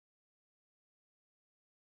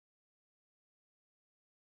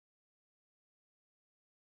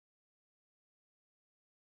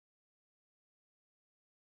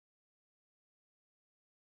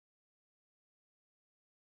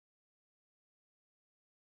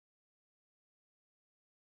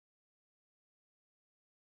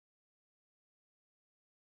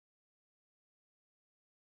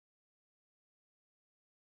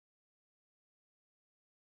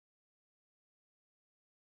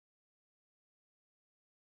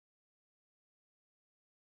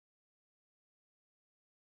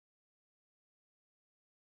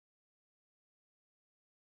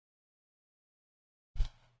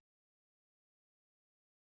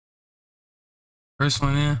First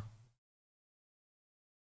one in.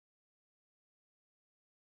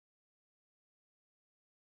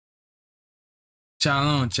 Chat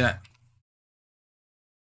alone, chat.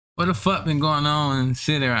 What the fuck been going on in the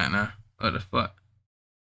city right now? What the fuck?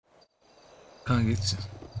 Come get you.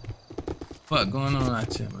 What going on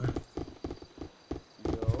out here, man?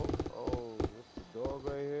 Yo, oh, that's the dog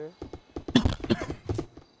right here.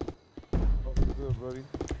 What's good, buddy?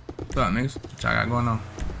 What's up, niggas? What y'all got going on?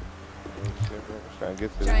 Trying to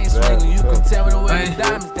get to this. You can tell me the way the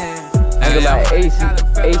diamonds dance. I got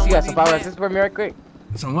AC got some 5.56 for me right quick.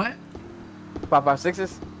 Some what?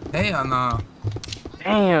 5.56s. Hell no.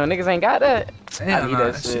 Damn, niggas ain't got that. Hell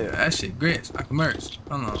no, that shit grits. I can merch.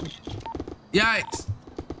 Hold on. Yikes.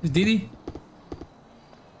 It's Didi?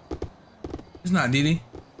 It's not Didi.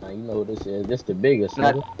 Nah, you know what this is. This the biggest.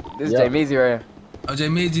 This is Jay Meezy right here. Oh, Jay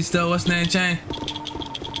Meezy still, what's the name, chain?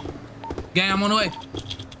 Gang, I'm on the way.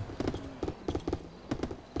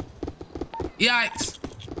 Yikes.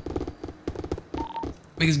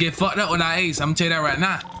 Niggas get fucked up with our ace. I'm gonna tell you that right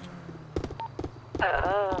now.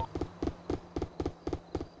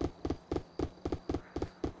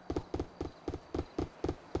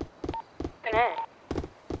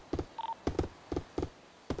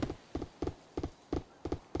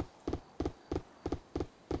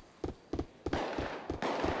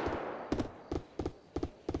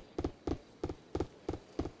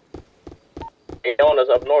 They on us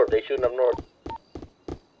up north. They shooting up north.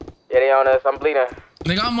 Yeah, they on us. I'm bleeding.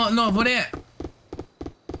 Nigga, I'm up north. Where they at?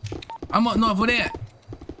 I'm up north. Where they at?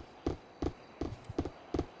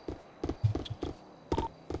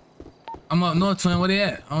 I'm up north, twin. Where they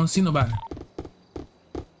at? I don't see nobody.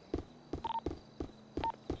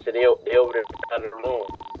 So they over there under the room.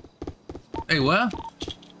 Hey, what?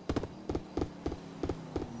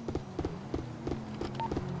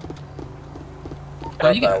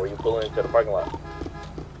 That's where you pull into the parking lot.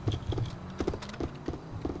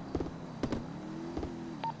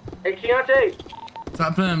 Hey, Keontae.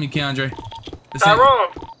 Stop playing with me, Keandre.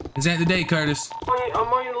 Tyrone. This ain't the day, Curtis. I'm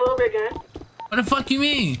on you a little bit, gang. What the fuck you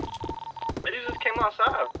mean? But you just came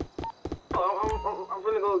outside. Oh, I'm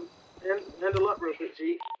gonna go handle up real quick,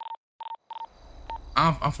 G.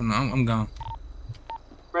 I'm gone.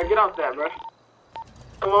 Bro, get off that, bro.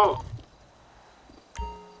 Come on.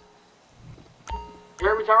 You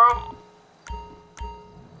heard me, Tyrone?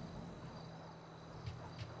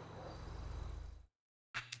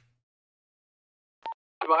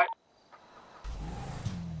 Goodbye.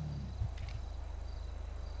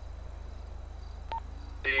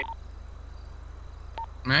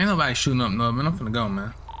 Man, ain't nobody shooting up north, man. I'm finna go,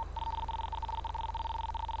 man.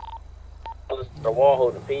 The wall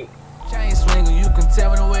holding peak. Chain swinger, you can tell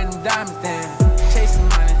me the way them diamonds dance. Chasing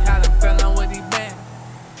money, how them fell on with these bands.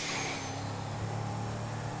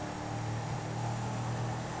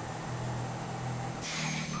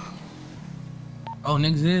 Oh,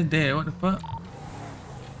 niggas is dead. What the fuck?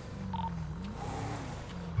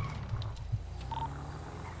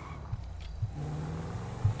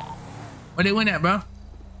 Where they went at, bro?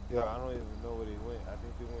 Yeah, I don't even know where they went. I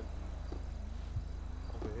think they went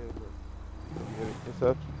over here, but you hit it. It's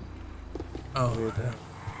up. Oh, okay.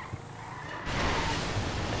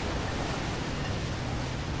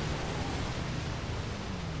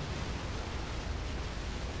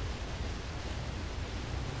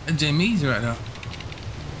 That's Jay Meezy right now.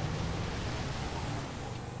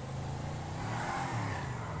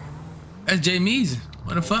 That's Jay Meezy.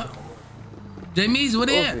 What the fuck? Jay Meezy, where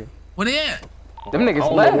they at? Where they at? Them niggas I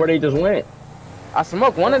don't left. know where they just went. I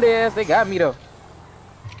smoked one of their ass. They got me though.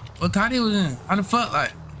 What car they was in? How the fuck,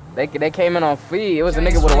 like? They came in on fee. It was a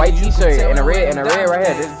nigga with a white t-shirt and a red right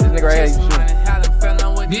here. This nigga right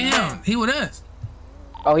here. Damn, he with us.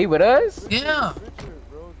 Oh, he with us? Yeah.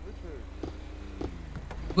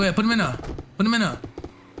 Go ahead, put him in there. Put him in there.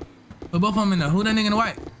 Put both of them in there. Who that nigga in the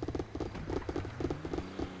white?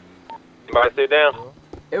 Somebody sit down.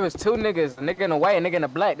 It was two niggas, a nigga in the white and a nigga in the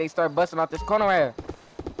black. They started busting out this corner right here.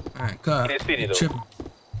 Alright, cut. Tripping.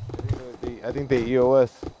 I think they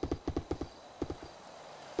EOS.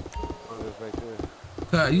 Right there.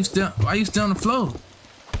 Cut, you still, why you still on the floor?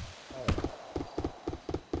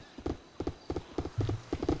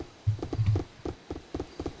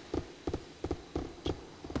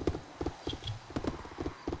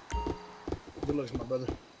 Good looks, my brother.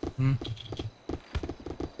 Hmm.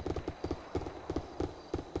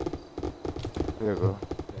 There you go.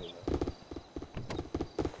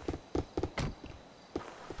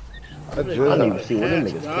 I don't even see where them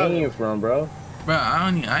niggas came from, bro. Bro, I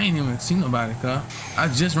ain't even seen nobody, cuz. I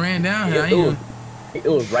just ran down here. It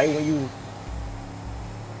was right when you.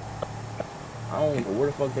 I don't phone, but where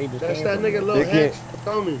the fuck they just That's came that from? nigga Lil Hatch.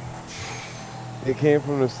 Tell me. It came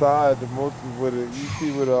from the side, the most with it. You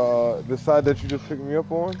see with the side that you just picked me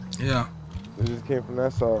up on? Yeah. It just came from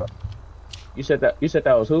that side. You said that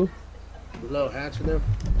was who? Lil Hatch and them.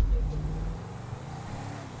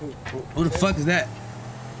 Who the fuck is that?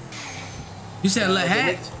 You said Lil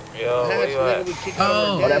Hatch? Yo, where you at?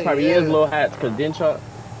 Oh, that probably is Lil Hatch, cause didn't y'all?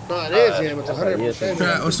 No, it is him. It's 100%.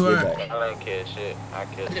 Trap, what's the word? I don't care shit. I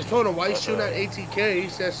care. I just told him why you shooting at ATK. He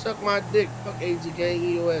said, "Suck my dick, fuck ATK and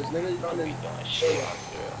EOS." Nigga, you Don't be doing shit on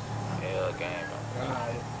hell game.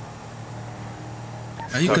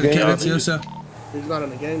 Now, you could have kept that to yourself. He's not in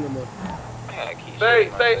the game no more. Say,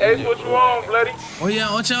 Ace, what you on, bloody? Oh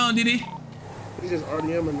yeah, what you on, DD? He's just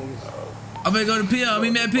RDM niggas. I better go to Pill.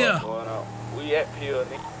 Meet me at Pill. We at Pill,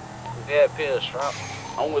 nigga. We at Pill, Shrimp.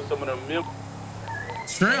 I'm with some of them members.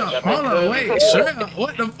 Shrimp? Hold on, wait. Shrimp?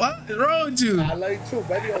 What the fuck is wrong with you? I like too,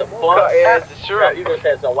 baby. The fuck is the Shrimp? You just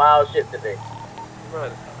said some wild shit today.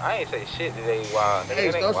 Bro, I ain't say shit today, wild.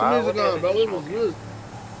 Hey, start some music on, bro. It was good.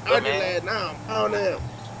 I just laid down. Pound them.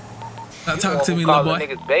 Stop talking to me, little boy.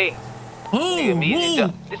 Niggas Bay. Who?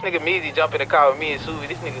 This nigga Meezy jump in the car with me and Suvi.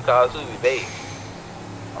 This nigga called Suvi Bay.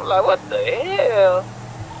 I'm like, what the hell?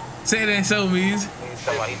 Say it ain't so, Meez.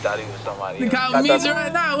 He thought he was somebody He else. called Meez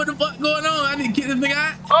right now. What the fuck going on? I need to kick this nigga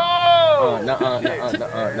out. Oh! Nuh-uh.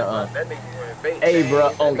 That nigga went Bay. Hey,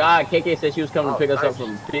 bro, on God, KK said she was coming to pick us up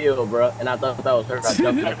from Phil, bro, and I thought that was her. I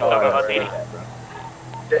jumped in the car.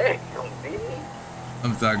 Dang,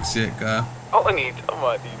 I'm talking shit, Kyle. oh, I need to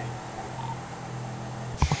my DD.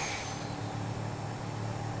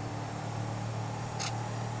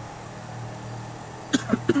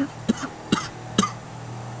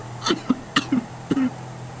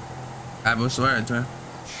 I will swear to him.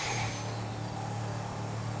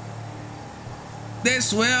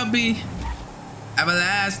 This will be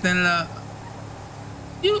everlasting love.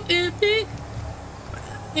 You and me.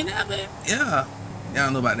 Yeah.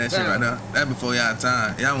 Y'all know about that shit right now. That before y'all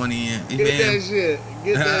time. Y'all want in. Get that shit.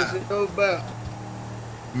 Get that shit. No back.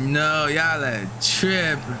 No, y'all are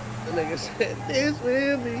tripping. The nigga said, this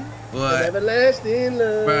will be What? everlasting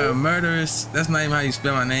love. Bro, murderous. That's not even how you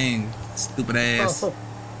spell my name. Stupid ass.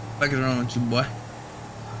 What is wrong with you, boy?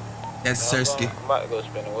 That's Sersky. I'm about to go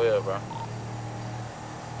spin the wheel, bro.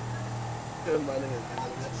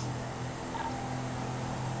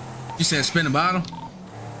 You said spin the bottle?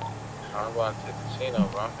 I'm going to the casino,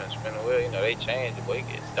 bro. I'm finna spin the wheel. You know, they changed it, boy. You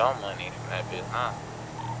get dumb money from that bitch, huh?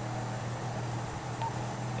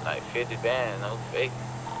 Like 50 bands, no fake.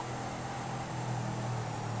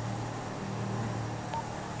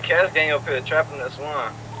 Cass gang up here trapping this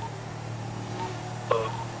one.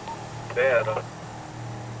 Bad, though.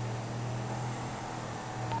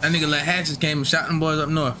 That nigga like Hatches came and shot them boys up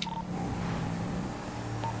north.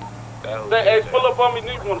 Hey, pull up on me,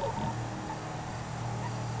 need one.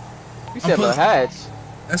 You said Lil Hatch.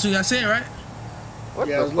 That's what y'all said, right? What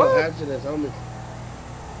yeah, the it's Lil fuck? Hatch that's on me.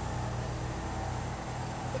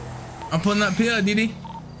 I'm pulling up Pill, DD.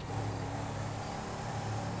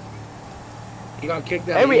 He got kicked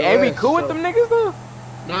out. Ain't we cool with them niggas though?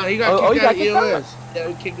 Nah, he got kicked out of kicked out? EOS. Yeah,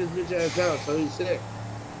 we kicked this bitch ass out, so he's sick.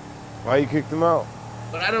 Why you kicked him out?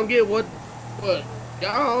 But I don't get what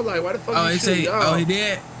y'all like. Why the fuck? Oh, you he shooting say, y'all? oh, he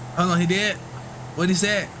did? Hold on, he did? What he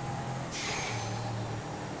said?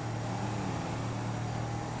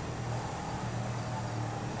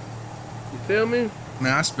 You feel me?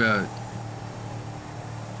 Man, I spelled it.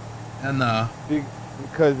 And nah.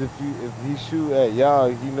 Because if he shoot at y'all,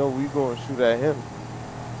 you know we gonna shoot at him.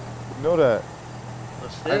 You know that. But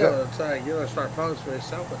still, it's like you're gonna start problems for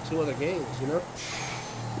yourself with 2 other games, you know?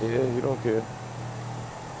 Yeah, you don't care.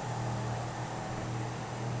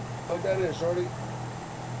 Plug that in, shorty.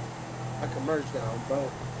 I can merge now, bro.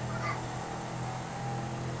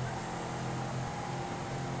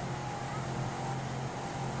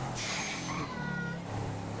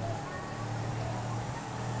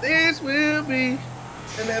 This will be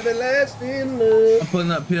an everlasting love. I'm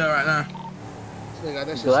pulling up Pill right now.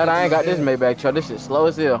 Glad I ain't got this Maybach truck. This shit slow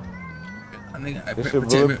as hell. I think it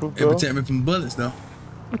protect me from bullets though.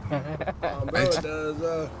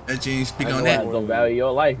 That you ain't speak on that. Gonna value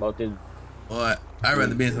your life about this. Boy, I'd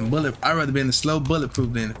rather be in some I'd rather be in the slow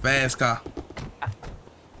bulletproof than the fast car.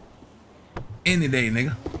 Any day,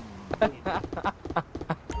 nigga.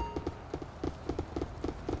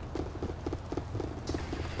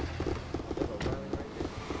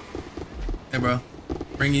 Hey, bro,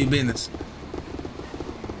 bring you business.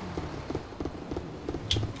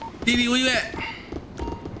 DD, where you at?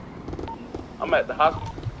 I'm at the hospital.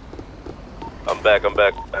 I'm back.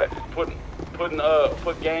 Put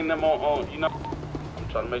game them on, you know. I'm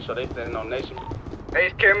trying to make sure they standing on nation. Hey,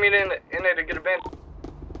 just carry me in there to get a bandage.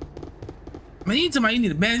 Man, you talking about you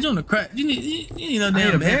need a bandage on the crutch. You need no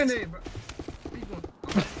damn bandage. Bro.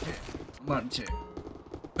 I'm about to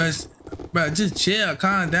check. Bro, just chill,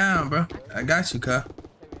 calm down, bro. I got you, cuz.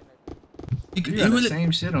 You got the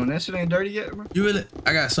same shit on. That shit ain't dirty yet, bro. You really?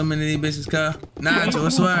 I got so many of these bitches, cuz. Nah, Joe, I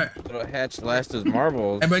swear. Little hatch last his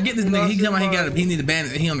marbles. Hey, bro, get this nigga. He come out, he need a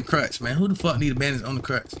bandage. He on the crutch, man. Who the fuck need a bandage on the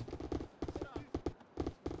crutch?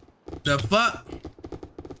 The fuck?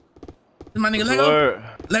 This my nigga Lego?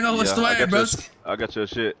 Lego, what's the word, bro? I got your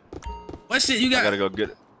shit. What shit you got? I gotta go get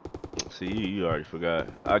it. See, you already forgot.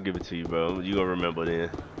 I'll give it to you, bro. You gonna remember then.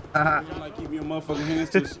 Like keep your motherfucking hands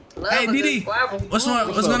to. Hey, Didi, what's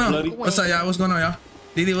going on? What's up, y'all? What's going on, y'all?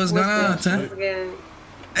 Didi, what's going on, son?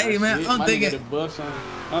 Hey, man, I'm thinking.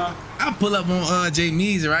 I pull up on J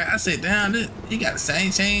Mees, right? I said, damn, he got the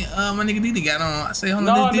same chain my nigga Didi got on. I said, hold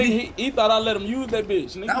on, no, nigga, he thought I let him use that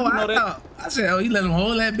bitch. Nigga, that's what I thought. I said, oh, he let him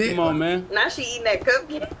hold that bitch. Come on, man. Now she eating that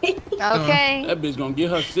cupcake. Okay. That bitch gonna get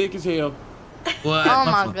her sick as hell. What? Oh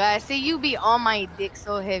my god. See, you be on my dick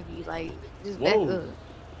so heavy. Like, just back up.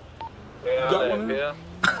 Yeah, got one?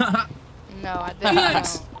 No, I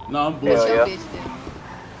didn't. No, I'm bullshit.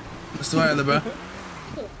 What's the word, bro?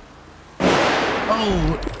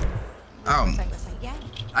 Oh.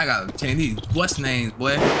 I gotta change these what's names,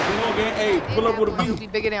 boy. Come on, man. Hey, pull up with a beat. I'm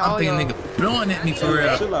thinking nigga blowing at me for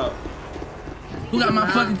real. Chill out. Who got my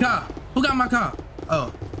fucking car? Who got my car?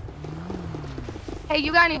 Oh. Hey,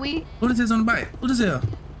 you got any weed? Who this is on the bike? Who this is?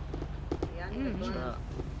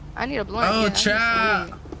 I need a blunt. Oh,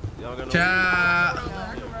 child. Child.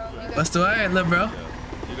 What's the word, little bro?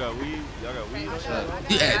 You got weed? Y'all got weed?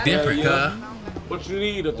 You act different, cuz. What you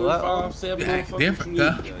need? A 357? You act different,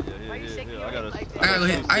 cuz. I gotta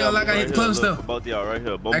hit the close though. Both y'all right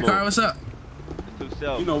here. Hey, Carl, what's up?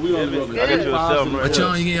 You know, we only go to I got you a 7 right What you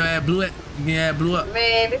here. on? You get your ass blew up? You get your ass blew up?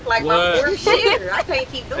 Man, it's like my fourth shit. I can't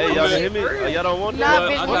keep doing Hey, y'all this. can hit me? Y'all don't want Nah,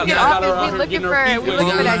 that? bitch, we get off this. We looking for it. We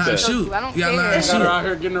looking for that shit. Shoot. I don't You gotta learn how care. to Got her shoot. out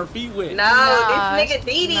here getting her feet wet. No, this nigga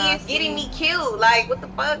Didi is getting me killed. Like, what the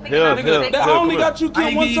fuck? Nigga, I only got you I killed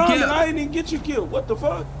ain't one get you time killed. and I ain't even get you killed. What the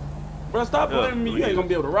fuck? Bro, stop blaming me. You ain't gonna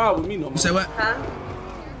be able to ride with me no more. You say what? Huh?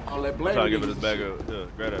 All that I'm blame. trying to give it this bag up. Yeah,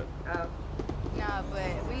 grab that. Oh. Nah, but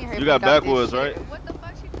we ain't heard You got about this backwoods, shit. right? What the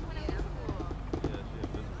fuck she doing invisible?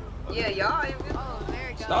 Yeah, y'all invisible. Oh, there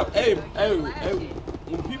it goes. Stop. Hey,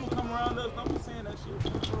 when people come around us, don't be saying that shit.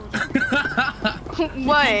 What?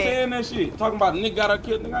 Keep saying that shit. Talking about nigga got her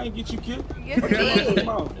killed. Nigga, I ain't get you killed. Yes,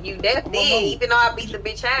 You def did, even though I beat the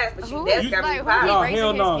bitch ass, but you Who? def got me Like, popped. No, raising hell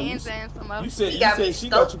his no. hands and some You other- said He got me she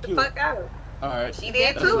got you scoped the killed. fuck out. Alright. She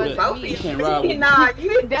did That's too, what both of me. you. You can't ride with me. Nah,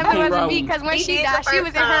 you That can't ride wasn't me, with me. because when He she did died, the she was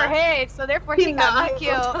in first her time. head, so therefore she got me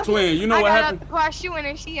killed. Twin, you know I what got out happened? the car shooting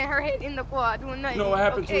and she and her head in the quad doing nothing. You know what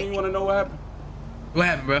happened, Okay. Twin? You wanna know what happened? What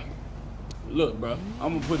happened, bro? Look, bro,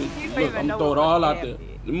 I'm gonna put it. You don't Look, even I'm know gonna throw it what all out happened. there.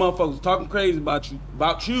 The motherfuckers talking crazy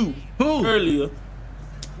about you Who? earlier.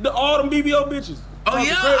 All them BBO bitches. Oh Talking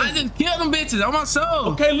yeah, crazy. I just killed them bitches on my soul.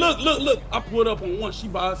 Okay, look. I pulled up on one. She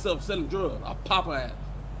by herself selling drugs. I pop her ass.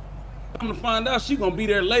 I'm gonna find out she gonna be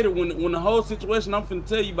there later when the whole situation I'm finna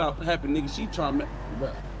tell you about happened, nigga. She trying to,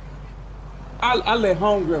 bro. I let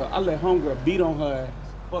homegirl beat on her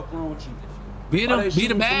ass. Fuck wrong with you? Beat Why her, they beat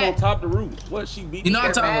shooting her from on bad. top of the roof. What she beat? You know I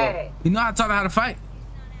They're taught bad. her. You know I taught her how to fight.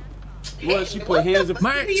 What she put hands in?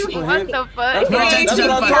 Merch. She put What hands. the fuck? That's what I Merch ain't taught teach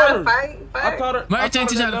you how to her. Fight. I taught her. Merch ain't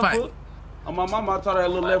teach you how to that fight. left hook. On my mama, I taught her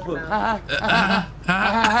that little left hook.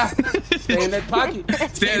 Stay in that pocket.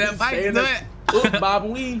 Stay in that pocket. Stay in Do that- it. Bob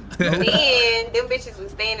and weave. Then them bitches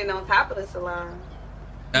was standing on top of the salon.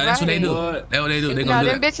 That's what they do. What? That's what they do. They No, gonna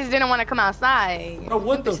do them that. bitches didn't want to come outside. Bro,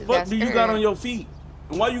 what the Them bitches fuck do you got scared. on your feet?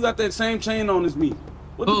 And why you got that same chain on as me?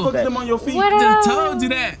 What the Who? fuck is them on your feet? What I just up? told you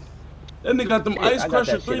that. That nigga got them Shit, Ice I got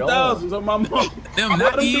Crusher that shit 3000s on my mom. Them not the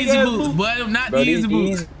Them easy big-ass boots, boy. Them not the Bro, easy these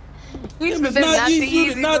boots. These Them is them not not the easy. You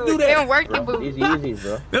did easy not do boots. that. Them work the Bro, boots. these Yeezys,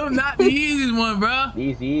 bro. Them not the easiest one, bro.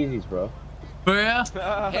 These Yeezys, bro. For real?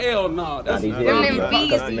 Hell no. That's these not Them Yeezys, them bro. bees.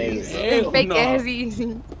 Custom made. Them fake ass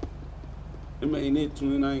easy. Them ain't it,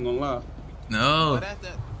 twin. I ain't gonna lie. No. That's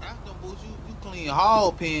the boots you clean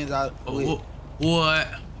hall pins out with. What?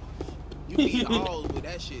 You beat halls with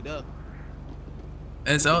that shit up.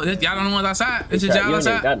 And so y'all don't know the ones outside. This is You y'all ain't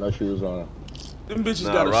outside. got no shoes on. Them bitches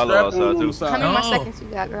Nah, got a Rollo strap outside on too. the side. How many more Oh. seconds you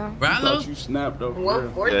got, girl? I Rallo, thought you snapped though. for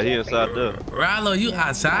real. Yeah, he inside there. Rallo, you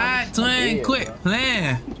outside? Twin, Yeah, quit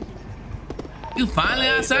playing. You finally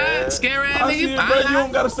outside? Scary ass I nigga. see You it, bro. You finally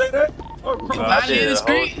don't gotta say that. Fuck, bro. finally in the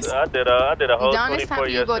streets. I did a whole John, it's time 24 for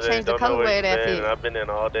you to go yesterday. change the Don't know where colorway you of that been, fit. and I've been in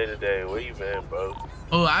all day today. Where you been, bro?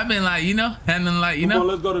 Oh, I've been like, handling like, Come on,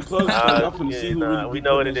 let's go to the club. I'm finna see who really we be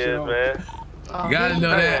know what putting it this shit is, on. man. You gotta know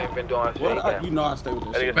that. Ain't been doing shit. You know I stay with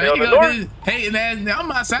this shit. But you know this hating ass.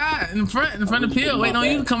 I'm outside in front of the pill, waiting on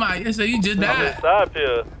you to come out. You say you just died. Side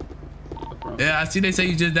pill. Yeah, I see. They say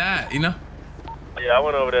you just died. You know. Yeah, I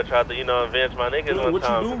went over there tried to avenge my niggas one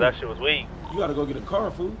time because that shit was weak. You gotta go get a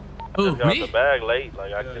car, fool. Who, got me? the bag late.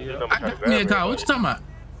 Like I couldn't I got me a car. What you talking about?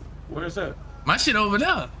 Where's that? My shit over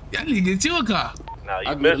there. Y'all need to get you a car. Nah,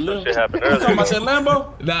 you missed some shit happened earlier. You talking about that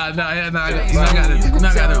Lambo? Nah, I got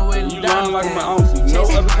it. You lying like my own seat. No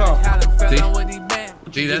other car.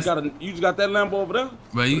 See, you just got that Lambo over there?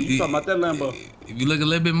 But you talking about that Lambo? If you look a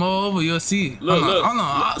little bit more over, you'll see. Look. Hold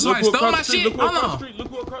on. Somebody stole my shit. Hold on. Look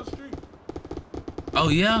who across the street. Oh,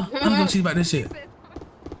 yeah? Let me go see about this shit.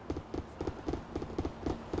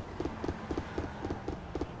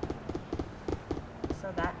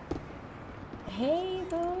 Hey,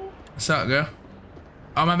 boo. What's up, girl?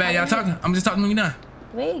 Oh, my bad. Y'all talking? I'm just talking when you're done.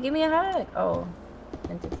 Wait, give me a hug. Oh.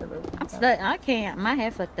 I'm stuck. I can't. My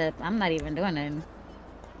head fucked up. I'm not even doing nothing.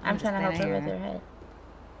 I'm trying to help her with her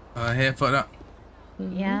head. Head fucked up.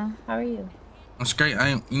 Yeah. How are you? I'm straight. I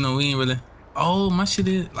ain't, we ain't really. Oh, my shit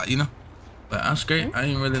is like, But I'm straight. I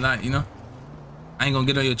ain't really like, I ain't gonna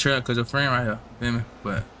get on your trail because your friend right here. Feel me?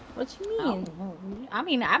 But. What you mean? I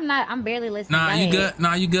mean, I'm barely listening. Nah, you good.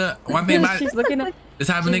 Nah, you good. One thing about she's looking at this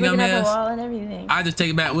type of nigga I'm the wall and everything. I just take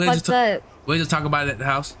it back. We'll just talk about it at the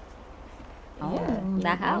house. Oh, the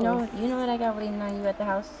house. You know what I got waiting on you at the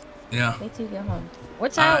house? Yeah. Wait till you get home.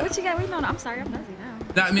 What you got waiting on? I'm sorry, I'm nosy now.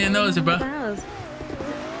 Got me a nosy, bro.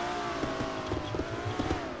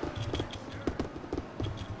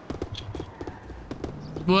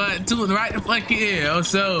 What? Tune right the fuck in. Oh,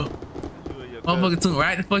 so. Motherfucker tune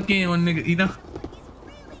right the fuck in when nigga,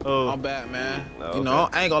 Oh, I'm bad, man. No,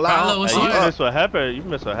 I ain't gonna lie. What's you missed what happened. You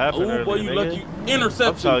missed what happened. Oh, boy, you nigga. lucky.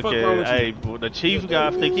 Interception. I'm talking, hey, the Chiefs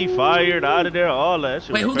got, I think he fired out of there, all that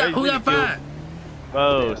shit. Wait, who got fired?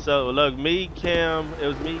 Bro, so look, it was me,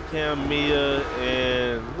 Cam, Mia,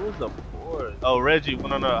 and who was the fourth? Oh, Reggie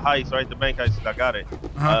went on a heist, right? The bank heist. I got it.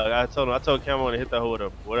 I told Cam I want to hit that hoe with a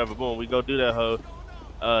whatever. Boom, we go do that hoe.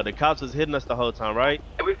 The cops was hitting us the whole time, right?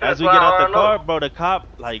 As we get out the car, bro, the cop,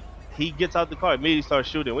 like, he gets out the car, immediately starts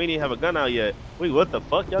shooting. We didn't even have a gun out yet. What the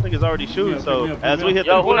fuck? Y'all niggas already shooting. So as we hit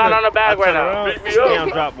the corner, who not on the bag right now? Cam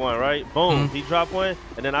dropped one, right? Boom, he dropped one,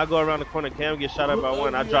 and then I go around the corner. Cam gets shot at by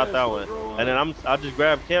one. I drop that one, and then I just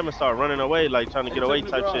grab Cam and start running away, like trying to get away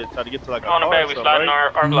type shit, try to get to like a car. On the bag, we sliding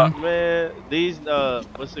our block. Man, these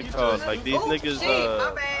what's it called? Like these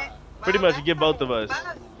niggas pretty much get both of us.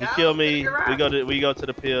 He kill me. We go to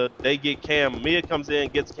the pill. They get Cam. Mia comes in,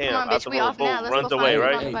 gets Cam out the room. Boom, runs away,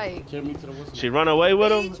 right? She run away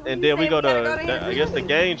with him, and then we go to I guess the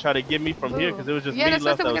gang try to get me from here because it was just me left.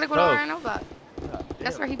 That's where we're gonna go to RNO block.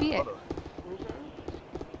 That's where he be at.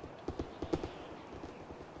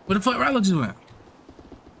 Where the fuck Rallo you at?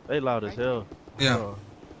 They loud as hell. Yeah.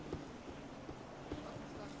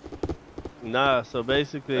 Nah, so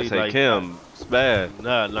basically, like Cam, it's bad.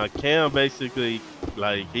 Nah, Cam basically,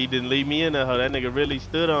 like, he didn't leave me in that hoe. That nigga really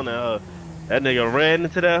stood on that hoe. That nigga ran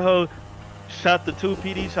into that hoe, shot the 2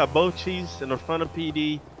 PD, shot both chiefs in the front of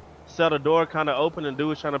PD, saw the door kind of open, and dude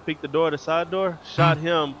was trying to peek the door, the side door, shot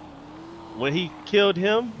him. When he killed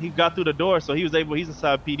him, he got through the door, so he's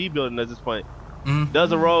inside PD building at this point.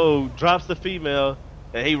 Does a roll, drops the female,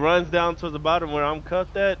 and he runs down towards the bottom where I'm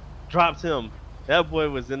cuffed at, drops him. That boy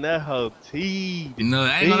was in that hoe teed. No,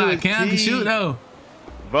 I ain't gonna lie, Cam can shoot though.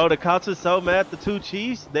 Bro, the cops were so mad. The 2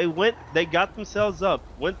 chiefs, they got themselves up,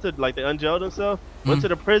 went to, like, they unjailed themselves, went to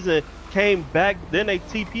the prison, came back, then they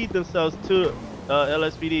TP'd themselves to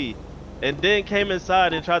LSPD, and then came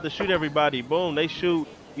inside and tried to shoot everybody. Boom, they shoot,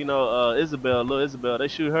 little Isabel, they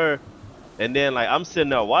shoot her. And then, like, I'm sitting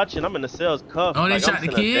there watching, I'm in the cells cuffed. Oh, they like, shot the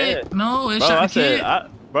kid? No, they shot the kid.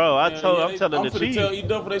 I'm telling the chief. Tell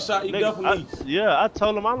E-Duff they shot E-Duff and I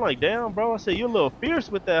told him, I'm like, damn, bro. I said, you a little fierce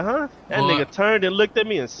with that, huh? That nigga turned and looked at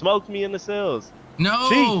me and smoked me in the cells. No.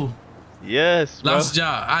 Chief. Yes, bro. Lost his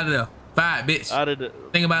job. Out of there. Fired, bitch. Out of the.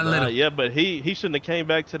 Think about it later. Yeah, but he shouldn't have came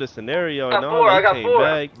back to the scenario. I got He four. came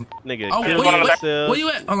back. Nigga, killed himself. Where you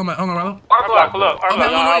at? Hold on, Rollo. I'm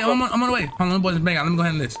on the way. Hold on, boys, bang out. Let me go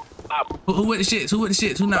ahead and list. Who with the shits? Who with the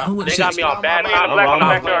shits? Who not? Who with the shits? They got me on bad black on the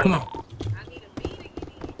backyard. Come on.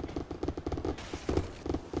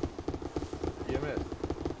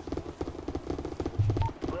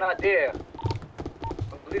 I'm not there.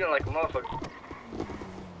 I'm bleeding like a motherfucker.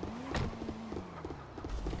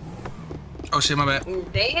 Oh shit, my bad.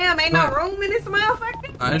 Damn, ain't no room in this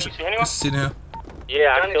motherfucker. Let's sit down.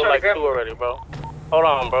 Yeah, I killed like 2 already, bro. Hold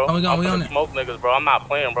on, bro. Oh, we on it. Smoke niggas, bro. I'm not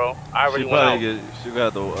playing, bro. I already went out. She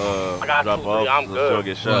got to I got drop 2-3. off I'm so good. she don't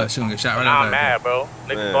get shot. She don't get shot right now now. I'm mad, bro.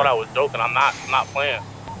 Niggas thought I was joking. I'm not playing.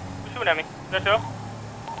 You shooting at me? That's you?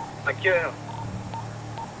 I killed him.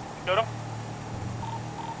 You killed him?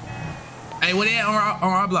 Hey, what they at on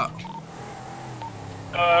our block?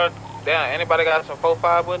 Damn, anybody got some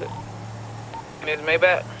 4-5 with it? In his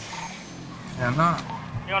Maybach? Yeah, nah.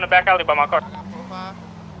 You on the back alley by my car?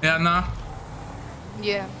 Yeah, nah.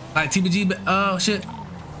 Yeah. Like TBG, oh shit.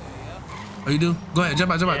 Oh, you do? Go ahead,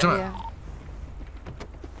 jump out. Yeah,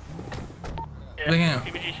 Damn.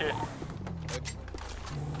 TBG shit.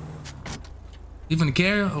 You finna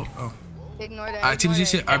carry? Oh. Ignore that. Alright, TBG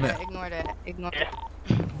shit. I bet. Ignore that.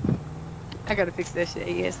 I gotta fix that shit.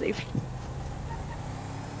 ASAP.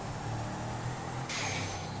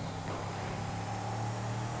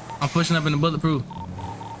 I'm pushing up in the bulletproof.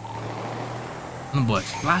 Them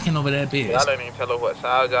boys blocking over that bitch. Y'all didn't even tell her what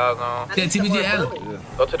side y'all on. Yeah, TBG alley. Yeah.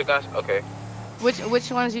 Go to the guns. Okay.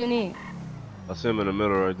 Which ones you need? I see him in the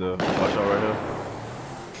middle right there. Watch out right here.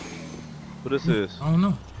 Who this is? I don't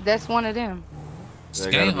know. That's one of them. Yeah,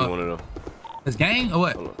 it gotta be one of them. It's gang or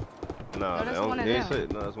what? Nah, that's one of them.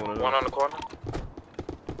 No, that's one of them. One on the corner.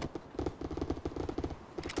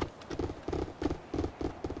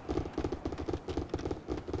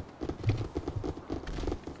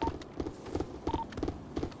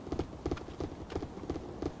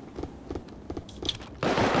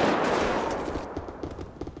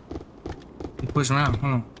 Push around,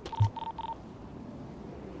 hold on.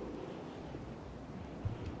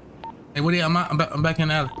 Hey, what are you? I'm back in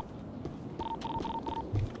the alley.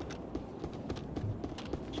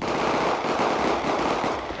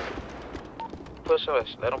 Push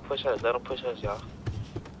us. Let them push us. Y'all.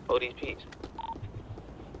 Hold these peaks.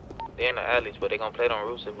 They're in the alleys, but they gonna play them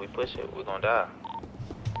roofs. If we push it, we're gonna die.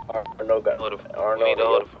 RNO got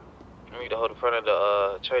RNO. We need to hold the front of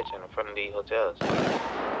the church and in front of the hotels.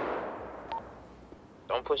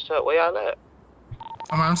 Don't push up. Where y'all at?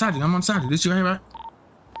 I'm on side. This you right?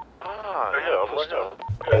 Ah, yeah, I'm pushing up.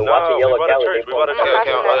 Hey, watch a yellow Cali.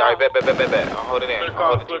 Okay, alright, bet. I'll hold it in.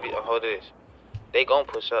 I'll hold this. They gon'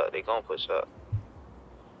 push up. They gon' push up.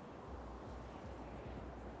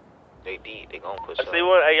 They gon' push up. I see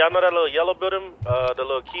one. Hey, y'all know that little yellow building? The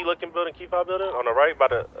little key-looking building, key fob building on the right by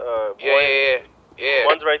the Yeah.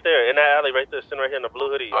 One's right there in that alley, right there, sitting right here in the blue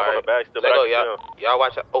hoodie. I'm on the back still. Let go, y'all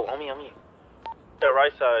watch out. Oh, on me. That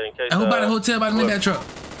right side in case. Hey, who by the hotel by the Maybach truck?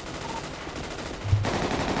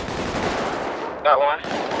 Got one.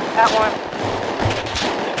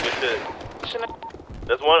 Good shit.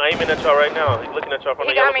 There's one aiming at y'all right now. He's looking at y'all from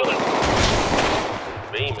the yellow building.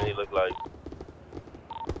 Beaming, he look like.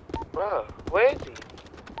 Bruh, where is he?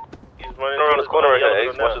 He's running around this corner right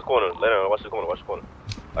here. Ace, watch this corner. Later, watch this corner.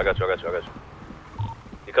 I got you.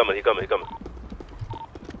 He coming.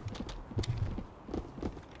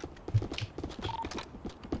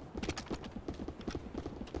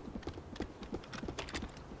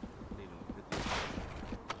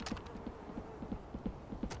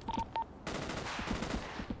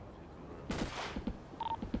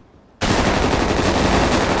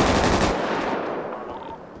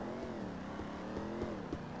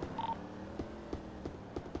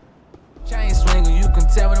 Chain swinger, you can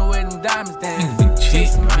tell the way them diamonds dance.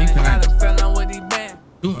 Chasing money, fell on with these bands.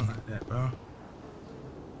 Doing like that, bro.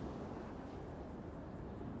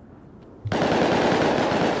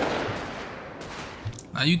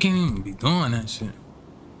 Now you can't even be doing that shit.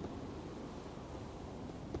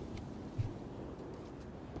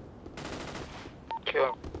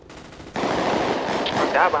 Kill.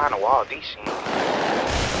 I'm down behind the wall, decent.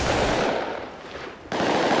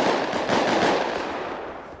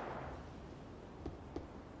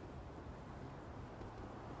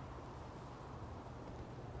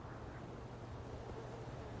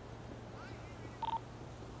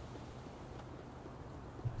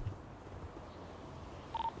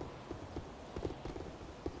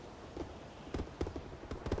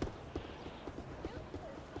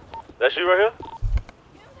 That's you right here?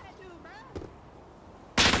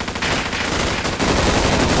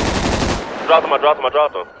 I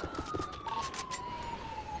dropped him.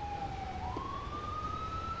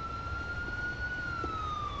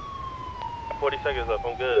 40 seconds left,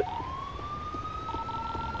 I'm good.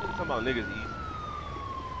 Talking about niggas easy.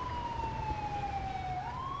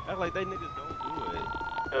 Act like they niggas don't do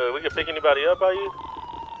it. We can pick anybody up, are you?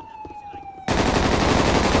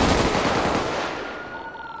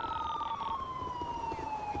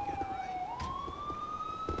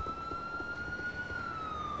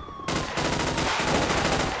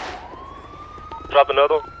 Drop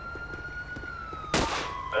another.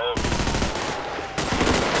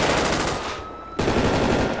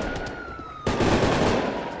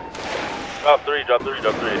 Drop three. Oh,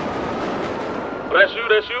 that's you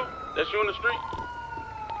in the street?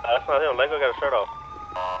 That's not him. Lego got a shirt off.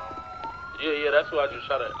 Yeah, that's who I just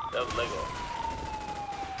shot at. That was Lego.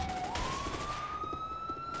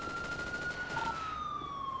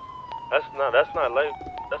 That's not Lego.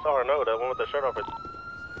 That's RNO, that one with the shirt off.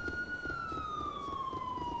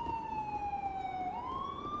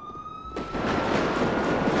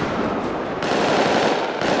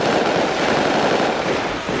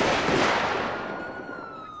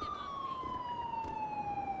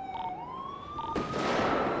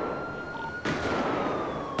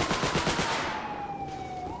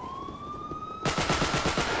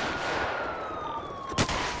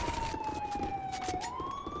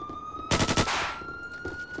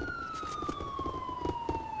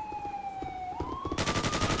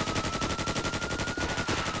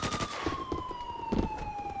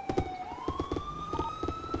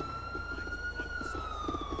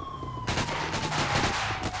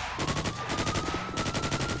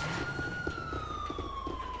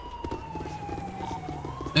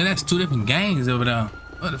 Man, that's two different gangs over there.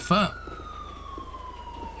 What the fuck?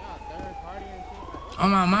 Oh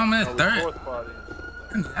my mama, that's third.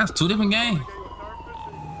 That's two different gangs.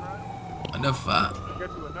 What the fuck?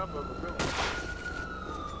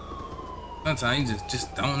 Sometimes you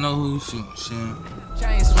just don't know who you shooting.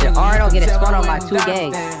 The RNO getting spun on by two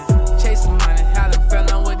gangs.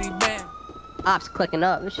 Ops clicking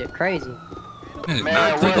up. This shit crazy. Man,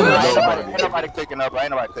 ain't nobody clicking up, bro. Ain't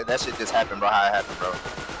nobody clicking. That shit just happened, bro. How it happened, bro.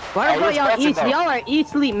 Why the fuck y'all are eat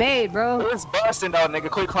sleep made, bro? It's busting though, nigga.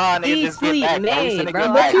 Quit crying, nigga. Just get back. Made,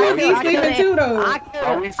 bro. But you eat sleeping too, though.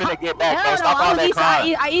 Bro, we finna get back, bro. Stop all that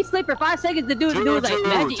crying. I eat sleep for 5 seconds. The dude was like,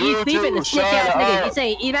 imagine eat sleeping. The snitch ass nigga. He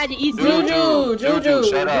saying, imagine eat sleep. Juju,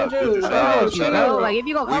 shut up. Bro, like if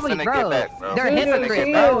you gonna call me, bro, they're a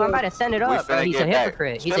hypocrite, bro. I'm about to send it up, bro. He's a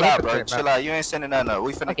hypocrite. He's a hypocrite, bro. Chill out. You ain't sending nothing up.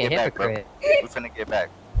 We finna get back, bro. We finna get back.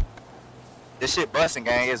 This shit busting,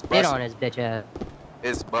 gang. It's busting. Get on his bitch ass.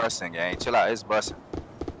 It's busting, gang. Chill out. It's busting.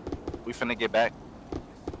 We finna get back.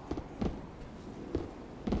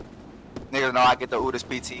 Niggas know I get the Udis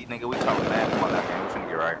PT. Nigga, we coming, man. Come on now, gang. We finna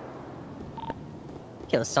get right.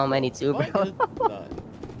 Kill so many too, bro.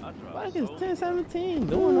 What is 10-17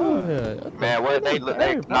 doing over here? Man, what they look?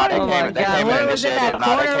 They came and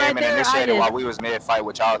initiated. While we was mid fight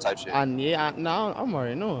with y'all type shit. No, I'm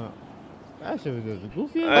already knowing. That shit was just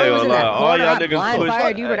goofy. I ain't gonna lie, all y'all niggas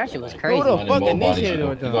pushed. That shit was crazy. Who the fuck initiated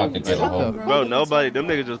with them? Bro, nobody. Them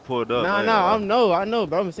niggas just pulled up. I know,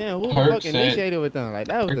 bro. I'm saying who the fuck initiated with them? Like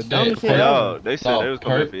that was the dumbest shit. Y'all, they said they was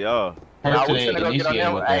coming for y'all. Nah, we finna go get on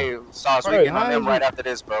them. Hey, Sauce, we getting on them right after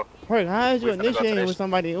this, bro. Perk, how is you initiating with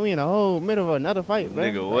somebody we in the whole middle of another fight, bro?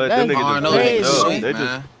 Nigga, what? Them niggas just crazy,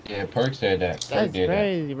 man. Yeah, Perk said that. That's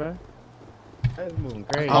crazy, bro. That's moving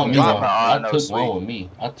crazy. I took one with me.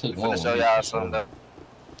 I took one with me. Show y'all something though.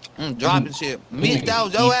 Dropping shit. Me, that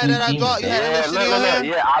was your ass that I dropped. You had that shit on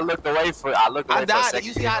here? Yeah, I looked away for a second.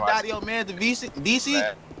 You see how I died your man to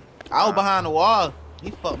DC? I was behind the wall. He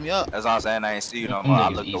fucked me up. That's all I'm saying. I ain't see you no more. I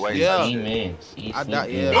looked away. Yeah. I died.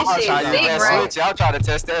 Yeah. I'm trying to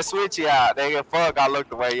test that switchy out. They get fuck. I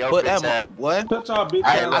looked away. Yo, put that what?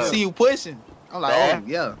 I see you pushing. I'm like, oh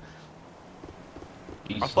yeah.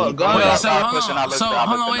 I fuck God. So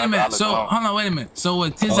hold on, wait a minute. Wait a minute. So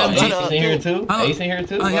with 10-17, Ace in here too. Ace in here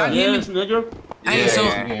too. Y'all hear me? Nigga. Hey, so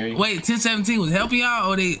wait, 10-17 was helping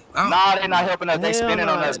y'all or they? Nah, they not helping us. They spinning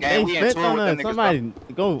on us, gang. We in tour with them niggas. Somebody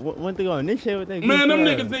went to go initiate with them. Man, them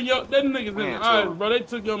niggas in your, them niggas in the eyes, bro. They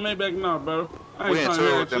took your man back now, bro. We in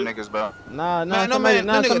tour with them niggas, bro. Nah, somebody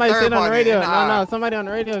said on the radio. Nah, somebody on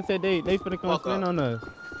the radio said they finna come spin on us.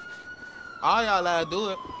 All y'all like do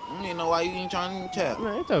it. I don't even know why you ain't trying to chat.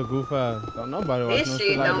 Man, it's a goof ass. So nobody this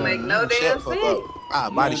shit don't make no damn sense.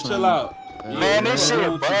 Body chill out. Man, this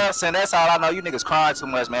shit busting. That's all I know. You niggas crying too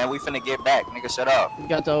much, man. We finna get back. Nigga, shut up. You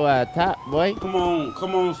got your top, boy. Come on,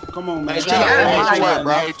 man. Hey,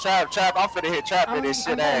 Trap. I'm finna hit Trap in this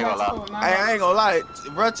shit. I ain't gonna lie. I ain't gonna lie.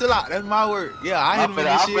 Bro, chill out. That's my word. Yeah, I hit him in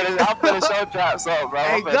this shit. I'm finna show Trap something, bro.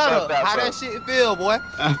 Hey, Gunner, how that shit feel, boy?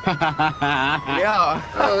 Yeah.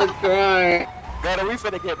 I was crying. Gunner, we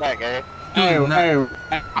finna get back, eh? Hey, I was.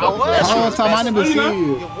 The whole time I never see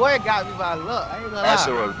you. Your boy got me by luck. I ain't gonna lie. That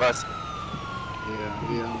shit was busting.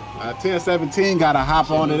 Yeah. 10-17 gotta hop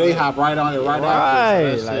on it. They hop right on it right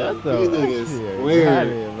after. These niggas weird.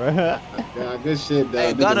 Yeah, good shit, though.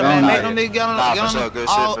 Hey, Gunner, man, make them niggas get on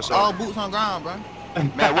all boots on ground, bro. Man,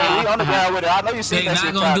 we on the ground with it. I know you seen that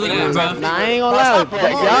shit. They not gonna do that, bro. Nah, I ain't gonna lie.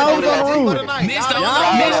 Y'all was on the roof. Mitch the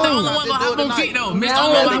only one gonna hop on feet though. Mitch the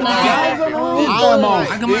only one gonna hop on feet. I'm on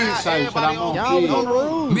feet, say, but I'm on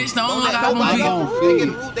feet. Mitch the only one gonna hop on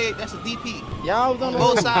feet. That's a DP. Y'all was on the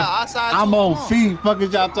Both roof. sides, outside. I'm on feet. Fuck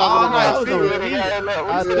is y'all talking about? We do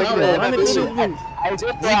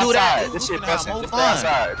that. This shit pressing. Just stay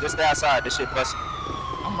outside. Just stay outside. This shit pressing.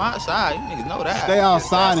 I'm outside. You niggas know that. Stay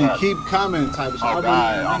outside and keep coming, type of shit. Oh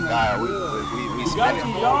God. We Got you.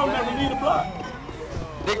 Y'all never need a block.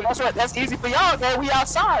 Nigga, that's right. That's easy for y'all, man. We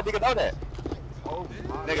outside. Nigga know that.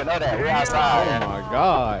 Nigga know that. We outside. Oh my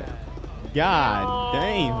God. God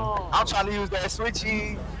damn. I'm trying to use that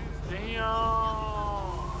switchy.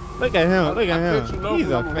 Look at him. Look at him. He's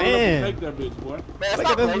a fan. Take that bitch, boy. Man, Look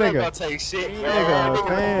at this nigga. Gonna take shit. Nigga, a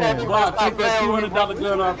fan. Boy, take that $200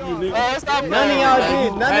 gun off you, nigga. None of y'all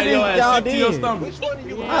did. None of these y'all did. did.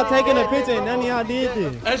 I'm taking a picture and none of y'all did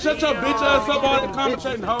this. Hey, shut your bitch ass up all the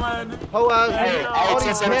commentating, hoe ass nigga.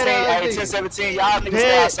 Hey, 1017, y'all niggas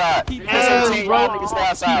stay outside. 1017, y'all niggas stay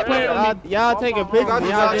outside. Y'all taking pictures and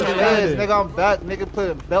y'all didn't do nothing. Nigga, I'm back. Nigga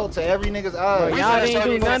put a belt to every nigga's eye. Y'all didn't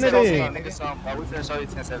do none of this. We finna show you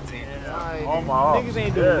 1017. Niggas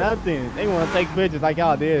ain't do nothing. They want to take pictures like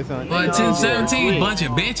y'all did, son. But 1017, bunch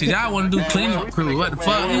of bitches. Y'all want to do cleanup crew. What the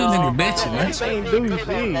fuck? You niggas bitching, man. They ain't do shit.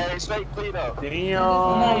 Damn.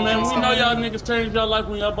 Come on, man. We know y'all niggas changed your life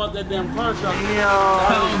when y'all bought that damn car shop.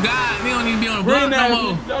 Oh, God. We don't even be on the block no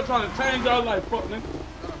more. Y'all trying to change your life, fuck, nigga.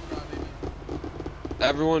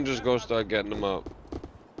 Everyone just go start getting them up.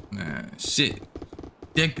 Nah, shit.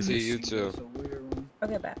 Ridiculous. See you too.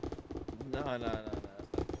 Okay, back. No.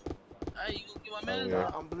 Hey, you gonna get my man?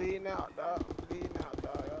 I'm bleeding out, dog.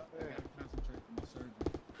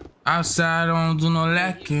 Outside, don't do no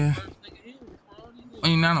lacking.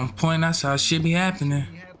 When you're not on point, that's how shit be happening.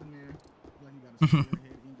 I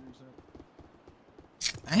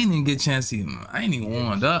ain't even get a chance to even, I ain't even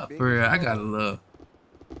warmed up for real. I got a little.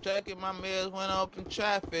 Checking my meds went up in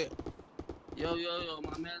traffic. Yo,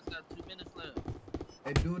 my man's got 2 minutes left.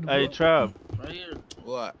 Hey, Trav. Right here.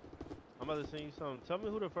 What? I'm about to send you something. Tell me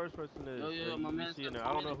who the first person is. Yo, my man's got 2 minutes.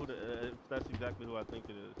 I don't know who if that's exactly who I think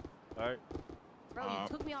it is. All right. Bro, you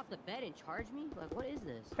took me off the bed and charged me? Like, what is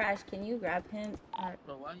this? Crash, can you grab him?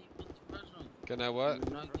 Bro, why you put the pressure on? Can I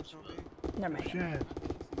what? Never mind. Shit.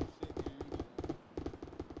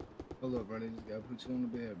 Hold up, bro. They just gotta put you on the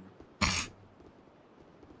bed, bro.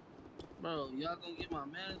 Bro, y'all gonna get my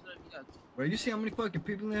man's up? He got Bro, you see how many fucking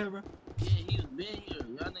people in here, bro? Yeah, he was been here.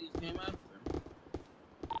 Y'all niggas came after.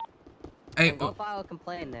 Hey, Go file a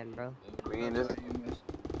complaint then, bro.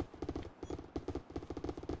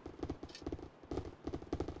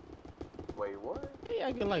 Wait, what? He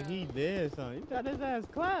acting like he dead, son. You got his ass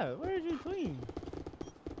clapped. Where's your twin?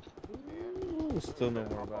 Still no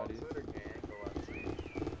more bodies.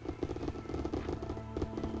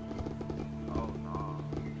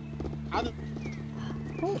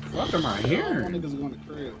 Who the fuck am I hearing? Niggas going to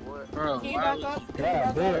crib. Bro, Can you back up?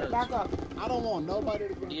 Back up. I don't want nobody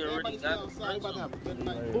to go. Everybody stay outside. We about to have a good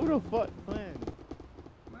night. Who the fuck playing?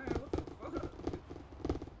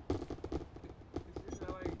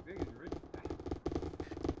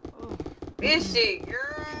 This shit, girl.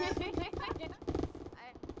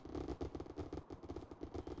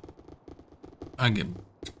 I get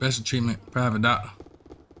special treatment, private doctor.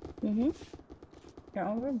 Your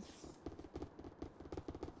own room.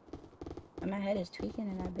 And my head is tweaking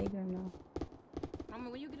in that big room now. Mama,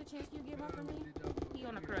 when you get a chance, can you give up for me? He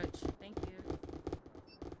on a crutch. Thank you.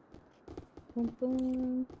 Boom,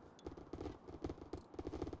 boom.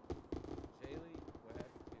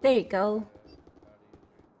 There you go.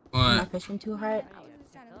 What? Am I pushing too hard?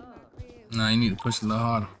 Nah, you need to push a little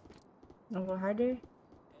harder. A little harder?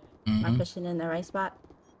 Am I pushing in the right spot?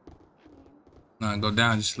 Nah, go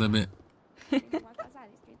down just a little bit.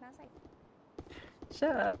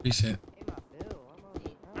 Shut up. Appreciate it.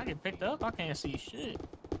 I get picked up. I can't see shit.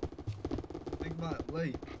 Think about it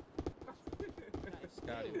late.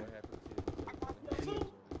 Scotty, what happened to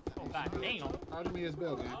you? Oh, goddamn. How do me his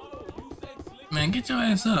bell, man? Man, get your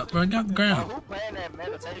ass up, bro. Get off the ground. Who playing that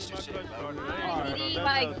meditation shit, bro?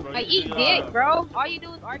 Like eat dick, bro. All you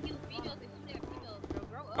do is argue with females and shoot at females, bro.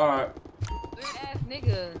 Grow up. Alright. Weird ass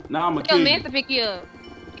nigga. Nah, I'ma Your kill man you. to pick you up.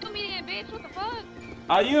 Kill me then, bitch. What the fuck?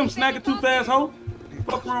 I am snacking too fast, ho.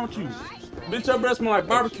 Fuck wrong with you? Bitch, your breath smell like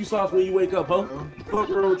barbecue sauce when you wake up, ho. Fuck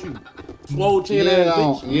wrong with you? Swole chin ass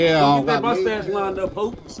bitch. Don't get that mustache lined up,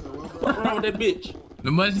 ho. Fuck wrong with that bitch? The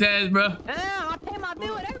mustache, bro. I pay my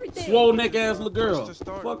bill and everything. swole neck ass little girl.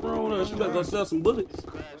 Fuck wrong with her? She better go sell some bullets.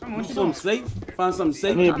 Do something safe. Find something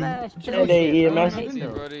safe. Hey,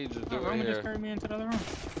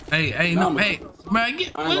 no, hey, man,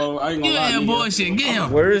 get him bullshit. Get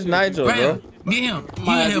him. Where is Nigel, bro? Get him.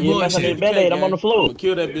 Get him bullshit. I'm on the floor.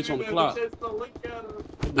 Kill that bitch on the clock.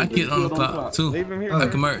 I killed on the clock too. I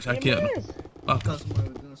can merch. I killed him. Fuck him.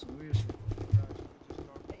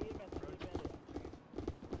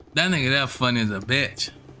 That nigga that funny as a bitch.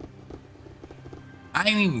 I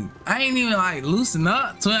ain't even like loosen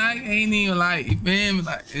up. So I ain't even like, you feel me?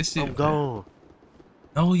 Like this shit. I'm gone.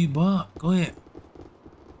 No, you buck. Go ahead.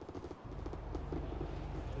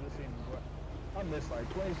 I missed like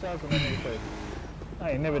 20 shots on that nigga face.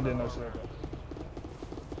 I ain't never did no shit like that.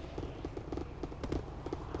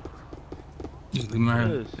 Just leave me right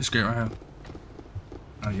here. Just straight right here.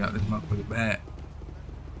 I got this motherfucker bad.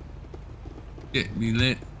 Shit, be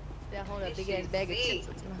lit. That whole big ass bag of chips.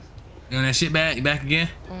 You on that shit back? You back again?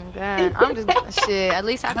 Oh God, I'm just shit. At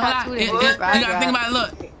least I caught two. You gotta think about it.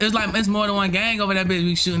 Look, it's more than one gang over that bitch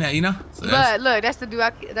we shooting at, you know? So look, that's the dude.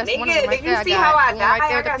 That's one of them right there. You see how I got? Right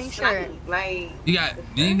there, I got the pink shirt. Like you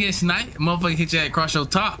didn't get sniped. Motherfucker hit you across your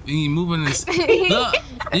top and you moving this. Look,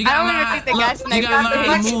 you gotta learn how to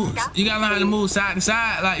move. You gotta learn how to move side to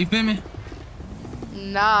side. Like, you feel me?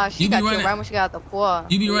 Nah, she got killed right when she got out the floor.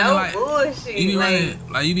 You be running like bullshit.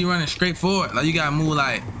 You be running straight forward. Like you gotta move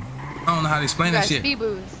like. I don't know how to explain that shit. Speed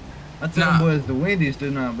boost. I tell them boys the windiest do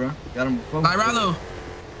now, bro. Got them before. Like Rollo.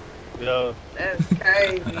 Yo. That's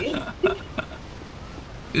crazy.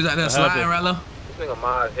 He's out there sliding, Rollo. This nigga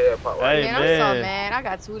my head pop right. Hey, man, I'm so mad. I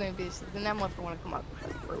got two of them bitches. Then that motherfucker wanna come out.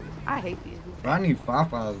 I hate these bitches. Bro, I need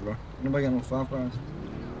 5.5s, bro. Nobody got no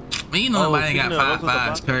 5.5s? Man, you know nobody ain't got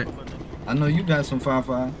 5.5s, Kurt. I know you got some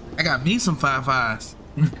 5.5s. I got me some 5.5s.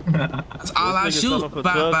 That's all I shoot.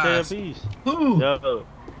 5.5s. Who? Yo.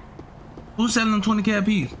 Who's selling them 20K a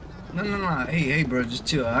piece? No. Hey, bro, just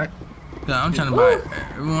chill, alright? I'm trying to buy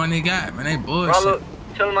everyone they got, man. They bullshit.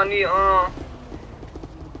 Tell them I need,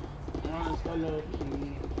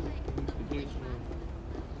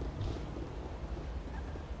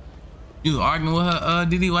 You arguing with her,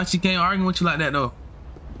 Diddy? Why she can't argue with you like that, though?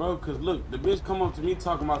 Bro, cause look, the bitch come up to me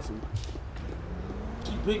talking about some.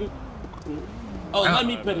 She picking. Oh, let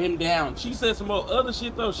me put him down. She said some more other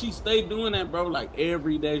shit though. She stayed doing that, bro. Like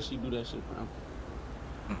every day she do that shit, bro.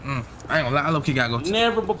 I ain't gonna lie, I low-key gotta go.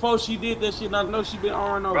 Never before she did that shit. I know she been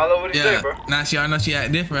RNO. Bro, what do you say, bro? Now she already know she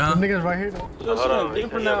act different, huh? Some niggas right here though. Yo, she act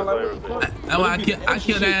different now. Like what the fuck? That's why I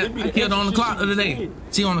killed her on the clock the other day.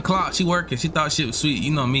 She on the clock, she working. She thought shit was sweet.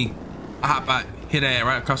 You know me. I hop out, hit her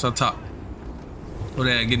right across her top. Go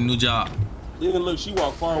there, get a new job. Then look, she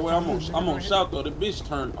walked far away. I'm on shout though. The bitch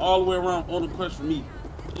turned all the way around on the crutch for me.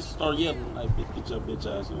 Just start yelling like, bitch, get your bitch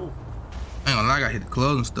ass on. I ain't gonna lie, I gotta hit the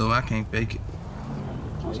closing store. I can't fake it.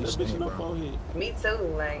 Me too,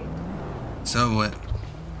 like. So what?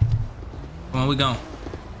 Come on, we gone.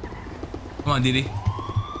 Come on, Diddy. Yeah,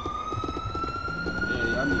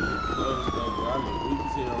 I need to close though, bro. I look weak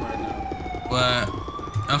as hell right now.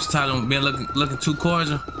 What? I'm so tired of being looking too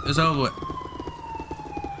cordial. It's over with.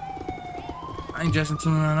 I ain't dressing too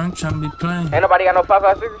much. I'm trying to be plain. Ain't nobody got no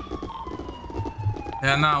 5.5 figures?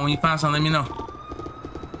 Yeah, nah. When you find something, let me know.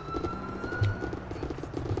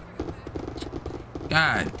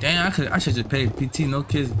 God damn, I should just pay PT. No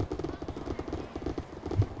kidding.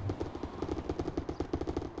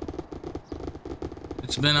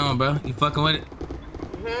 What you been on, bro? You fucking with it?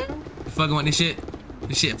 You fucking with this shit?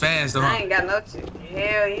 This shit fast though, huh? I ain't got no shit.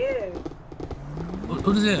 Hell yeah.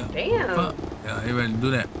 Who is that? Damn. Fuck. Yeah, they ready to do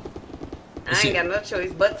that. I ain't got no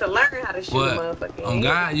choice but to learn how to shoot a motherfucking On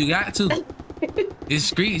God, you got to. It's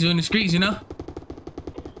streets, you in the streets, you know?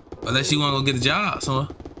 Unless you wanna go get a job somewhere.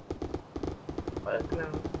 Fuck no.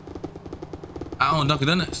 I own Dunkin'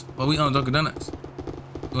 Donuts. Well, we own Dunkin' Donuts.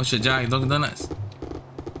 You want shit job, Dunkin' Donuts.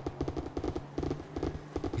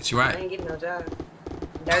 Get you right. I ain't getting no job.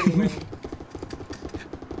 Dirty money.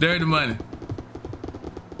 Dirty money.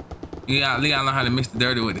 You gotta learn how to mix the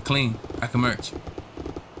dirty with the clean. I can merch.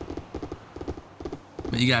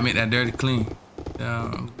 But you gotta make that dirty clean.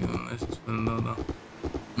 Yeah,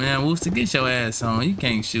 man, Wooster, get your ass on. You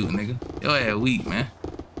can't shoot, nigga. Your ass weak, man.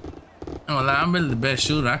 I'm gonna lie, I'm really the best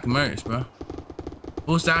shooter. I can merch, bro.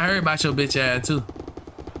 Wooster, I heard about your bitch ass too.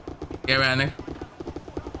 Get around there.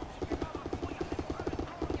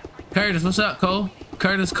 Curtis, what's up, Cole?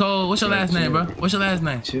 Curtis Cole. What's your last name, bro? What's your last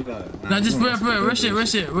name? No, just real. What's your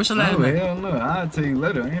last name? Hell no, I'll tell you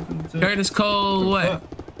later. I ain't finna tell you. Curtis Cole, what?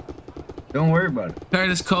 Don't worry about it.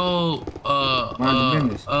 Curtis Cole, Mind your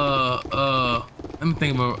business. let me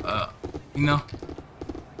think about, you know?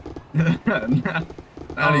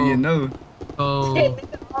 How do you know? Oh.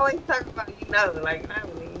 Nigga always talk about like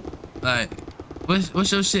not really. Like,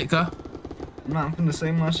 what's your shit, cuz? I'm finna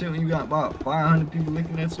say my shit when you got about 500 people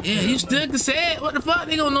looking at you. Yeah, you still can say it. What the fuck?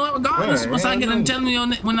 They gonna know it regardless. Right, Once I get them no. telling me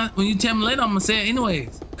when you tell me later, I'm gonna say it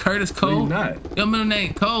anyways. Curtis Cole. No, Your middle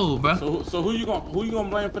name Cole, bro. So who you gonna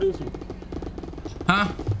blame for this one? Huh?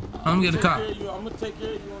 I'm gonna get the car. I'm gonna take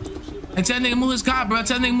care of you on your shit. Hey, tell nigga move his car, bro.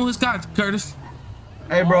 Tell nigga move his car, Curtis.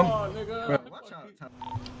 Hey, bro. Nigga. Watch out.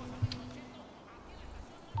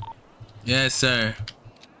 Yes, sir.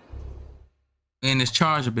 In this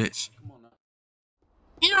Charger, bitch.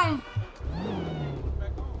 You know.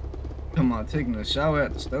 Come on, taking a shower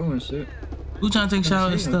at the stove and shit. Who trying to take a shower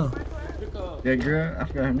at the stove? That girl, I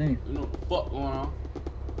forgot her name. You know what the fuck going on?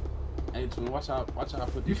 Hey, twin, watch out I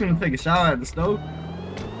put You this finna take a shower at the stove?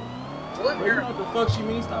 What girl? You know what the fuck she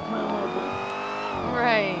means? Stop playing with her, boy.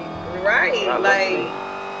 Right, like.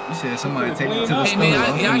 You said somebody take it to the Hey, stove.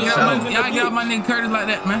 man, y'all get out my nigga Curtis like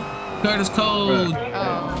that, man. Curtis Cole.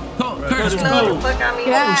 Curtis Cole.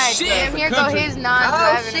 God, shit. damn, here go his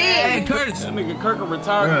non-driving. Hey, Curtis. That nigga Kirk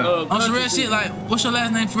retired. On some real shit, like, what's your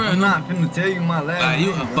last name for real? I'm not finna tell you my last name.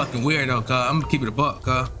 You a fucking weirdo, cuz. I'm gonna keep it a buck,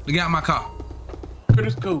 cuz. Get out my car.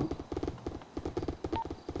 Curtis Cole.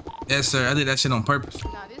 Yes, sir. I did that shit on purpose.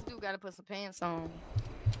 Nah, this dude gotta put some pants on.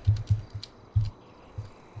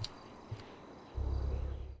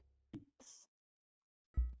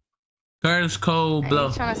 Curtis Cole Blow.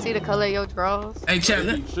 I'm trying to see the color of your drawers. Hey, chat.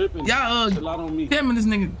 Y'all, tell me this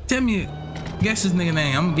nigga. Tell me, guess this nigga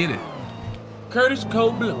name. I'm gonna get it. Curtis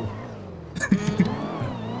Cole Blow.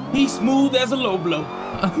 He's smooth as a low blow.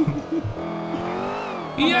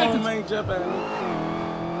 Yeah, man, jump at me.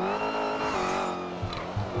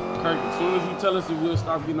 Kirk, as soon as you tell us, we'll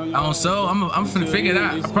stop getting on your I'm finna figure it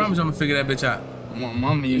out. I promise you I'm gonna figure that bitch out.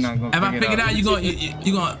 Mama, you're not gonna if I figure it out, you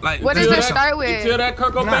gonna like. What does it start with? Until that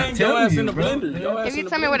Kirk Cobain, your ass in the blender. If you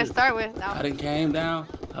tell me what to start with, I done came down.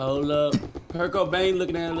 Hold up. Kirk Cobain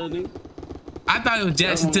looking at that little nigga. I thought it was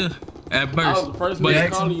Jackson too at first. I was the first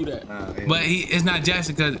man calling you that. But it's not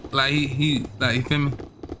Jackson because like he like you feel me?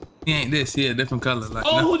 He ain't this. He a different color. Like,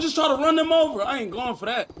 who just try to run them over? I ain't going for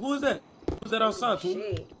that. Who is that? Who's that outside,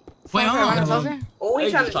 too? Wait, hold on. Oh,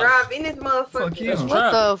 he trying to drive in this motherfucker.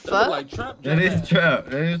 What the fuck? Like trap. That is trap.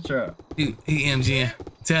 That is trap. He MGing.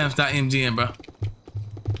 Tell him stop MGing, bro.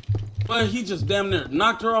 But he just damn near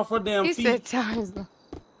knocked her off her damn feet. He said times.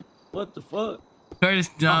 What the fuck?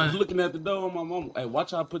 Curtis John. I was looking at the door on my mama. Hey,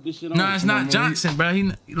 watch how I put this shit on. No, it's not Johnson, bro.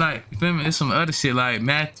 He like you feel me? It's some other shit like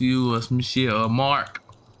Matthew or some shit or Mark.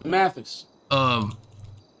 Mathis.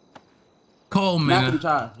 Coleman.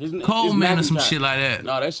 McIntyre. Coleman or some shit like that.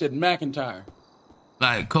 No, that shit McIntyre.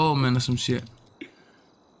 Like Coleman or some shit.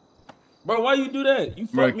 Bro, why you do that? You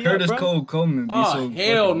fuck me Curtis up, bro. Coleman be oh, so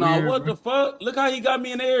hell no. weird, What bro. the fuck? Look how he got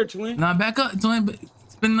me in the air, twin. Nah, back up, twin.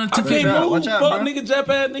 It's been another I 250. can't move. Watch out, Fuck, bro. nigga, jap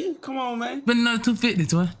ass nigga. Come on, man. It's been another 250,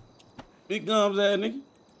 twin. Big gums ass nigga.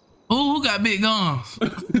 Who got big gums?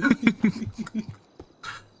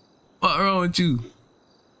 What wrong with you?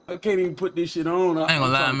 I can't even put this shit on. I ain't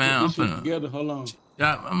gonna lie, man. I'm finna. Together. Hold on.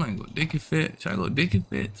 Yeah, I'm gonna go dicky fit. Should I go dicky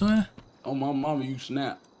fit, twin? Oh, my mama, you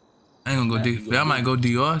snap. I ain't gonna go dicky fit. I might go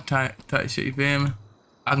Dior type shit, you feel me?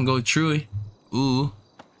 I can go Truey. Ooh.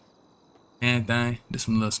 Anything. Just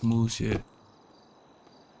some little smooth shit.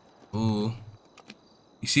 Ooh.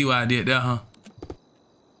 You see why I did that, huh?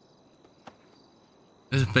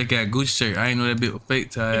 This is a fake ass Gucci shirt. I ain't know that bitch was fake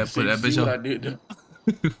till I put that bitch on. I did that.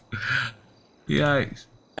 Yikes.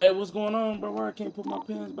 Hey, what's going on, bro? Why I can't put my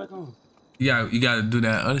pants back on? Yeah, you gotta do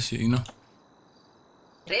that other shit, you know?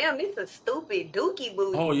 Damn, this is stupid dookie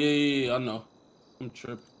booty. Oh, yeah, I know. I'm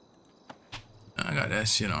tripping. I got that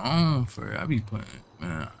shit on for it. I be putting,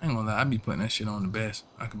 man, I ain't gonna lie, I be putting that shit on the best.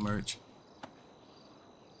 I can merch.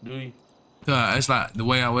 Do you? It's like the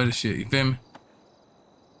way I wear the shit, you feel me?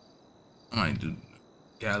 I might do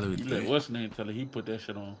gallery You today. let what's name tell her he put that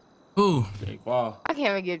shit on. Who? Jake Paul. I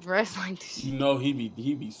can't even get dressed like this. You know he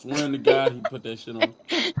be swearing to God he put that shit on.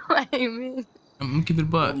 Like, man. I'm gonna keep it a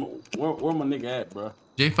buck. Where my nigga at, bro?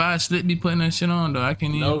 J5 Slick be putting that shit on though. I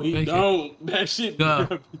can't even. No, he fake don't. It. That shit.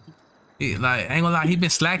 He, like, I ain't gonna lie, he been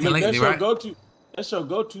slacking Look, lately, right? That's your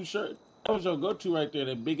go-to shirt. That was your go-to right there.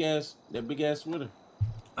 That big ass sweater.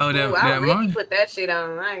 Oh, that Ooh, I really one? put that shit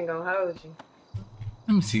on. I ain't gonna hold you.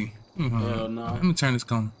 Let me see. Hell no. Let me turn this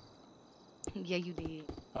corner. Yeah, you did.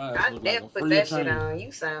 I definitely put that shit on.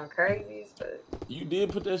 You sound crazy as fuck. You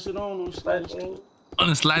did put that shit on the slightest step. On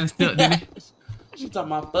the slightest step, did he? She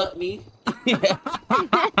talking about fuck me.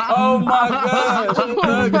 Oh my god. She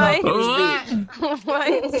thugging off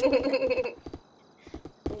this bitch.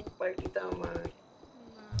 What you talking about?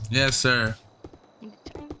 Yes, sir.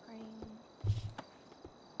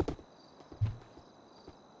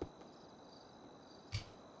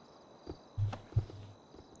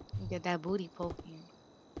 Get that booty poking.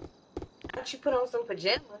 Why don't you put on some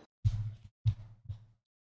pajamas?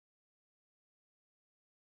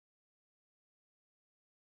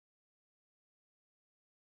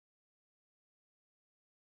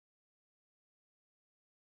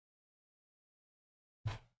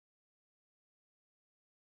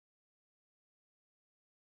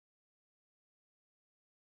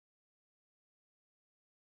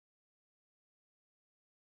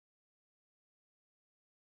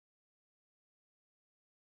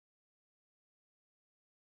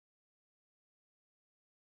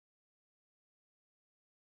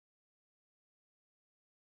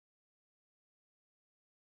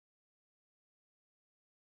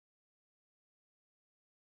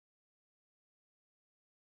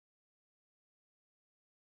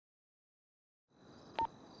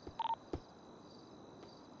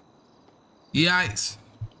 Yikes.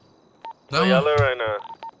 Where y'all live right now?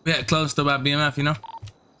 We had close to about BMF, you know?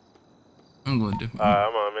 I'm going different. Alright,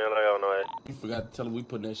 I'm on, man. Like, I don't know it. You forgot to tell him we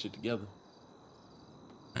putting that shit together.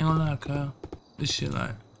 I ain't gonna lie, Kyle. This shit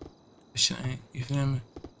ain't, you feel me?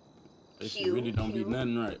 This shit really don't be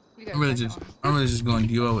nothing right. I'm really just going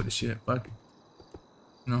Dior with the shit. Fuck it.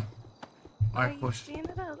 You know? White push. Stand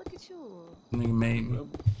it up. Look at you. Nigga made me.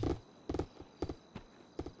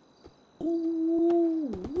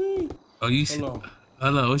 Ooh, oh, you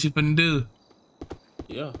hello, what you finna do?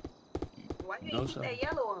 Yeah. Why you put that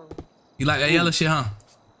yellow on? You like that yellow shit, huh?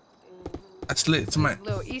 I slit somebody.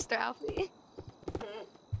 Little Easter outfit.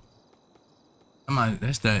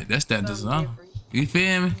 That's that design. You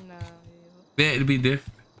feel me? No. That to be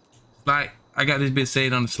different. Like I got this bitch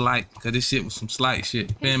saved on the slight, cause this shit was some slight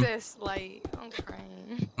shit. He said slight. I'm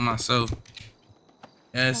crying. On my soul.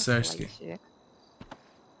 Yes, sir.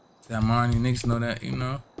 That Marnie niggas know that, you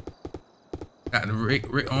know. Got the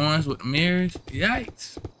Rick Owens with the mirrors.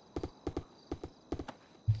 Yikes.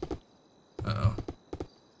 Uh-oh.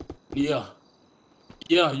 Yeah.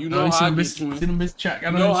 Yeah, you know how I get to see them bitch track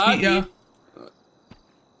out on the feet, y'all.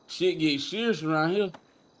 Shit get serious around here.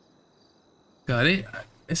 God,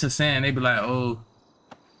 it's a saying. They be like, oh,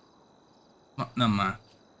 never mind.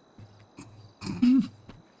 The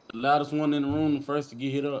loudest one in the room, the first to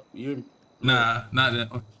get hit up. Nah, not that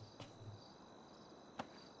one.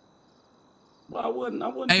 Well, I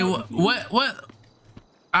wasn't. Hey, what?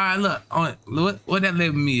 All right, look, what that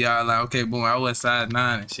label me, y'all? Like, okay, boom, I was size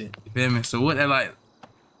 9 and shit. You feel me? So what that like?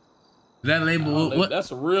 That label, what?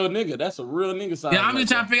 That's a real nigga. That's a real nigga size. Yeah, I'm just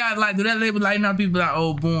trying to figure out, like, do that label, like, you know, people like,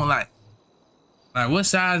 oh, boom, like what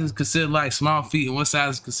size is considered like small feet and what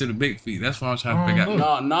size is considered big feet? That's what I'm trying to figure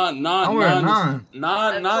out. Nine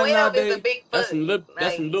nowadays. That's some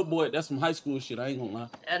little boy. That's some high school shit. I ain't gonna lie.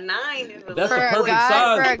 A 9 is a that's little a perfect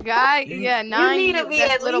size. For a guy, yeah, 9. You need to be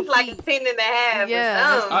at least like a 10.5.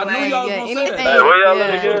 Yeah, or something. I knew y'all was gonna say that. Hey, where y'all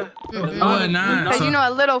live again? 9. Because you know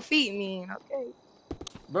what little feet mean, okay?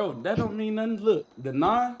 Bro, that don't mean nothing. Look, the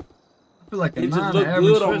 9. I feel like it just look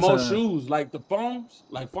good on most shoes, like the foams,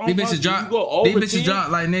 These bitches drop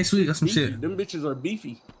like next week or some shit. Them bitches are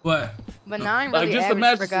beefy. What? But 9 really like just average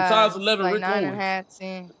imagine for some guys. size 11 like Rick 9.5,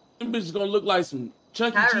 10. Them bitches gonna look like some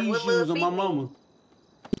Chuck E. Cheese shoes on my mama.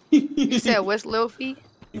 You said what's little feet?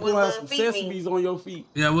 You gonna have some sesames on your feet.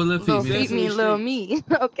 Yeah, what little feet? Little feet mean little me.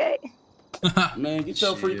 Okay. Man, get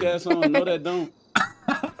your freak ass on. No, that don't.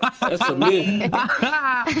 That's a myth.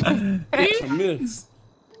 That's a myth.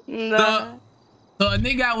 Nah. So a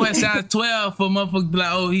nigga got one size 12 for motherfuckers be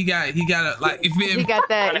like, oh, he got a, like, you feel me? He got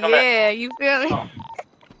that, yeah, you feel me?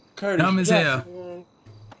 Curtis, dumb as hell.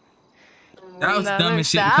 That was dumb as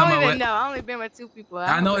shit to come up with. No, I only been with 2 people.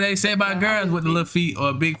 I know what they say about girls with the little feet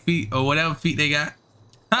or big feet or whatever feet they got.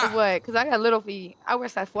 What? Because I got little feet. I wear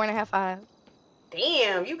size 4.5, 5.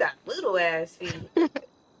 Damn, you got little ass feet.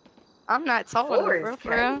 I'm not tall, bro, for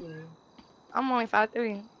real. I'm only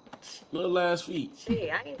 5'3". Little ass feet.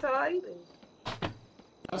 Shit, I ain't tall either.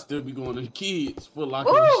 I still be going to the kids for like.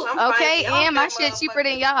 Okay, and my shit cheaper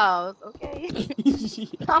than y'all's. Okay,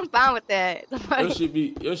 I'm fine with that.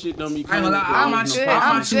 Your shit don't be. I'm good on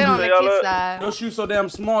the kid side. Your shoes so damn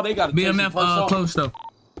small, they got to BMF close though.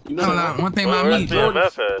 You know one thing about me. BMF I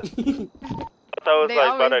thought it was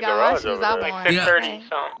like by that garage over there. Like 630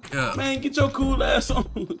 something. Yeah. Man, get your cool ass on.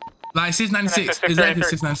 Like 696, exactly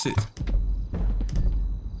 696.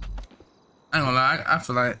 I ain't gonna lie, I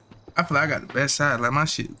feel like I got the best side. Like my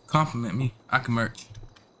shit compliment me. I can merch.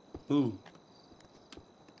 Ooh.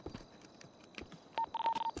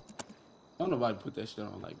 Don't nobody put that shit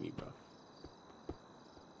on like me, bro.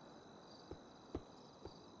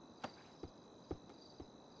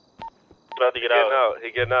 About to get out.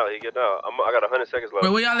 He getting out. I got 100 seconds left.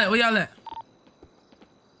 Wait, where y'all at?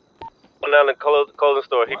 Went down the clothing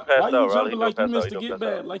store. He passed out, Why you Riley. jumping like you missed to get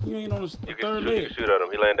back? Like you ain't on the third leg. You can shoot at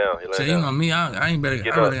him. He laying down. He laying So down. you know me, I ain't better.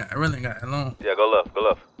 I really ain't got alone. Yeah, go left. Go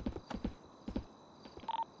left.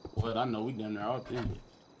 Well, I know we down there all through.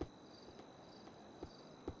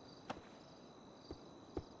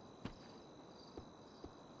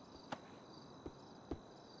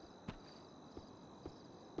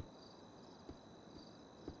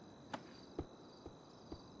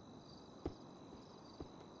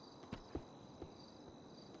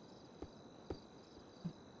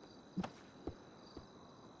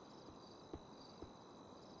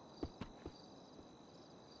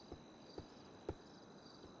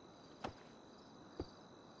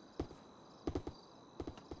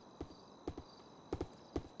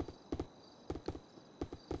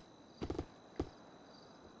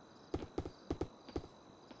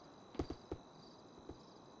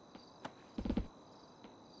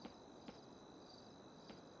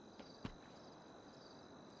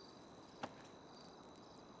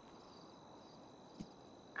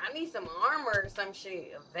 I need some armor or some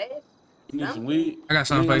shit. A vest. You need some weed. I got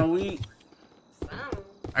some for you. Weed?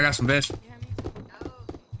 I got some vests.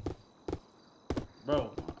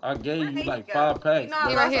 Bro, I gave you like 5 packs. You know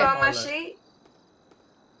I lost all my shit?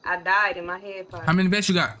 I died in my head pocket. How many vests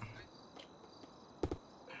you got?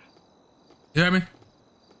 You hear me?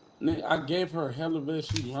 Nigga, I gave her a hell of a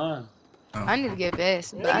vest. She lying. I need to get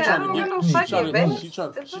vests. Nigga, I don't got no fucking vest. She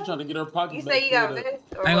trying to get her pocket You back. say you got vest?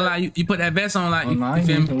 I ain't gonna lie, you put that vest on like you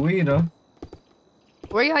feel me? Weed though.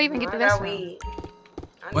 Where y'all even get the vest from?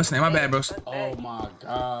 What's the name? My bad, bros. Oh my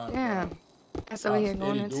god. Damn. That's over here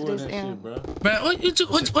going into this shit, bro. Man,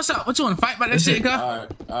 what's up? What you want to fight about that shit, cuz?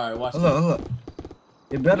 Alright, watch Hold up, hold up.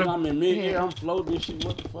 It better. I'm in mid-air, I'm floating and shit.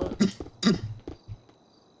 What the fuck?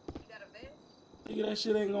 Nigga, that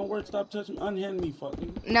shit ain't gonna work. Stop touching me. Unhand me, fuck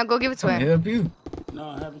nigga. Now go give it to him. Help you.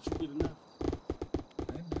 No, haven't you get enough?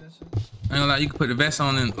 I ain't gonna lie, you can put the vest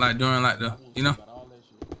on and like during like the, you know,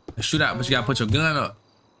 the shootout, but you gotta put your gun up.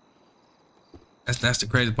 That's the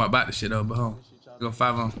crazy part about the shit though, but hold on. Go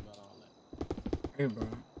 5 on. Hey, bro.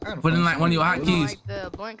 Put in like one of your hotkeys. Like the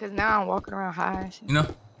blunt, cause now I'm walking around high. And shit. You know?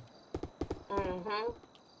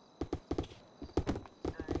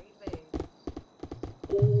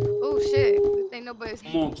 Oh shit! This ain't nobody's.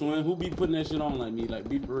 Come on, twin. Who be putting that shit on like me? Like,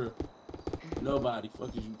 be for real. Nobody. Fuck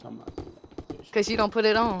is you talking about? Cause you don't put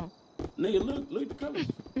it on. Nigga, look at the colors.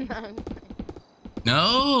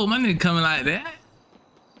 No, my nigga coming like that.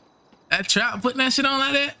 That trap putting that shit on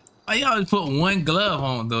like that? Why you always put one glove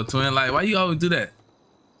on though, twin? Like, why you always do that?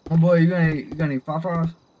 Oh boy, you gonna need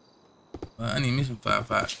 5.5s? I need me some 5.5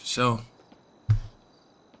 for sure.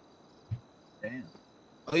 Damn.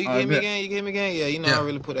 Oh, you gave me again? You gave me again? Yeah, you know I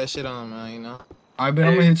really put that shit on, man. You know. I bet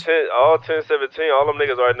I'm gonna hit all 10-17, all them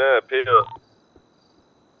niggas right now. Pick up.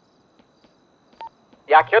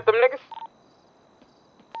 Y'all killed them niggas?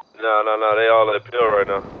 No, they all at pill right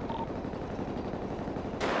now.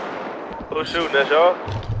 Who's shooting? That's y'all?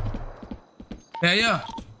 Yeah.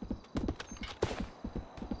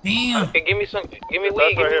 Damn. Okay, give me weed. Give me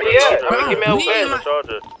right weed. Give me a weed. vest.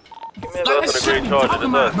 Charger. Give me a Like, vest. that shit be talking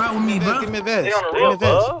about, bro, with me, bro. Give me a vest. Give me a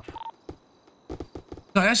vest.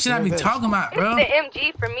 No, that shit I be talking about, bro. It's the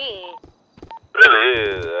MG for me. Really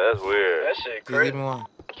is. That's weird. That shit crazy.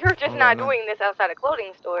 You're just not doing this outside a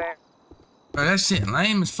clothing store. Bro, that shit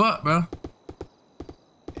lame as fuck, bro.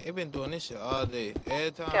 They been doing this shit all day. Every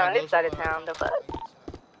time. Yeah, on this side of town, the fuck?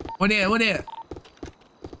 What there?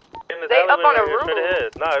 They up on a roof.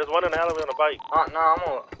 Nah, there's one in the alleyway on a bike. Nah,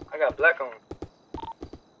 I got black on.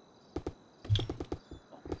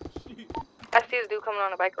 I see this dude coming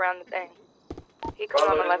on a bike around the thing. He coming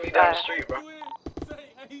on the left side. Street, bro.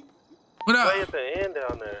 What up? Way at the end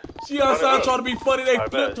down there. She outside trying to be funny. They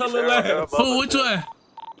flipped her little ass. Who? Which one?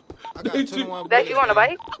 That's you on the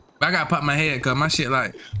bike? I gotta pop my head, cause my shit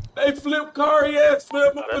like. They flip car ass.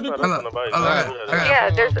 Flip. Yeah,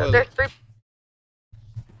 there's 3.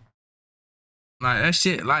 Like that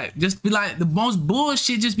shit, like just be like the most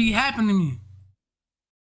bullshit just be happening to me.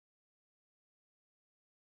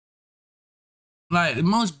 Like the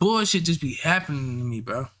most bullshit just be happening to me,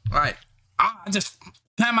 bro. Like I just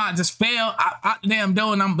time I just fell out the damn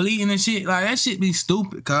door and I'm bleeding and shit. Like that shit be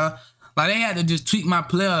stupid, cuz. Like they had to just tweak my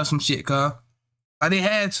player or some shit, cuz. Like they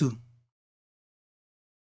had to.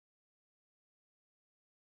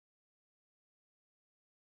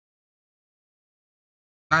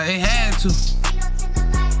 Like they had to.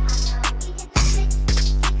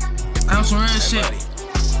 I'm some real shit.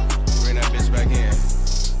 Bring that bitch back in.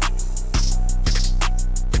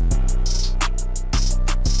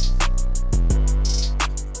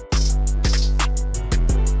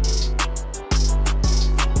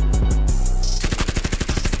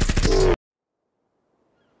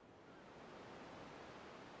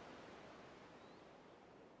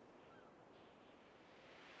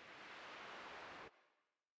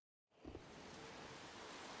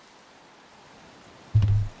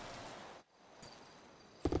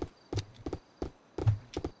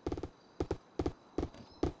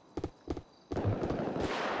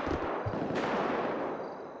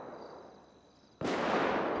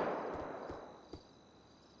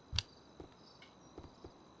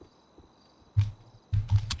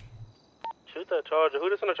 in the charger? Who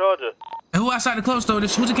this in the charger? And who outside the clothes store? Who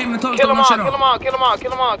just came in the clothes Kill store? them all, Shut kill up. them all, kill them all,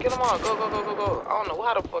 kill them all, kill them all. Go, go, go, go, go. I don't know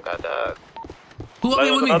how the fuck I died. Who up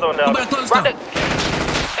here with me? Who by the clothes store?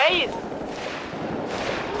 Hey!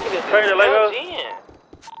 Crazy, Lego.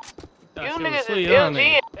 You niggas is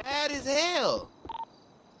LG. Bad as hell.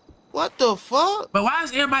 What the fuck? But why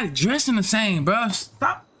is everybody dressing the same, bro?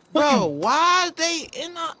 Stop. Bro, why is they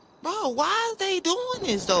in the... Bro, why is they doing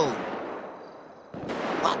this, though?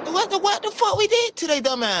 What the fuck we did to they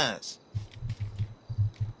dumbass?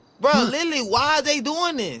 Bro, literally, why are they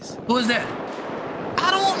doing this? Who is that?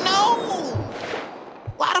 I don't know.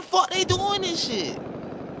 Why the fuck they doing this shit?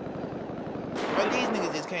 Bro, these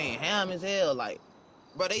niggas just came ham as hell. Like,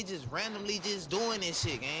 bro, they just randomly just doing this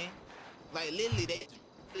shit, gang. Like, literally, they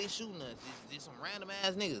shooting us. Just some random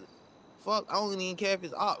ass niggas. Fuck, I don't even care if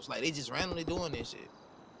it's ops. Like, they just randomly doing this shit.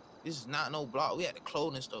 This is not no block. We at the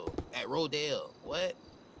clothing store at Rodale. What?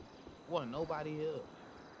 Wasn't nobody here.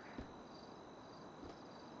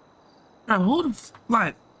 Bro, who the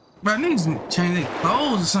like, bro, niggas change their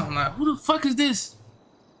clothes or something. Like, who the fuck is this?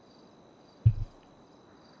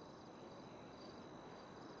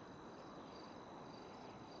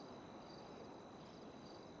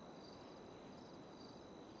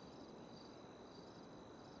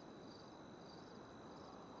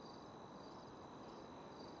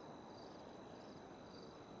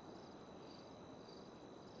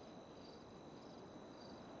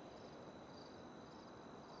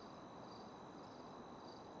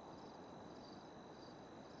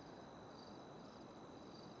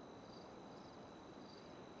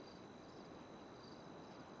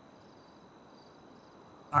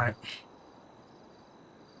 All right.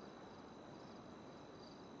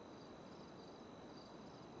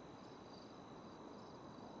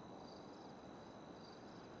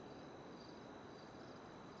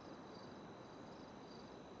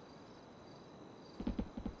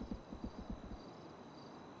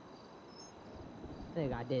 I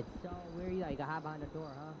think I did so weird. You like got hide behind the door,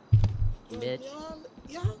 huh? Bitch.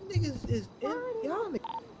 Y'all niggas is y'all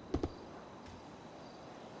niggas.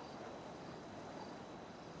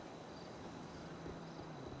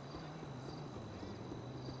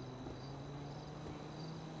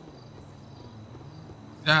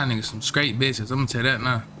 Y'all niggas some straight bitches. I'm gonna tell you that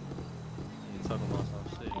now.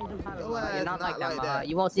 You're not like that.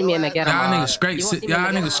 You won't see me at McGetto. Y'all niggas straight.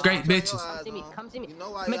 Y'all niggas straight bitches. Come see me.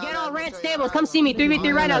 McGetto Ranch Stables. Come see me.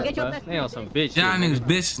 3v3 right now. Get your best. Y'all niggas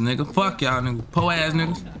bitches, nigga. Fuck y'all niggas. Po ass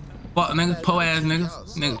niggas. Fuck niggas. Po ass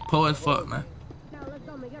niggas. Niggas po as fuck, man.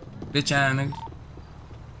 Bitch ass niggas.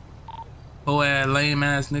 Po ass lame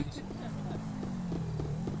ass niggas.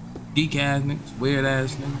 Geek ass niggas. Weird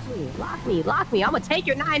ass niggas. Lock me. I'ma take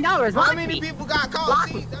your $9. Lock How many people got caught?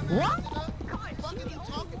 Lock me. What?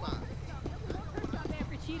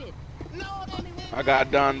 I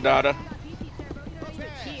got done, daughter.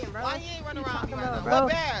 Why you ain't running around me right now? Bro,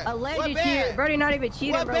 What bad? alleged cheater. Brody not even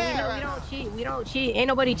cheating, bro. We don't cheat. We don't cheat. Ain't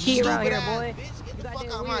nobody cheat around here, boy.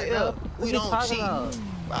 We don't cheat.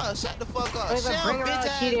 Bro, shut the fuck up. Don't even bring around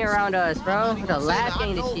cheating around us, bro. The last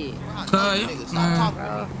game to cheat.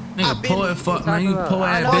 Nigga, po as fuck, man. You po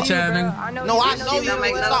ass bitch ass nigga. No, I know you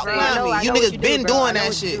niggas. Stop playing me. You niggas been doing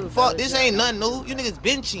that shit. Fuck, this ain't nothing new. You niggas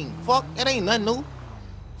been cheating. Fuck, that ain't nothing new.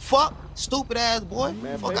 Fuck, stupid ass boy.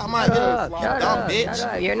 Fuck out my ear. Dumb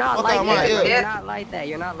bitch. You're not like that. You're not like that.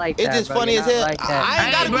 You're not like that. It's just funny as hell. I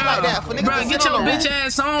ain't gotta be like that. For niggas to get your bitch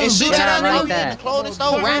ass on. And shoot at niggas in the clothing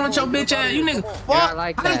store. What's wrong with your bitch ass? You nigga. Fuck.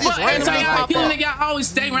 Every time y'all kill a nigga, y'all always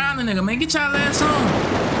stay around the nigga, man. Get y'all ass on.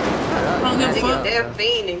 I don't give a fuck.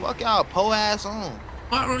 Fuck y'all po ass on.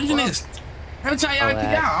 Fuck you niggas. Every time y'all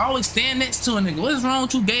kill, y'all always stand next to a nigga. What is wrong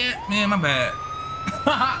with you, gay? Man, my bad.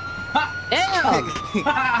 Damn.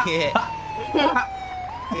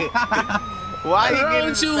 Why you wrong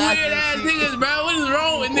with you weird ass niggas, bro? What is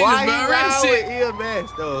wrong with niggas, bro? Why he ride with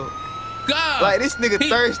EMS though? God, like this nigga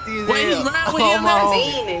thirsty as hell. Wait, he ride with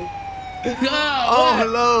EMS? God, oh,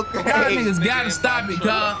 look, y'all niggas gotta stop it,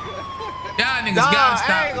 God. Y'all niggas gotta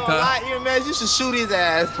stop it, God. EMS, you should shoot his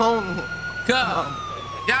ass. God,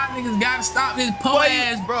 y'all niggas gotta stop this po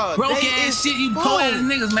ass, broke ass shit. You po ass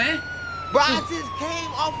niggas, man. Bro, I just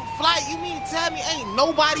came off a flight. You mean to tell me ain't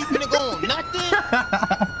nobody finna go on nothing?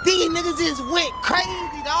 These niggas just went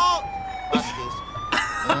crazy, dog.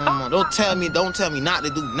 Don't tell me not to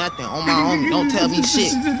do nothing on my own. Don't tell me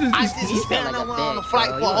shit. I just spent on the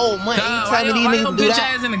flight for a whole month. You tell me these niggas do that? Bitch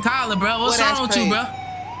ass in the collar, bro. What's wrong with you, bro?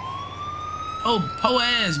 Oh, po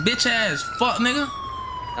ass, bitch ass, fuck nigga.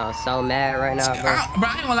 I'm so mad right now, bro. Bro,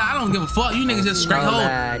 I ain't gonna lie, I don't give a fuck. You niggas just straight hoes. All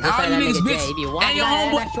you niggas bitches. And your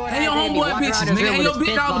homeboy bitches, nigga. And your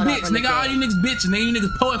bitch dog bitch, nigga. All you niggas bitches, nigga. You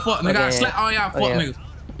niggas poet fuck, nigga. I slap all y'all fuck niggas.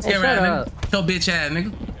 Scare ass nigga. Your bitch ass,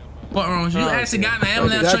 nigga. What wrong with you? You actually got in the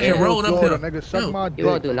ambulance truck and rolled up here. You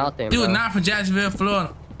won't do nothing, You bro. was not from Jacksonville,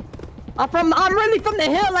 Florida. I'm really from the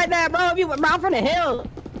hill like that, bro. I'm from the hill.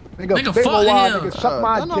 Nigga, fuck the hill. Nigga, suck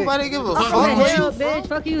my dick. Nobody give a fuck. I'm from the hill, bitch.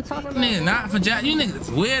 Fuck you talking about. Nigga, not from Jack. You niggas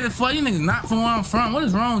weird as fuck. You niggas not from where I'm from. What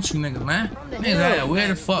is wrong with you niggas, man? Niggas ass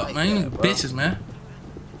weird as fuck, man. You niggas bitches, man.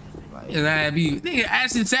 Niggas ass be. Nigga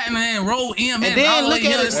actually sat in there and rolled EMS. And then look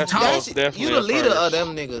at us. You the leader of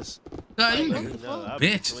them niggas. God, you niggas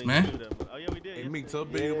bitches, man.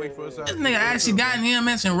 This nigga actually got in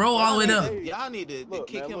EMS and rolled all the way up. Y'all need to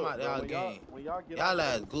kick him out of our game. Y'all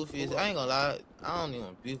ass goofy. I ain't gonna lie. I don't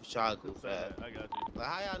even beef with y'all goofy ass. Like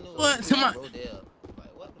how y'all knew what? Come on.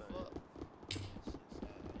 Like what the fuck?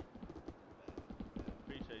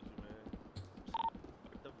 Appreciate you, man.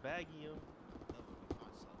 The baggy him.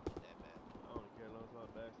 I don't care as long as my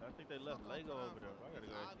back. I think they left Lego over there. I gotta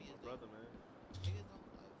go ask my brother, man.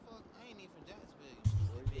 Fuck, I ain't even from Jacksonville.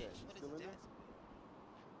 Where he at? Still in there?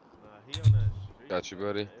 Nah, he on that street. Got you,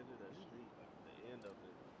 buddy.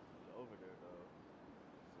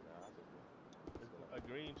 A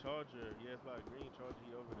green Charger, yeah, it's by a green Charger.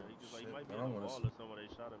 He over there. He just like he might be in the wall or somewhere they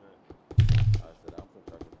shot him at. I said I'm from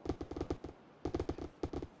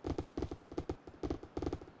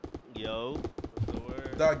Yo, what's the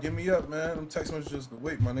word? Doc, get me up, man. Them text messages to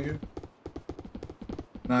wait, my nigga.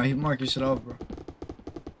 Nah, he marked your shit off, bro.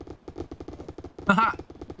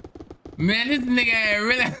 Man, this nigga ain't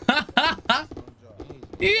really.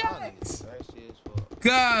 Yes.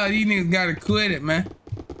 God, these niggas gotta quit it, man.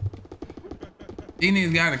 These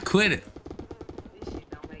niggas gotta quit it. This shit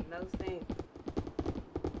don't make no sense.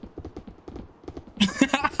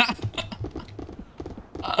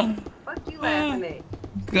 Fuck you laughing at?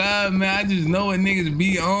 God, man, I just know what niggas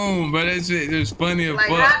be on, bro. That shit is funny as Like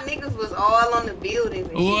fuck. how niggas was all on the buildings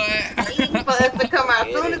and What? shit. Waiting for us to come out.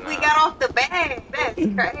 As soon as we got off the bag, that's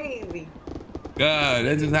crazy. God,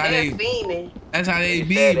 that's just how They're they. fiending. That's how they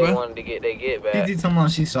be, They bro. wanted to get they get back. He talking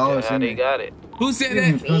about she saw us. How they got it. Who said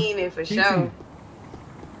that? Fiending for sure.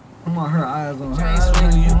 Come on, her eyes on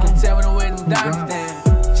her. You can tell when the wedding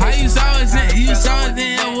diamonds. How you saw it? You saw it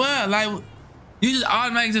in what? Like, you just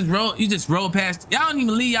automatically just roll past. Y'all don't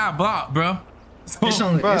even leave y'all block, bro. It's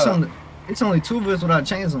only two of us without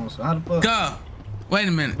chains on. So how the fuck? God, wait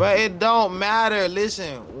a minute. But it don't matter.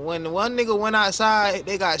 Listen, when one nigga went outside,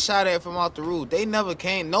 they got shot at from off the roof. They never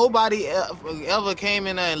came. Nobody ever came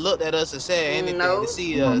in there and looked at us and said anything to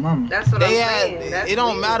see us. That's what I'm saying. It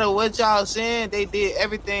don't matter what y'all saying. They did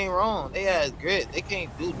everything wrong. They had grit. They can't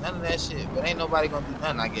do none of that shit. But ain't nobody gonna do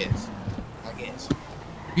nothing, I guess.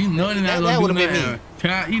 You know they're not That gonna would've do been nothing.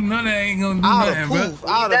 Child, you know they ain't gonna do I'd nothing, have bro. poof.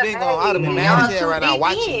 I'd have been downstairs right now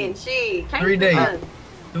watching. 3 days. I'd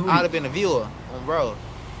have been a viewer on bro.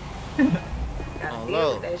 On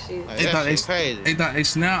low. Like, They thought they crazy. They thought they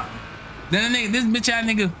snapped. Then this bitch ass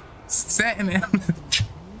nigga sat in there.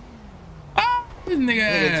 This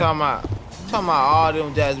nigga talking about all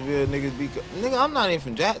them Jacksonville niggas be. Nigga, I'm not even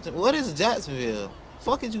from Jackson. What is Jacksonville?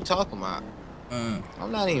 Fuck is you talking about?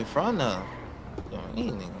 I'm not even from there. I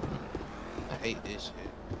hate this shit.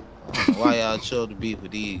 I don't know why y'all chose to be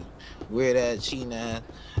with these weird ass cheating ass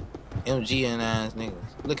MGN ass niggas.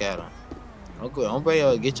 Look at them. Okay, don't bring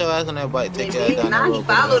your get your ass on that bike. Take your ass down Now the he road.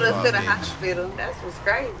 followed us to the hospital. That's what's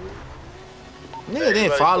crazy. Nigga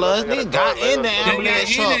didn't follow us. Nigga got in the ambulance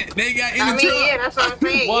truck. They got I mean, yeah, that's what I'm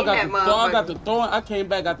saying. Boy, In that I got the motherfucker. throwing. I came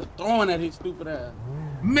back, got the throwing at his stupid ass.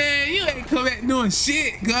 Man, you ain't come back doing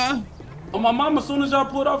shit, girl. Oh, my mama, as soon as y'all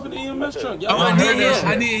pulled off in the EMS truck. Oh, I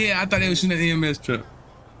did hear. I thought they was shooting at the EMS truck.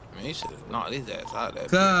 Man, you should have knocked his ass out of that.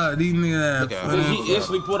 God, these niggas. Look at When him. he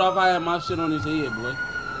instantly pulled off, I had my shit on his head, boy.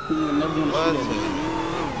 He ain't never gonna shoot at me.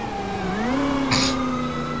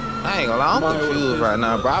 I ain't gonna lie, I'm confused right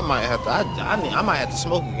now, bro. I might have to. I might have to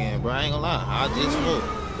smoke again, bro. I ain't gonna lie. I just smoke.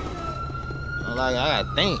 Like I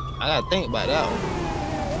gotta think. I gotta think about that one.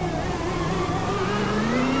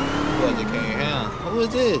 Boy, just came here. Who is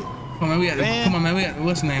this? Come on, man. Come on, man. We got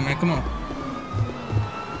what's the name, man? Come on.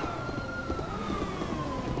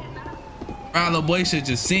 Our little boy should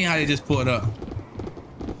just seen how they just pulled up.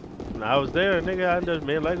 Nah, I was there, nigga.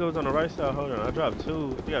 Me and Lego was on the right side. Hold on, I dropped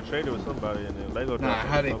two. I think I traded with somebody, and then Lego dropped.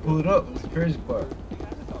 Nah, how they pulled up was the crazy part.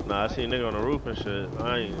 Nah, I seen a nigga on the roof and shit.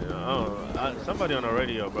 I don't know. Somebody on the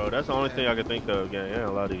radio, bro. That's the only thing I could think of, gang. I ain't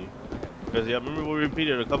a lot of you. Because, yeah, I remember we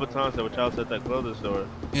repeated a couple times that what y'all said at that clothing store.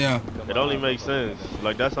 Yeah. It only makes sense.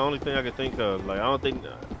 Like, that's the only thing I could think of. Like, I don't think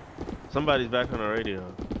somebody's back on the radio.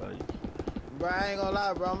 Bro, I ain't gonna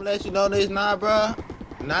lie, bro. I'm gonna let you know this now, bro.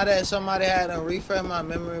 Now that somebody had to refresh my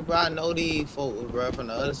memory, bro, I know these folks, bro, from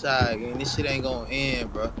the other side. And this shit ain't gonna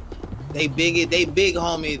end, bro. They big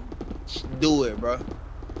homie do it, bro.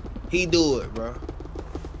 He do it, bro.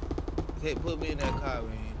 Hey, put me in that car,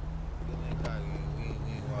 man. Get in that car, gang.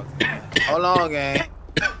 We ain't walking. Hold on, gang.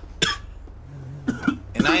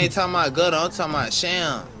 And I ain't talking about gutter, I'm talking about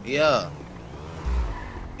Sham. Yeah.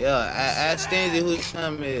 Yeah, ask Stingy who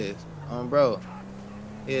Sham is. Bro.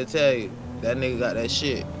 He'll tell you. That nigga got that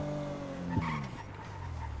shit. I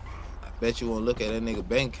bet you won't look at that nigga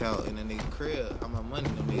bank account in that nigga crib. How much money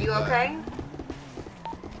them niggas You got. okay?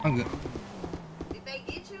 I'm good. Did they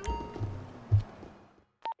get you?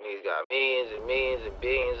 He's got millions and millions and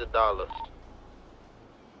billions of dollars.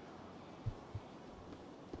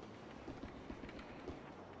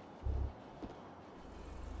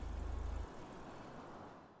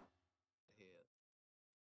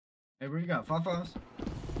 Hey, bro, you got Fafas?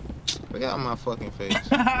 Look out my fucking face.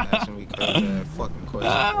 Asking me crazy ass fucking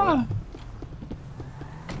questions. What?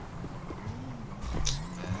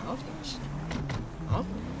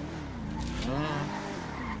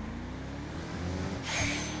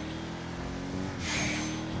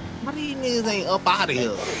 Why these niggas ain't up out of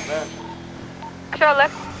here? Sure,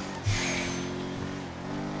 left.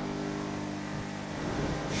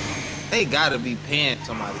 They gotta be paying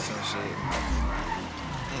somebody some shit.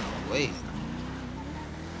 Damn, wait.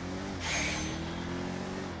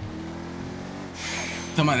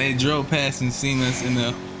 Talking about they drove past and seen us in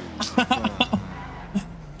the.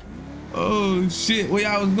 Oh shit, where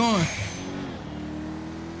y'all was going?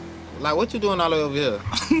 Like, what you doing all the way over here?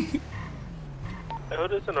 Hey, who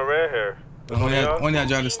this in the red hair? One of y'all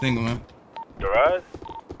drive this thing, man. Garage?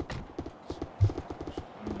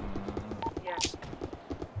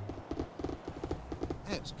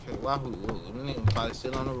 That's crazy. Why who? Nigga probably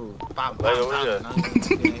still on the roof. Pop, Like over here.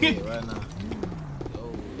 Right now.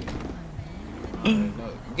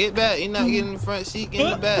 Get back. You're not getting in the front seat. Get in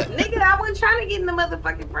the back. Nigga, I wasn't trying to get in the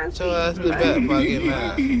motherfucking front seat. So ass get back before I get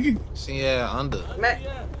mad. See, yeah, under.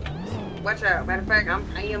 Watch out. Matter of fact,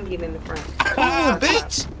 I am getting in the front. Oh,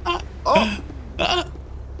 bitch. Oh.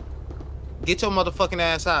 Get your motherfucking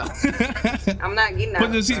ass out. I'm not getting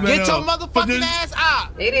out. Get your motherfucking ass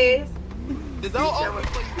out. It is. The door open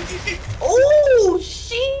for you. Oh,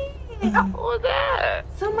 shit. What was that?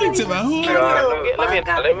 Somebody Let me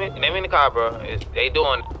in the car, bro. They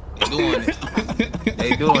doing it.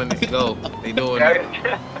 They doing it. Go. They doing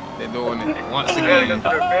it. They doing it. Once again.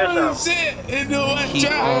 Oh shit, they doing what?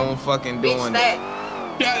 Keep on fucking doing it.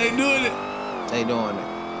 Yeah, they doing it. They doing it.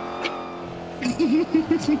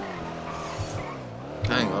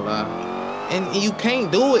 I ain't gonna lie. And you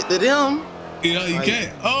can't do it to them. You know, you like,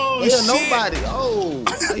 can't. Oh, shit. Nobody. Oh.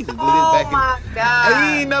 I used to do this back Oh, my God. You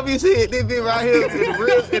ain't never see it. This bit right here in the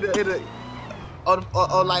real, on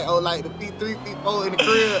like the P3, P4 in the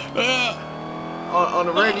crib. On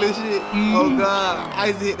the regular shit. Oh, God. I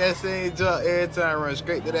used to hit that same jump every time, run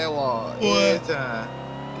straight to that wall. Every time.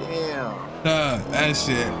 Damn. That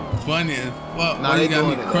shit funny as fuck. Nah, You they got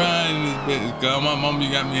me doing it, crying in this bitch, girl. My mom,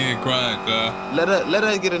 you got me here crying, girl. Let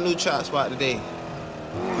us get a new chop spot today.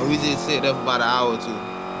 And we just sit there for about an hour or two.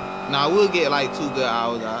 Now we'll get like 2 good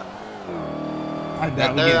hours out. I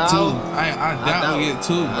doubt we get 2. I doubt we get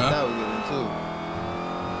 2, bro. I doubt we get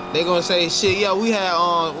 2. They gonna say, shit, yeah, we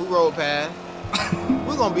rode past.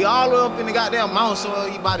 We're gonna be all up in the goddamn mountain soil,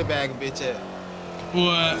 you body bag a bitch at.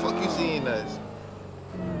 What? Fuck you seeing us.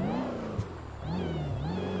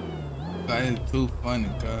 That is too funny,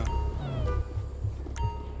 girl.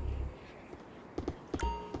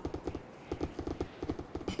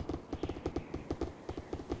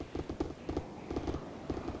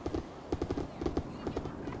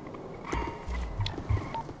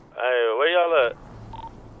 Hey, where y'all at?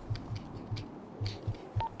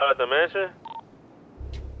 At the mansion?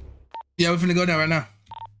 Yeah, we're finna go down right now.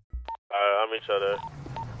 Alright, I'll meet y'all there.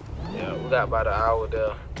 Yeah, we got about an hour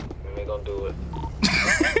there. And we gonna do it.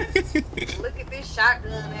 Look at this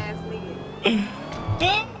shotgun ass nigga.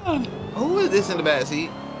 Who is this in the back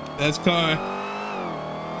seat? That's Car.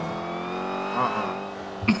 Oh,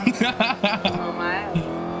 my ass. I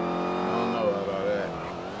don't know about all that.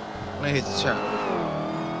 Let me hit the trap.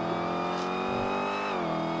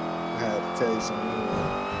 I had to tell you something.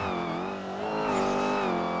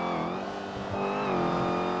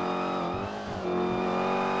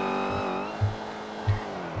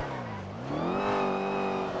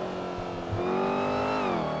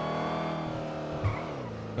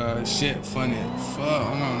 Shit funny as fuck.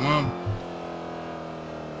 Oh, my mom.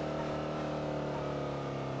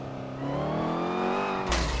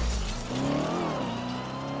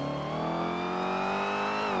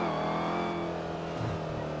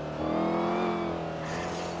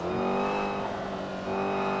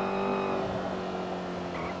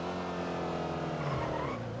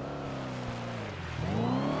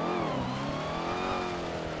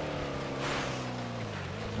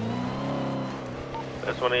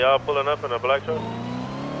 one of y'all pulling up in a black truck?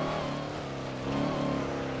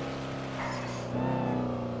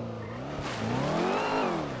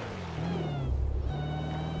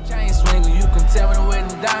 Chain swinger, you can tell when the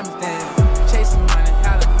wedding diamonds dance. Chasing money,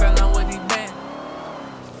 hollering, fell on what he been.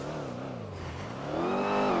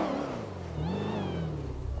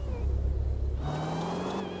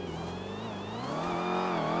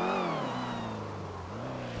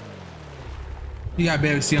 You gotta be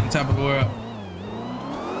able to see on top of the world.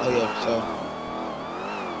 Oh yeah, for sure.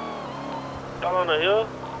 Y'all on the hill?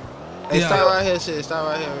 Hey, stop right here, shit. Stop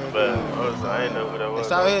right here. But I ain't know who that was. Hey,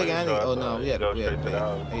 stop right here, gang. Oh no, we had to go pay. straight to the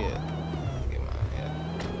house. Yeah. Get mine, yeah.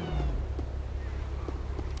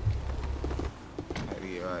 Gotta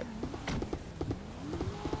get right.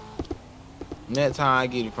 Next time I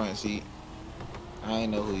get the front seat, I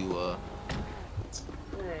ain't know who you were.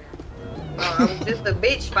 I was just a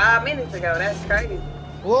bitch 5 minutes ago. That's crazy.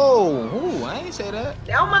 Whoa, who? I ain't say that.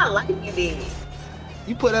 On my life, you did.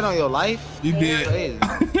 You put that on your life? You did. Crazy.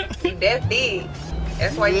 You def did.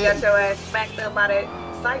 That's why you got your ass smacked up by that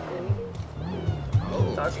cycle, nigga.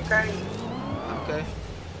 Oh. Talking crazy. Okay.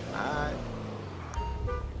 Alright.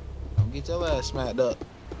 Don't get your ass smacked up.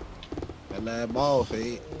 That last ball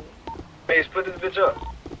fade. Hey, put this bitch up.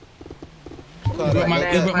 You broke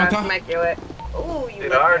my car? Smack your ass. Ooh, you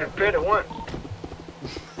Dude, I already repaired it once.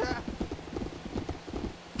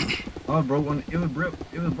 Oh, it broke when it was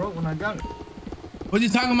broke when I got it. What you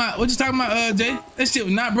talking about? What you talking about, Jay? That shit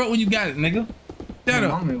was not broke when you got it, nigga. Shut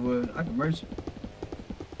up. It was. I can merge it.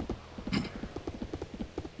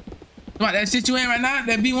 What, that shit you in right now?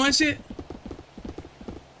 That B1 shit?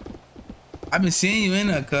 I've been seeing you in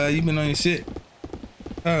there, cuz you been on your shit.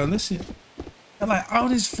 Listen. I'm like, all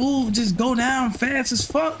this food just go down fast as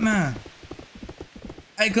fuck now.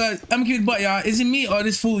 Hey, cuz, I'm gonna keep it butt, y'all. Is it me or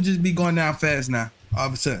this food just be going down fast now? All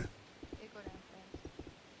of a sudden. It go down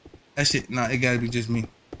fast. That shit, nah, it gotta be just me.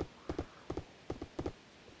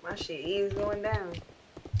 My shit is going down.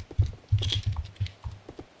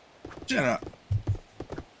 Shut up.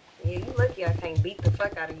 Yeah, you lucky I can't beat the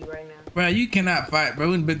fuck out of you right now. Bro, you cannot fight,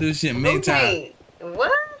 bro. We've been through this shit many times.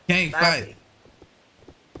 What? Can't fight.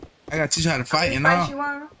 I gotta teach you how to fight and all. I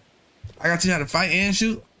gotta teach you how to fight and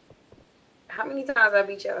shoot. How many times I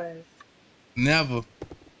beat your ass? Never.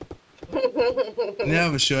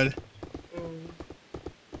 Never, shorty.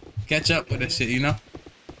 Catch up with that shit, you know?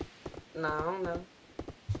 No, I don't know.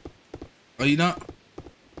 Oh, you don't?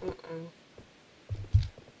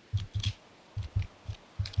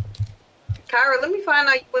 Kyra, let me find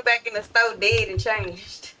out you went back in the store dead and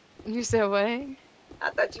changed. You said what? I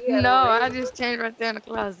thought you had No, a I just changed right there in the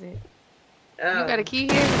closet. Oh. You got a key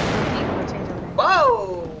here?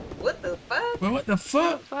 Whoa! What the fuck? Bro, what the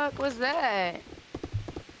fuck? What the fuck was that?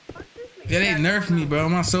 Yeah, they nerfed me, bro.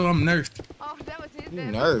 My soul, I'm nerfed. Oh, that was his. You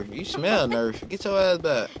nerf. You smell nerf. Get your ass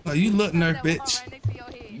back. Oh, you look nerfed, bitch.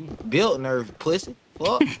 You built nerf, pussy.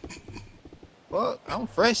 Fuck. Fuck. I'm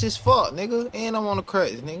fresh as fuck, nigga. And I'm on the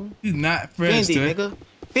crutch, nigga. You not fresh, Fendi, dude. nigga.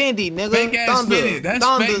 Fendi, nigga. Fake ass Thunder. Fendi. That's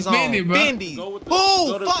Thunder's fake Fendi, on. bro. Fendi. Go to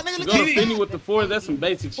Fuck, nigga. Look go to at Fendi with the fours. That's some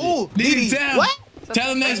basic shit. Ooh, Diddy, tell what?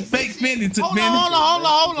 Tell him that's fake Fendi.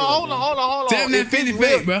 Hold on. Tell him that Fendi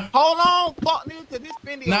fake, bro. Hold on, fuck, nigga, cause this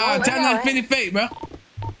Fendi. Nah, tell him that Fendi fake, bro.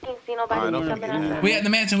 Ain't see nobody. We at the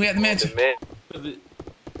mansion.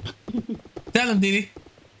 Tell him, Diddy.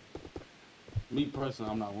 Me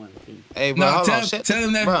personally, I'm not wearing Fendi. Hey, bro, hold on. Tell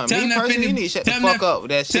him that. Bro, Tell him me that personally, Fendi. you need to shut the fuck up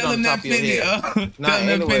with that shit on top of your head. Tell him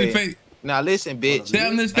that Fendi fake. Now listen, bitch.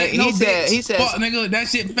 Tell him this fake. He said, fuck, nigga, that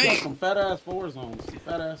shit fake. Some fat ass fours on. Some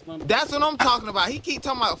fat ass thunder. That's what I'm talking about. He keep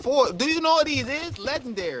talking about four. Do you know what these is?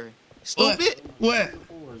 Legendary. Stupid. What?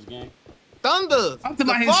 Fours, gang. Thunder. I'm talking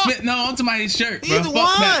about his spit. No, I'm talking about his shirt, bro. These the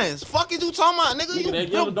ones. Fuck is you talking about, nigga? Nigga,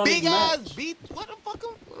 You don't big even ass match. beat. What the fuck?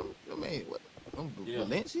 I mean, what?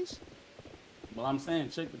 Valencias? Well, I'm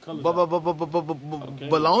saying, check the colors.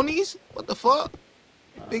 Balonies? What the fuck?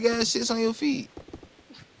 Big ass shits on your feet.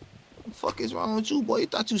 What the fuck is wrong with you, boy? You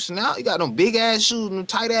thought you snout? You got them big ass shoes and them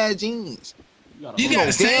tight ass jeans. You got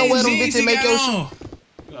the same jeans you got on.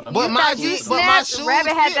 But my jeans, but my shoes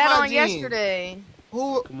Rabbit had fit that my on jeans. yesterday.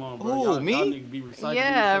 Who? Come on, bro. Who? Me?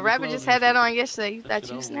 Yeah, Rabbit just had that on yesterday. You thought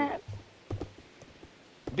you snapped?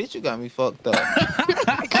 Bitch, you got me fucked up. You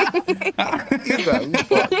got me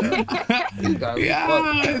fucked up. You got me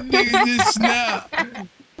fucked up. Nigga just snap.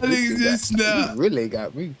 Nigga just snap. You really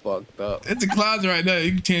got me fucked up. It's a closet right there.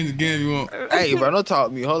 You can change the game if you want. Hey, bro, don't talk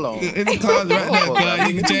to me. Hold on. It's a closet right there, cuz.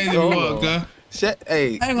 You can change it if you want, cuz.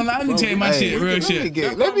 Hey, I ain't gonna lie, let me change my shit, real shit.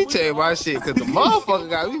 Let me change my shit, cause the motherfucker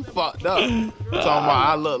got me fucked up. Talking about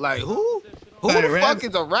I look like who? Who the fuck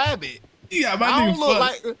is a rabbit? Yeah, my I don't nigga look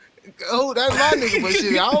fucked. like. Oh, that's my nigga, but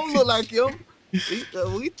shit, I don't look like him.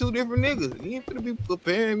 We two different niggas. You ain't finna be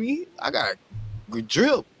preparing me. I got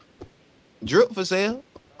drip for sale.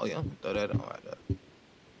 Oh yeah, I'm gonna throw that on right there.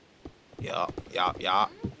 Yeah.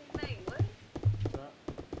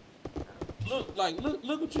 Look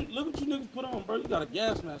what you niggas put on, bro. You got a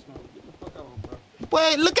gas mask on. Get the fuck out of bro.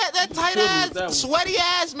 Wait, look at that tight ass, sweaty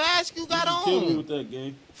ass mask you got on. Kill me with that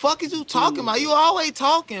game. Fuck is you talking about? You always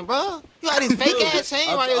talking, bro. You got this fake ass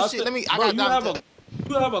chain right your shit. Let me.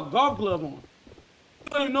 You have a golf glove on. You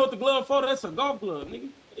don't even know what the glove for. That's a golf glove, nigga.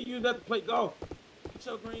 You use that to play golf. Get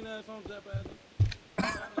your green ass on, Zap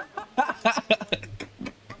ass.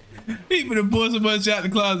 He finna pull some bunch out the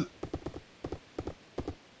closet.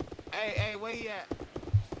 Hey, where he at?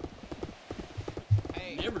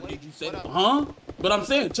 Hey, never did you say that, huh? But I'm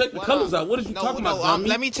saying, check the colors out. What is you talking about?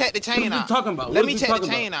 Let me check the chain out. What are you talking about? Let me check the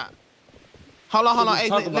chain out. Hold on. Hey,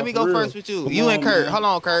 let me go first with you. You and Kurt. Hold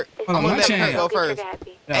on, Kurt. I'm gonna let Kurt go first.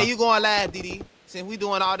 Hey, you going live, DD? Since we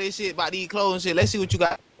doing all this shit about these clothes and shit, let's see what you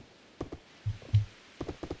got.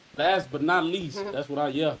 Last but not least, that's what I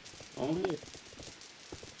yell. On here.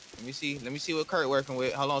 Let me see what Kurt working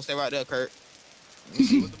with. Hold on, stay right there, Kurt. Let me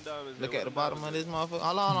see. Look at the bottom of this motherfucker.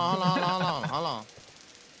 Hold on.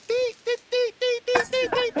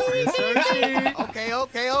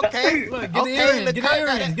 Okay. Look, get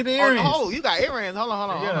the earrings. Oh, you got earrings. Hold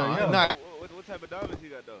on. What type of diamonds you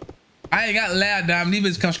got though? I ain't got loud diamonds.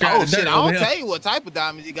 These bitches come straight out the dirt. I don't tell you what type of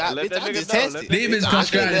diamonds you got. Bitch, I just tested. These bitches come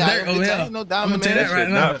straight out the dirt over here. I'm gonna tell that right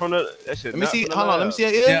now. Let me see. Hold on. Let me see.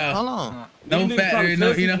 Yeah. Hold on. No factory,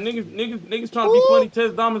 no, you know. Niggas trying to be funny,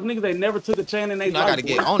 test diamonds. Niggas they never took a chain in their life. I gotta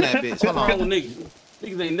get on that bitch. Hold on.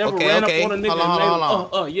 Niggas ain't never ran up on a nigga.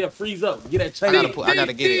 Hold on. Yeah, freeze up. Get that chain. I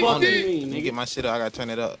gotta get it on there. Let me get my shit up. I gotta turn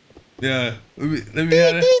it up. Yeah. Let me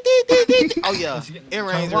have that. Oh yeah.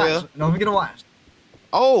 Earrings real. Don't forget to watch.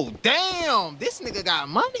 Oh damn! This nigga got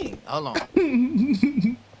money. Hold on.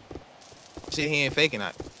 Shit, he ain't faking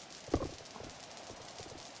that.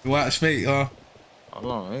 Watch fake, huh?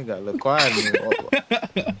 Hold on, he got a little quiet. I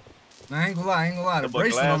ain't gonna lie. The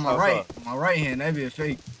bracelet on my right hand, that be a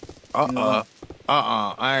fake. I ain't gonna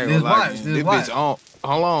lie. This bitch on.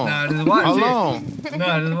 Hold on. Nah, this watch. Hold on.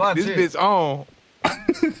 Nah, this watch. This bitch on.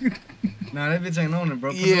 Nah, that bitch ain't on it,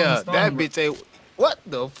 bro. Yeah, that bitch ain't. What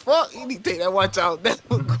the fuck? You need to take that watch out. That's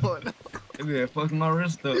what's going on. That bitch fucking my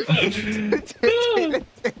wrist up. That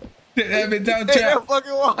bitch out, take that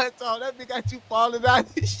fucking watch out. That bitch got you falling out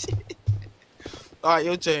of this shit. All right,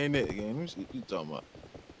 your chain that again. Let me see what you talking about.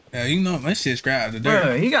 Yeah, you know my shit scrapped out the dirt.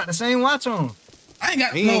 Bro, he got the same watch on. I ain't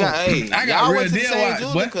got I got a real deal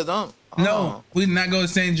watch, but no, we did not go to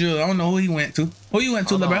St. Jude. I don't know who he went to. Who you went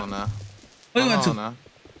to, bro? Who you went to?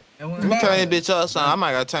 Let me turn this bitch up, son. I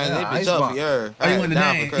might gotta turn this bitch up for you. Oh, you went to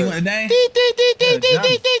Dane? You went to Dane?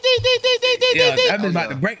 Yeah, that bitch about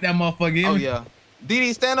to break that motherfucker. Oh yeah.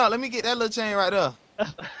 DD, stand up. Let me get that little chain right there.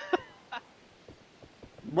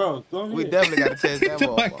 Bro, go ahead. We definitely gotta test that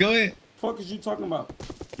motherfucker. Go ahead. Fuck is you talking about?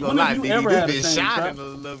 When have you ever had this bitch shining a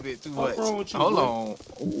little bit too much? Hold on.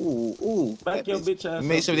 Ooh. Back your bitch ass.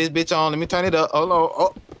 Make sure this bitch on. Let me turn it up. Hold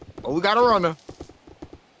on. Oh, we got a runner.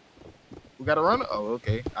 Oh,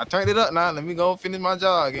 okay. I turned it up now. Let me go finish my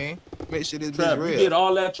job again. Make sure this bitch real. You did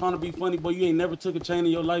all that trying to be funny, boy. You ain't never took a chain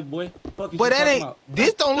in your life, boy. Fuck is but you that ain't. About?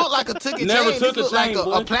 This don't look like a took a never chain. Took this a chain, like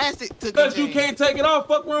boy. a plastic took a chain. Because you can't take it off.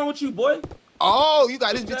 Fuck wrong with you, boy. Oh, you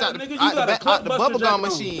got this bitch out the bubblegum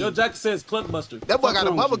machine. Your jacket says Cluckbuster. That boy got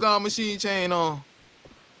a bubblegum machine chain on.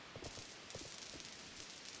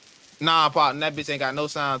 Nah, partner, that bitch ain't got no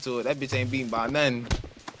sound to it. That bitch ain't beaten by nothing.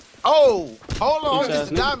 Oh, hold on.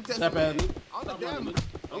 This is diamond test. I'm the diamond.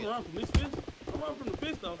 I'm running from this fist. I'm running from the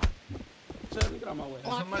fist, though. Chad, get out my way.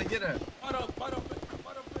 Somebody get her. Fight up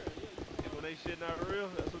there. Yeah, when they shit not real,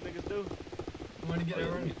 that's what niggas do. Somebody get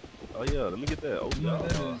her running. Oh yeah, let me get that. Oh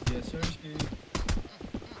yeah. Yes, sir.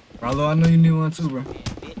 Rallo, I know you need one too, bro.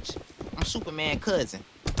 Bitch, I'm Superman cousin.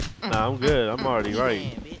 Nah, I'm good. I'm already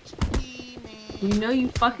right. You know you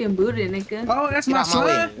fucking booted, nigga. Oh, that's my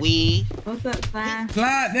son. What's up, son?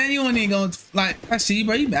 Slide, then you ain't even gonna like. I see you,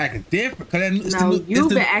 bro. You been acting different. Cause you've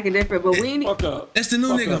been acting different, but we ain't. Fuck up. It's the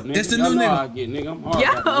new nigga. It's the new nigga. I'm hard.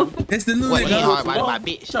 Yo. It's the new nigga. You hard body, my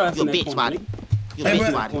bitch. You a bitch body. You a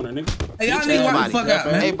bitch body. Hey, y'all need to watch the fuck out,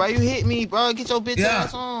 man. Hey, bro, you hit me, bro. Get your bitch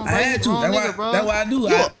ass on. I had to. That's why I do.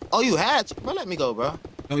 Oh, you had to, bro. Let me go, bro.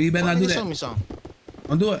 No, you better not do that. Show me something.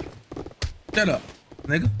 Don't do it. Shut up,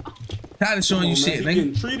 nigga. Tired of showing you shit, nigga.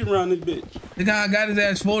 Getting treated around this bitch. The guy got his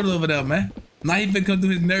ass folded over there, man. Now he finna come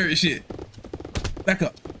through his nerd shit. Back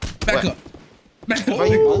up. Bro,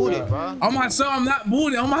 you booted, bro. On my soul, I'm not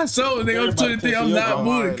booted. On my soul, nigga, I'm 23. I'm not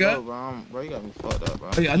booted, cut. Bro, you got me fucked up, bro.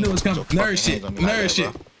 Oh, yeah, I knew it was coming. Nerd shit. Nerd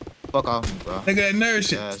shit. Fuck off me, bro. Nigga, that nerd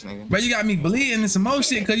shit. Bro, you got me bleeding and some more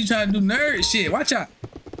shit because you trying to do nerd shit. Watch out.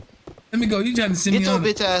 Let me go. You trying to send me on.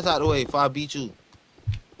 Get your bitch ass out the way before I beat you.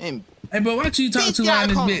 And hey, bro, what you talking to around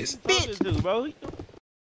this bitch? Bitch, bro.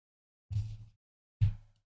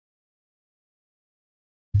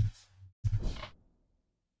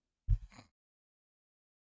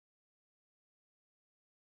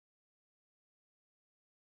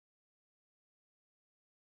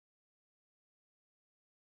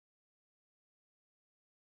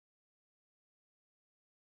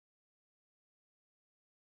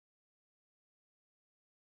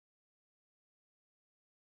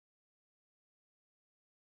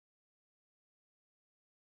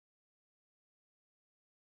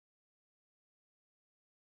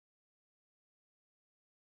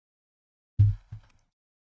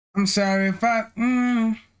 I'm sorry if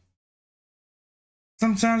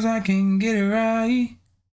sometimes I can't get it right.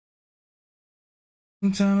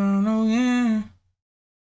 Sometimes I don't know, yeah.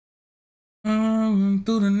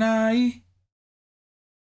 Through the night.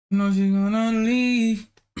 You know she's gonna leave.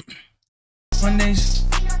 One day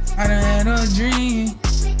I done had a dream.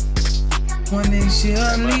 One day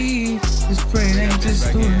she'll leave. Just pray it ain't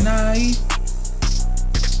just through the night.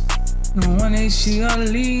 No, one day she'll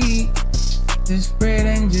leave. Just pray it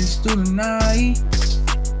ain't just through the night.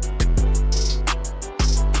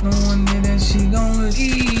 No one day that she gon'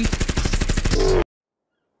 leave.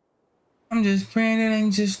 I'm just praying it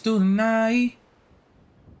ain't just through the night.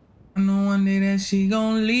 I know one day that she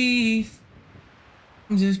gon' leave.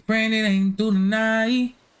 I'm just praying it ain't through the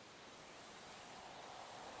night.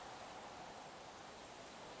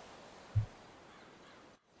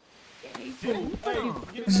 I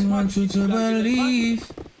just want you to believe.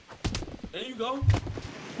 There you go.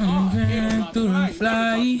 I'm through the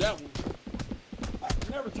fly.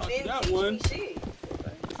 Never talked to that one.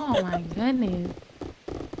 Oh my goodness.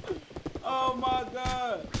 Oh my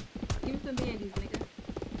god. Give me some bandies, nigga.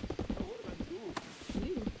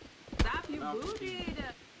 Stop, you booted.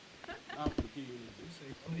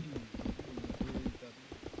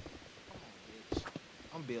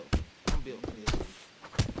 I'm built for this.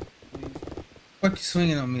 Fuck you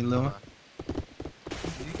swinging on me, Lil?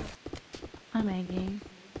 I'm begging.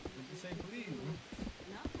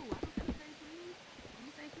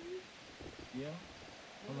 Yeah.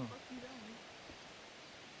 Hold on.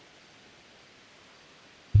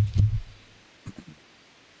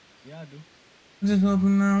 Yeah, I do. Just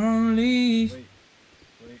hoping I won't leave. Wait.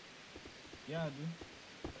 Yeah, I do.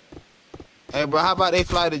 Hey, bro, how about they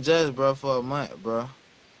fly the judge, bro, for a month, bro?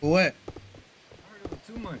 For what? I heard it was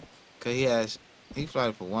 2 months. Cause he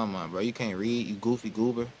fly for 1 month, bro. You can't read, you goofy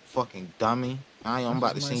goober, fucking dummy. I'm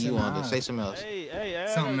about to send you on this. Say something else. Hey,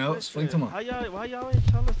 something else. What you talking about? Why y'all ain't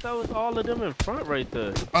tell us that was all of them in front right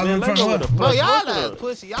there? All in front of what? Bro, y'all that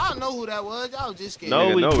pussy. Y'all know who that was. Y'all just scared.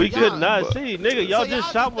 No, we could not see. Nigga, y'all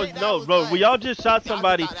just shot one. No, bro, y'all just shot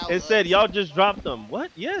somebody and said y'all just dropped them. What?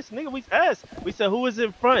 Yes, nigga, we asked. We said, who is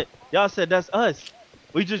in front? Y'all said, that's us.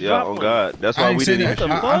 We just dropped one. God. That's why we didn't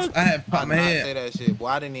even I had popped my head. Say that shit, boy.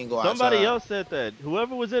 I didn't even go outside. Somebody else said that.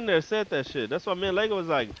 Whoever was in there said that shit. That's why me and Lego was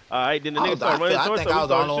like, all right, then the nigga started running towards us. I think I was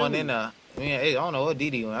the only one in there. Hey, I don't know what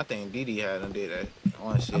Didi went. I think Didi had done did that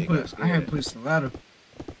one shit. I had pushed the ladder.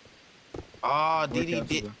 Oh, Didi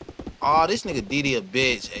did. Oh, this nigga Didi a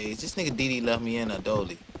bitch. Hey, this nigga Didi left me in a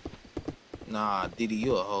dolly. Nah, Didi,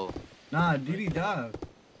 you a hoe. Nah, Didi died.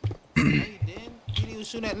 He didn't. Didi was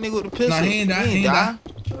shooting that nigga with a pistol. Nah, he ain't die.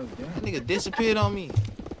 That nigga disappeared on me.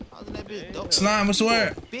 I was in that bitch dope. Slime, what's the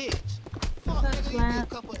word? Bitch. Fuck, nigga, you get a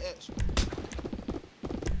couple extra.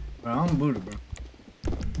 Bro, I'm booted, bro.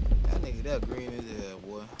 That nigga that green as hell,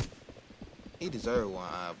 boy. He deserved one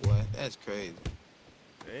eye, boy. That's crazy.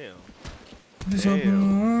 Damn.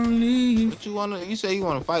 What you wanna? You say you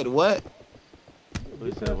wanna fight what?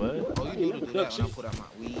 Who said what? Oh, you need to do that when I put out my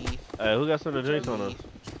weave. Hey, who got some of the drinks on us?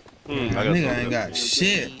 Nigga ain't got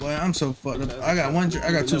shit. Boy, I'm so fucked up. I got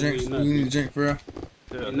 2 drinks. You need a drink for real?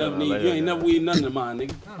 You ain't never weed nothing of mine,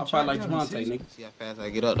 nigga. I fight like Javante, nigga. See how fast I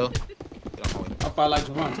get up though? Get on my way. I fight like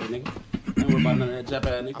Javante, nigga. Ain't worry about none of that Jap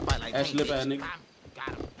ass nigga. Ass lip ass nigga.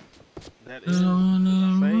 That is the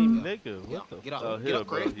same nigga. What the Get up, fuck? get up,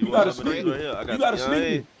 Craig. You gotta sneak me. You gotta sneak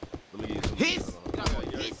me. Let me get you some. His!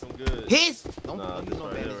 Some good. His! Nah, this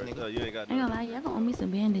right here, right there. You ain't got I ain't gonna lie, y'all gonna owe me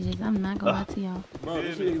some bandages. I'm not gonna lie to y'all. Bro,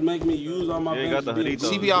 this niggas make me use all my bandages. You ain't got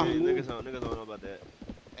the CBR. Niggas don't know about that.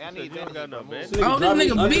 I need you got no bandages. Oh, this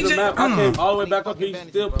nigga BJ. I came all the way back up here. You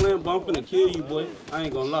still playing bumping to kill you, boy. I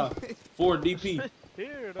ain't gonna lie. 4 DP.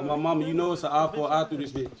 Oh, my mama, you know it's an eye for an eye through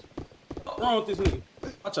this bitch. What's wrong with this nigga?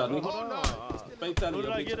 Watch out, nigga. Ain't telling you,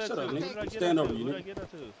 bitch. Shut up, nigga. Stand over you, nigga.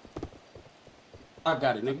 I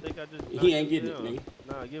got it, nigga. He ain't getting it, nigga.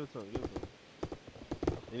 Nah, give it to him. Give it to him.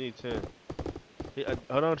 He need 10.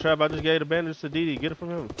 Hold on, Trap. I just gave the bandage to Didi. Get it from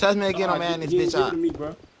him. Touch me again. I'm adding this bitch out. Me,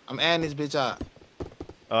 bro. I'm adding this bitch out.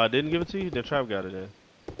 I didn't give it to you? Then Trap got it then.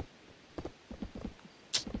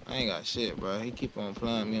 I ain't got shit, bro. He keep on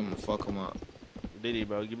playing me. I'm gonna fuck him up. Didi,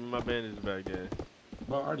 bro. Give me my bandages back then.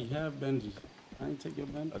 Bro, I already have bandages. I ain't take your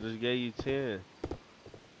bandage. I just gave you 10.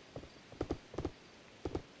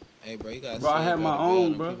 Hey, bro, you got. Bro, I have my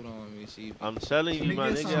own, bro. I'm telling you,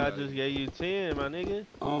 my nigga. I just gave you 10, my nigga.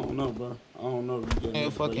 I don't know, bro. I don't know. Get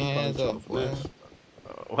your fucking hands up, boy.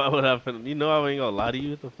 Why would I? You know I ain't gonna lie to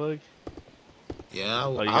you. What the fuck? Yeah, I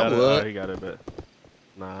would. Oh, he got it back.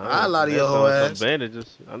 Nah, I'd lie to your whole ass.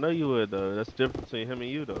 Bandages. I know you would though. That's different between him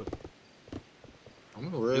and you though.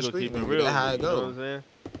 I'm a real street nigga. That's how it go. You know what I'm saying?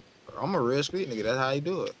 I'm a real street nigga. That's how you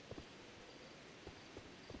do it.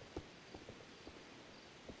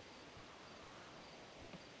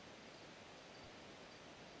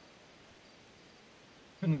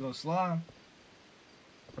 Finna go slide.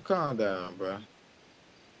 Calm down, bro.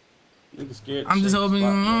 Nigga scared. I'm just hoping.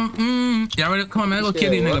 Y'all ready? Come on, man. Let's go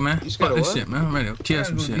kill these niggas, man. Fuck this shit, man. I'm ready to kill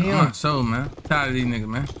some shit. I'm on soul, man. Tired of these niggas,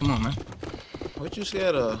 man. Come on, man. What you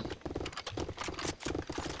scared of?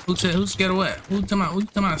 Who's scared of what? Who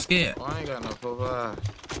talking about scared? Oh, I ain't got no 4-5.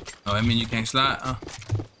 Oh, I mean you can't slide,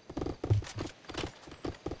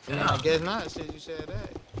 Yeah, I guess not. Since you said that.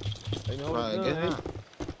 I guess not.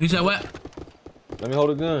 You said what? Let me hold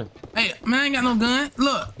a gun. Hey, man, I ain't got no gun.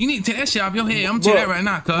 Look, you need to take that shit off your head. I'm gonna tell you that right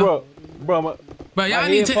now, cuz. Bro, y'all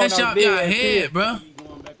need to take that shit off your head, bro.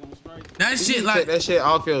 That shit, like. Take that shit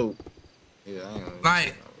off your. Yeah, I ain't gonna.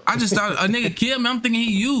 Like, I just thought a nigga killed me. I'm thinking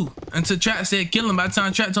he you. Until Trap said kill him. By the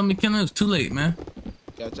time Trap told me to kill him, it was too late, man.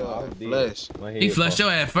 Got your flesh. He flushed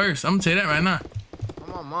your ass first. I'm gonna tell you that right now.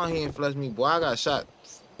 My mom, he ain't flushed me, boy. I got shot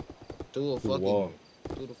through the fucking wall.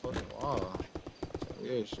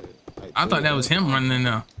 Weird shit. Like, I thought that was him running in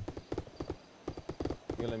there.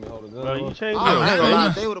 You let me hold a gun. Bro, you changed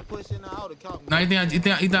it. They would have pushed in the out. No, you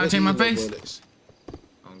think I changed my face?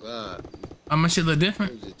 Oh God. Oh, my shit look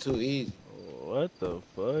different. It was too easy. What the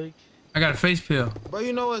fuck? I got a face pill. Bro,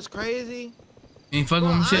 you know what's crazy? You ain't fucking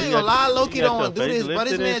with my shit. I ain't gonna lie, Loki don't want to do this, but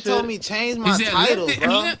this man told me change my title,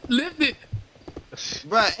 bro. Lift it.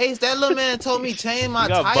 Bro, Ace, that little man told me change my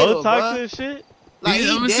title, bro. Botox and shit? Like,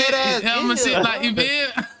 he dead ass. I'm gonna sit like you feel.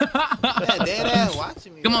 Yeah, dead ass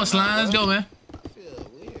watching me. Come on, Slime, let's go, man. I feel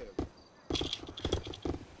weird.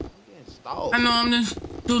 I'm getting stalked. I know I'm just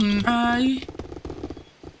tonight.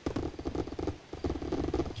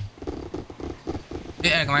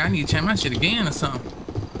 They acting like I need to change my shit again or something.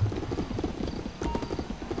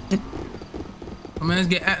 Come on, let's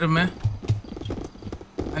get active, man.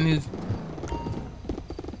 I need.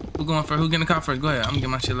 Who going first? Who getting the car first? Go ahead. I'm gonna get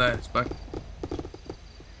my shit last. Fuck.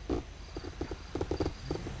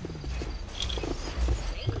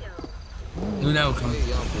 Knew that would come.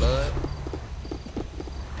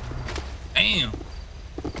 Damn.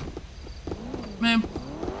 Man.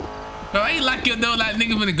 Bro, I ain't like your though, like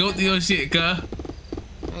nigga finna go through your shit, cuz. I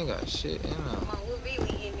ain't got shit in there.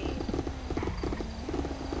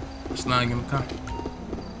 It's not in the car.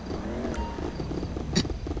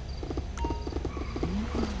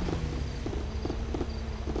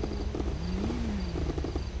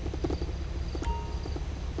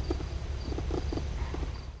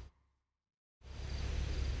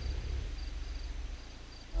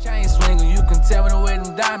 Chain swinger, you can tell when the way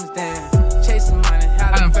them diamonds dance. Chasing money,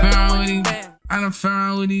 how I done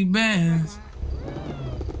found with these bands.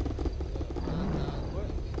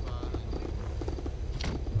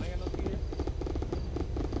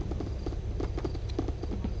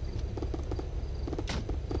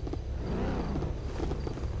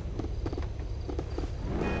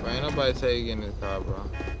 Ain't nobody tell you get in this car, bro.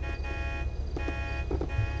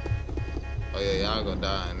 Oh yeah, y'all gonna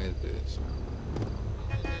die in this bitch.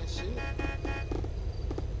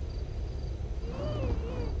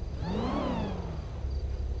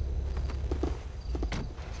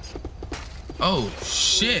 Oh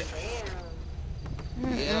shit.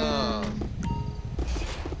 Yeah.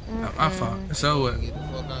 My fault. It's over. Get the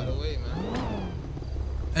fuck out of the way, man.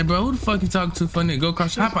 Hey bro, who the fuck you talking to for nigga? Go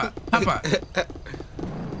across. Hop out. Hop out.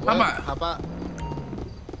 Hop out. Hop out.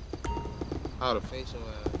 How to face your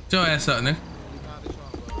ass. Your ass up, nigga.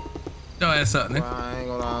 Your ass up, nigga. Bro, I ain't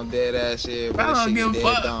gonna lie, I'm dead ass shit, bro. I don't give a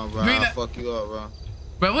fuck. Down, bro. I'll fuck you up, bro.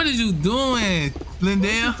 Bro, what is you doing,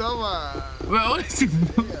 Lindell? What you talking about? Bro, what is you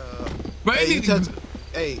doing? Yeah. Bro, Hey,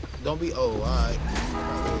 hey, don't be old, alright?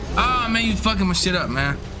 Oh man, you fucking my shit up,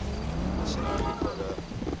 man.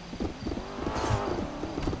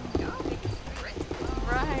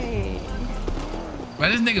 Right. Bro,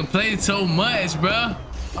 this nigga played so much, bro.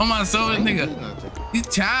 Oh my soul, this nigga. He's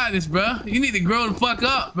childish, bro. You need to grow the fuck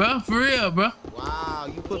up, bro. For real, bro. Wow,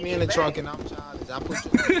 you put me in the trunk and I'm childish. I put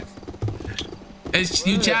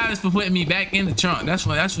you. You childish for putting me back in the trunk. That's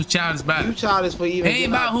what childish about it. You childish for even. It ain't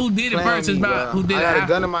about who did it first. It's about who did it. I got a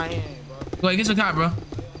gun in my hand, bro. Wait, get your cop, bro.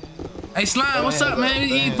 Hey, Slime, what's up, man?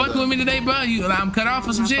 You ain't fucking with me today, bro? I'm cut off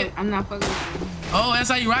or some shit? I'm not fucking with you. Oh, that's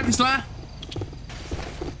how you rock it, Slime?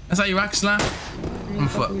 That's how you rock it, Slime? I'm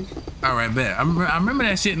fuck. All right, bet. I remember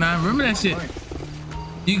that shit now. I remember that shit.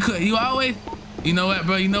 You always. You know what,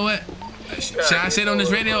 bro? You know what? Should I say it on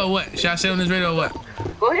this radio or what? Should I say it on this radio or what?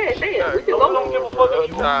 Go ahead, say it. We can go. Don't give a fuck if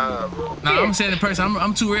you Nah, I'm saying in person.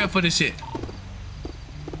 I'm too real for this shit.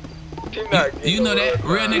 You know that.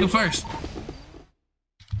 Real nigga first.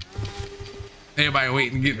 Everybody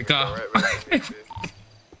waiting to get in the car.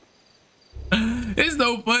 It's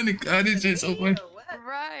so funny. This shit's so funny.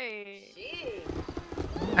 Right.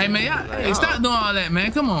 Hey man, y'all stop doing all that,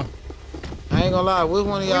 man. Come on. I ain't gonna lie. Which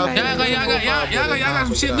one of y'all? Y'all got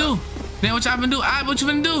some shit to do. Then what y'all finna do? What you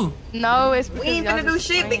finna do? No, it's we ain't finna do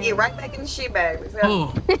shit. They get right back in the shit bag.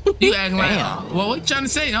 Oh, you acting like, well, what you trying to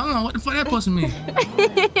say? I don't know what the fuck that supposed to mean.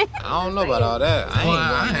 I don't know about all that. I ain't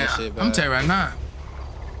doing that shit, bro. I'm telling you right now.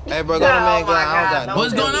 Hey, bro, go to man, guy. I don't got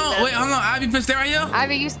What's going on? Wait, hold on. Ivy finna stay right here?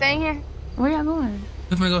 Ivy, you staying here? Where y'all going?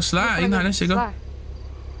 We finna go slide. You know how that shit go.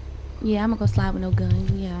 Yeah, I'm gonna go slide with no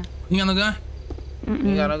gun. Yeah. You got no gun?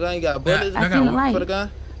 You got no gun? You got bullets? I seen the light For the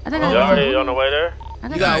gun? I think you already on the way there? I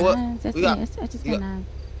you got what? I just got 9.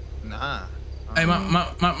 Nah. Hey, my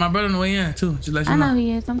brother on the way in too. Just let you know. I know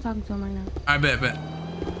he is. I'm talking to him right now. I bet. Man,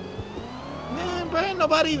 bro, ain't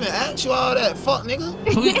nobody even asked you all that. Fuck, nigga.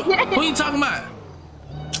 Who you talking about?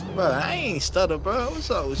 Bro, I ain't stutter, bro. What's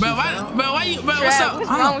up with you? Why you, what's up? What's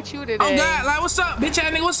wrong with you today? Oh God, like what's up, bitch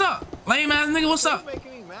ass nigga? What's up, lame ass nigga? What's up?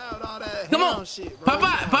 Making me mad with all that Come on, shit, bro.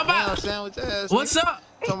 pop out. Sandwich ass. What's up?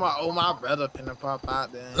 Talking about, oh, my brother finna pop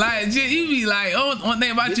out there. Like, you be like, oh, one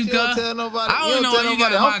thing about you, cuz. You don't tell nobody. I don't know what you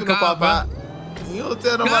got in my car, bro. You don't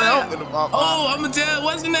tell nobody I'm finna pop out. Oh, I'm gonna tell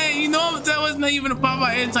what's the name. You know I'm gonna tell what's the name. You finna pop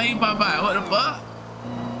out every time you pop out. What the fuck?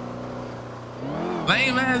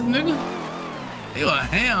 Lame ass nigga. You a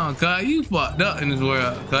ham, cuz. You fucked up in this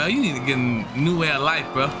world, cuz. You need to get a new way of life,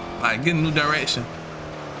 bro. Like, get a new direction.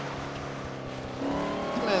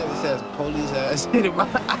 Man, this has police ass in my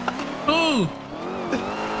Ooh.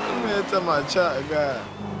 Man, tell my child got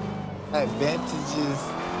advantages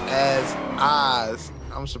as eyes.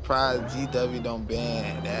 I'm surprised GW don't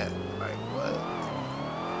ban that. Like, what?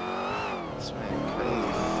 This man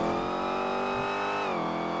crazy.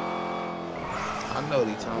 I know what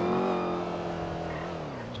he talking about.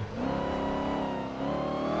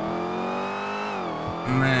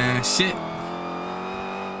 Man, shit.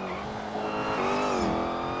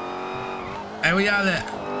 Hey, where y'all at?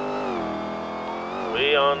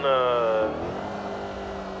 We on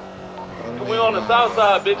the south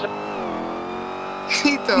side, bitch.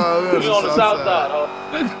 He thought we on the south side.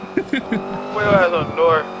 We ass on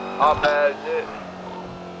north. All bad shit.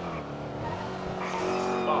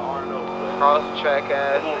 RNO. Cross the track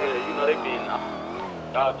ass. Come on here. You know they being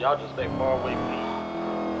y'all just stay far away, please.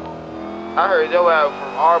 I heard your ass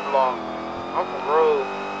from our block. I'm from Rose.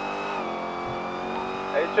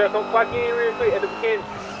 Hey, Chuck, come clock in real quick at the beginning.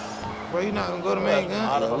 Bro, you not gonna go to main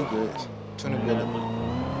gun? Yeah, we good. 20 minutes.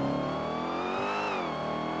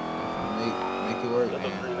 Make it work, man.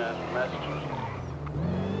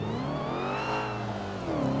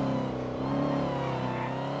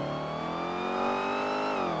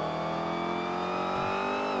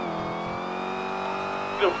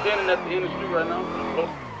 I'm standing at the end of the street right now.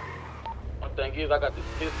 One thing is, I got this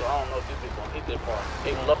pistol. I don't know if this is gonna hit that far.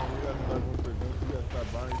 Hey, look.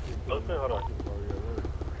 Okay, hold on.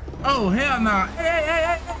 Oh, hell no. Nah.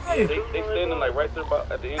 Hey. They standing like right there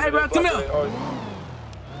at the end. Hey, bro, come here.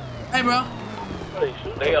 Hey, bro.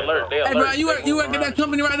 They alert. Hey, bro, you work at that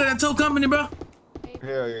company right there, that tow company, bro?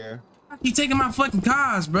 Hell yeah. You taking my fucking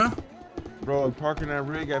cars, bro. Bro, parking that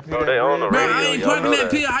rig, I paid they on the radio. Bro, I ain't parking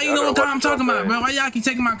that pill. How you know what car I'm talking about, bro? Why y'all keep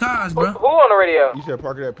taking my cars, bro? Who on the radio? You said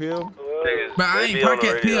parking that pill? Bro, I ain't park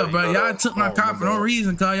that pill, bro. Y'all took my car for no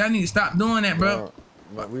reason, cuz. Y'all need to stop doing that, bro.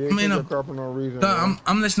 We ain't taking your car for no reason.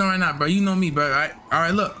 I'm listening right now, bro. You know me, bro, right? All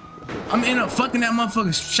right, look. I'm end up fucking that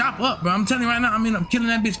motherfucker shop up, bro. I'm telling you right now, I'm end up killing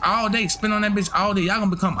that bitch all day, spin on that bitch all day. Y'all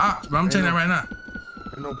gonna become ops, bro. I'm telling you that right now.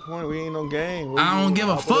 Ain't no point. We ain't no game. I don't give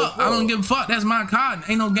a fuck. I don't give a fuck. That's my car.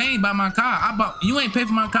 Ain't no game by my car. You ain't pay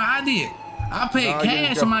for my car. I did. I paid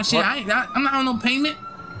cash for my shit. I'm not on no payment.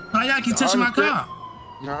 Why y'all keep touching my car?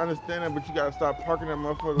 No, I understand that, but you gotta stop parking that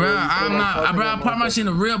motherfucker. Bro, I'm not. Bro, I park my shit in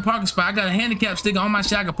a real parking spot. I got a handicap sticker on my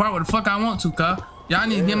shit. I can park where the fuck I want to, cuz. Y'all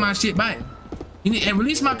need to get my shit back. You need and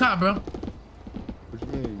release my car, bro. What you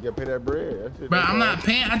mean? You gotta pay that bread. That's it. Bro, I'm not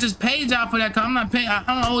paying. I just paid y'all for that car. I'm not paying. I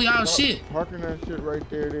don't owe y'all shit. Parking that shit right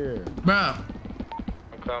there. Bro.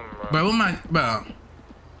 I'm coming, bro. Bro, what my. Bro.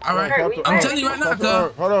 All right. I'm telling you right now,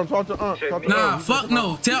 cuz. Hold on, talk to Unc. Nah, fuck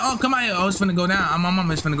no. Tell Unc, come out here. Oh, it's finna go down. My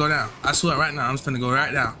mama is finna go down. I swear right now, I'm just finna go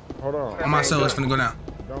right down. Hold on. On my soul, it's finna go down.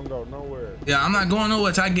 Don't go nowhere. Yeah, I'm not going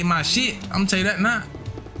nowhere till I get my shit. I'm gonna tell you that now.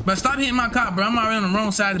 But stop hitting my car, bro. I'm already on the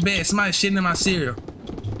wrong side of the bed. Somebody shitting in my cereal.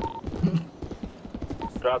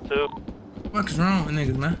 Drop 2. What is wrong with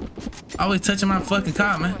niggas, man? Always touching my fucking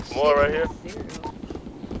car, man. More right here.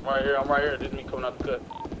 I'm right here. This is me coming out the cut.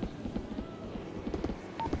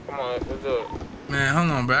 Come on, let's do it. Man, hold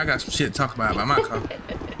on, bro. I got some shit to talk about my car.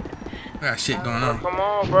 I got shit going on. Come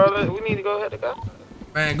on, bro. We need to go ahead to go.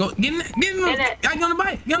 Man, go get in there. Get in there. Get on the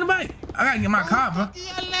bike. Get on the bike. I gotta get my car, bro.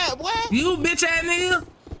 You bitch ass nigga.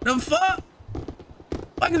 The fuck?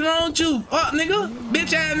 What is wrong with you? Fuck, nigga.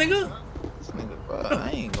 Bitch ass nigga. This nigga, bro, I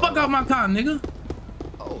ain't Fuck off my car, nigga.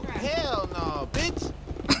 Oh, hell no, bitch.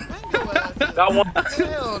 Got one.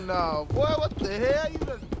 Hell no, boy. What the hell? You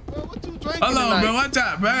done, bro, what you drinking Hold on, tonight? bro. Watch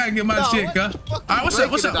out, bro. I gotta get my shit, cuz. Alright, what's up?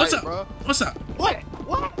 What's up? What's up? Bro? What's up? What?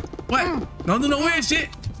 What? Don't do no weird shit.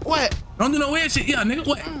 What? Don't do no weird shit. Yeah, nigga.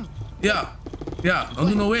 What? Yeah. Yeah. Don't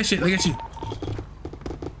do no weird shit. Look at you.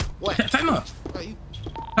 What? Tighten up.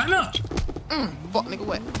 Tighten up. Fuck, nigga,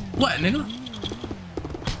 what? What, nigga?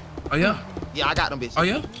 Oh, yeah? Yeah, I got them bitches. Oh,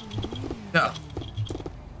 yeah? Yeah.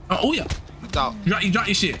 Oh, yeah. You drop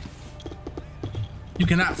your shit. You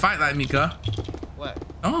cannot fight like me, cuz. What?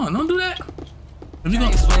 Oh, don't do that. If you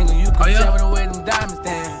gonna... Oh, yeah?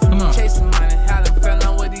 Come on.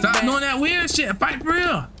 Stop Stop doing that weird shit. Fight for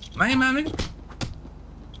real. Lame, man, nigga.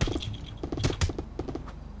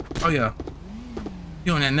 Oh, yeah.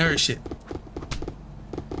 You on that nerd shit.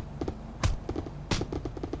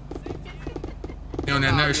 You on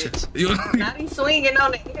that nerd shit. You on... Now he's swinging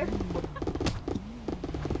on the air.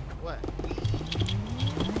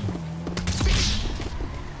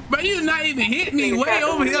 Bro, you not even hit me way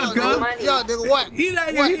over here, cuz. Yo, nigga, what? You not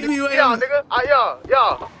even hit me way Yo, over here. nigga.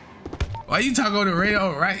 Yo. Why you talking on the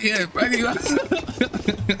radio right here?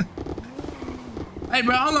 Hey,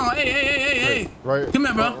 bro, hold on. Hey. Right. Come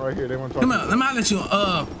here, bro. Right here. They want to talk. Come here. Let me let you.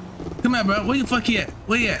 Come here, bro. Where the fuck he at?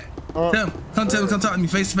 Where he at? Tell him. Come talk to me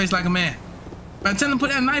face to face like a man. Bro, tell him to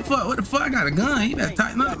put that knife up. What the fuck? I got a gun. You better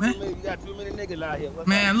tighten up, man. You got too many niggas out here.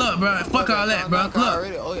 Man, look, bro. Fuck all that, bro. Look.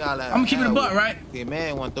 I'm gonna keep it a buck, right? Yeah,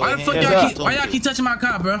 man, Why the fuck y'all keep touching my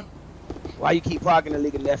car, bro? Why you keep parking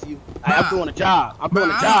illegal, nephew? I'm doing a job. I'm doing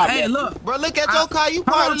a job. Hey, nephew. look. Bro, look at your car. You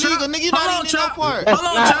park illegal, nigga. You not even in no park. That's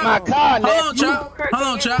not my car, nephew. Hold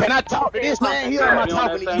on, Chop. Can I talk to this man here? Or am I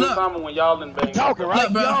talking to you? Look. I'm talking,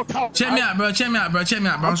 right? Look, bro. Check me out, bro. Check me out, bro. I'm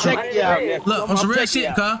checking you out, nephew. Look, on some real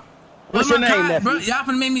shit, cuz. What's your name, nephew? Bro, y'all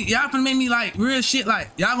finna make me like real shit. Like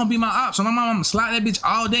y'all gonna be my ops. So my mom gonna slide that bitch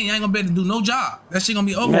all day. You ain't gonna be able to do no job. That shit gonna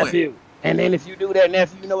be over with. And then if you do that,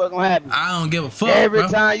 nephew, you know what's gonna happen. I don't give a fuck. Every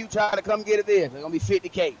time you try to come get it there, it's gonna be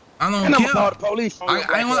 50K. I don't and care. I'm gonna call the police. I'm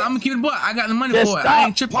gonna keep it boy. I got the money just for it. I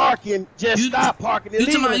ain't tripping. Stop parking. You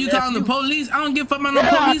talking about you calling the police? I don't give a fuck about no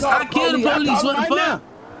police. I kill the police. What the fuck?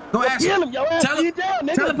 Go ask him.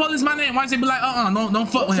 Tell the police my name. Why they be like, don't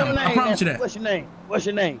fuck with him. I promise you that. What's your name? What's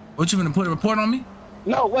your name? What you gonna put a report on me?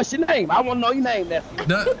 No, what's your name? I want to know your name, nephew.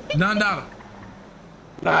 $9. Nah,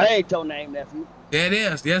 that ain't your name, nephew. Yeah, it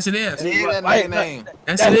is. Yes, it is. That name.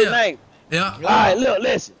 Yes, it his is. Name. Yeah. All right, look,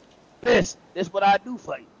 listen. This what I do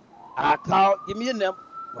for you. I call, give me a number.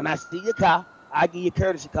 When I see your car, I give you a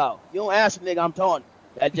courtesy call. You don't answer, nigga, I'm telling you.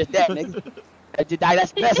 That's just that, nigga.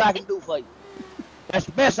 That's the best I can do for you. That's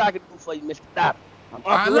the best I can do for you, Mr. Dobbs. I'm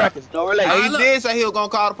off the records, no relation. Hey, he did say he was gonna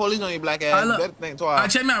call the police on your black ass. Better think twice. All right,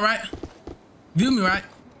 check me out, right? View me, right?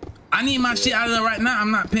 I need my shit out of there right now. I'm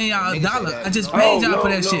not paying y'all $1. I just paid y'all for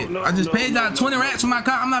that shit. I just paid y'all 20 racks for my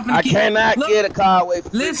car. I'm not finna keep. I cannot get a car away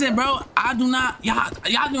from Listen, bro. I do not. Y'all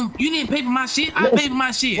you didn't pay for my shit. I paid for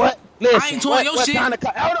my shit. What? Listen, I ain't touring your shit. Kind of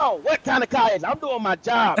car, hold on. What kind of car is it? I'm doing my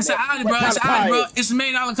job. It's an Audi, bro. It's an Audi, bro. It's a $1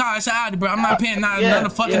 million car. It's an Audi, bro. I'm not paying another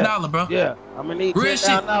fucking dollar, bro. Yeah, I'm gonna need real shit.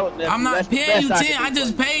 I'm not paying you 10. I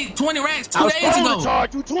just paid 20 racks 2 days ago. I was going to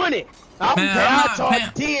charge you 20. I'm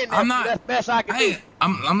not paying. I'm not. That's the best I can do.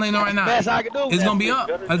 I'm letting you know right now. That's the best I can do. It's gonna be up.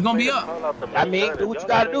 It's gonna be up. I mean, do what you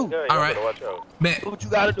gotta do. All right. Bet. Do what you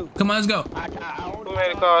gotta do. Come on, let's go. Who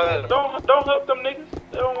made a call? Don't help them niggas.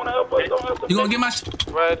 They don't want to help us. Don't help them. You gonna get my shit?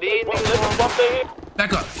 Right, these niggas bump their head.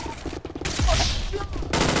 Back up.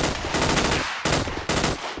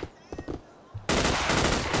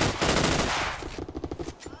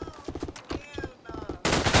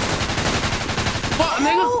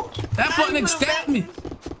 nigga. That fuck nigga stabbed me.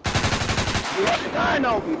 You got the gun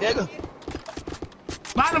on me, nigga.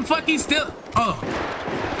 Why the fuck he still? Oh.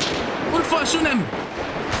 Who the fuck shooting at me?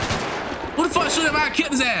 Who the fuck shooting at me? I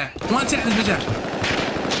killed his ass. One tap this bitch out.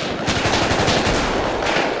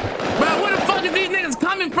 Bro, where the fuck is these niggas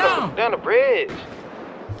coming from? Down the bridge.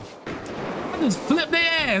 I just flipped their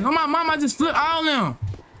ass. On my mama, I just flipped all of them.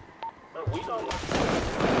 We don't know.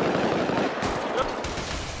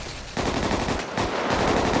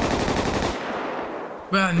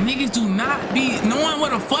 Bro, niggas do not be knowing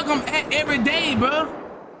where the fuck I'm at every day, bro.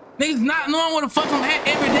 Niggas not knowing where the fuck I'm at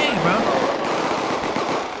every day, bro.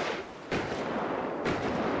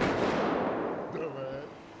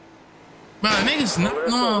 Bro, niggas not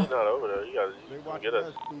knowing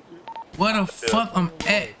where the fuck I'm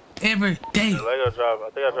at every day. Lego drop. I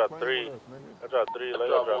think I dropped 3. I dropped 3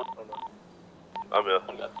 Lego drops. I'm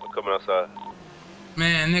coming outside.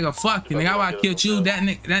 Man, nigga, fuck you, nigga. I killed you, that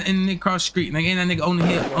nigga cross the street, nigga. Ain't that nigga on the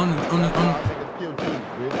hill, on the.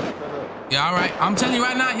 Yeah, all right. I'm telling you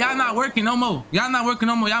right now, y'all not working no more. Y'all not working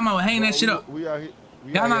no more. Y'all might hang that shit up.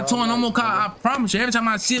 Y'all not towing no more car. I promise you. Every time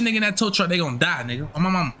I see a nigga in that tow truck, they gonna die, nigga. On my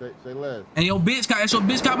mama. Say less. And your bitch car, that's your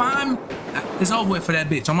bitch car behind me. It's over with for that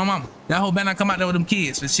bitch. On my mama. That whole better not come out there with them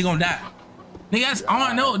kids, but she gonna die. Nigga, that's all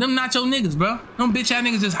I know. Them not your niggas, bro. Them bitch ass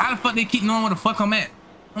niggas just how the fuck they keep knowing where the fuck I'm at.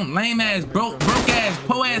 Them lame ass, broke ass,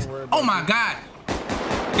 po ass. Oh my god.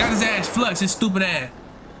 Got his ass flushed, his stupid ass.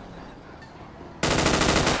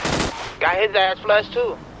 Got his ass flushed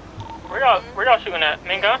too. Where y'all shooting at?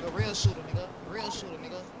 Main gun? Real shooter, nigga. Real shooter,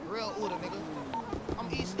 nigga. Real Uda, nigga. I'm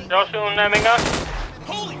easy. Y'all shooting that main gun?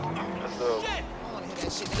 Holy shit. I wanna hear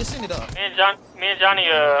that shit. Nigga, send it up. Me and Johnny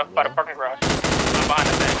by the parking garage. I'm behind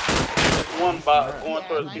the thing. One by going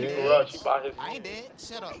towards the garage. He by his. I ain't dead.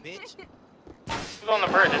 Shut up, bitch. Who's on the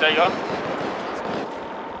bridge? Is that y'all?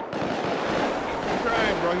 He's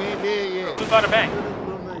trying, bro. He ain't dead yet. Who's by the bank?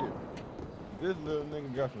 This little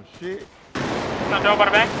nigga got some shit. Not y'all by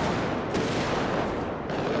the bank?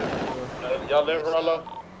 Y'all live Rollo?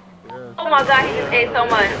 Yeah. Oh my god, he just ate so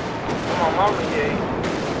much. Come on, mama, yeah.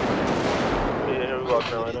 Yeah, here we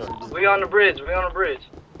walking right now. We on the bridge. We on the bridge.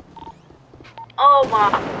 Oh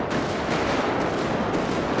my.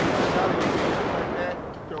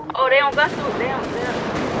 Oh, they don't got to. They don't.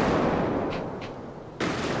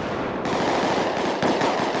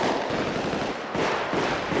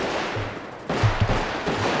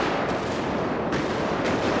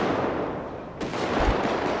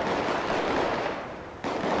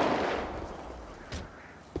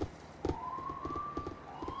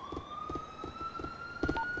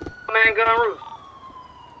 Man gun roof.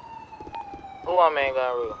 Who on main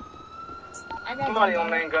gun roof? Somebody on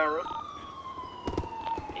main gun roof.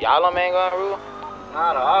 Y'all on main gun roof?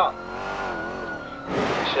 Not at all.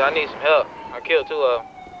 Shit, I need some help. I killed 2 of them.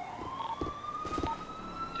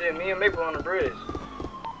 Shit, me and Maple on the bridge.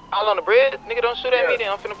 All on the bridge? Nigga, don't shoot at me then.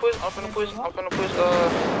 I'm finna push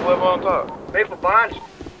whoever on top. Maple behind you.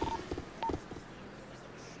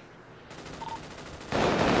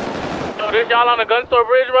 So this y'all on the gun store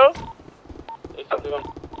bridge, bro? Is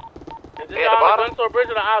this y'all on the gun store bridge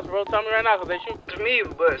or the house, bro? Tell me right now, cause they shoot. It's me,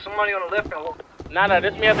 but somebody on the left hand. Nah,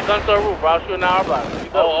 this me at the gun store roof, bro. I'm shooting our block.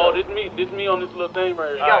 This me on this little thing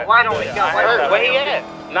right here. He got white on it. He got white on it. Where he at?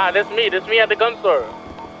 Nah, this me at the gun store.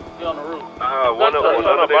 He on the roof. One of the nigga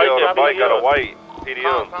on the bike got a white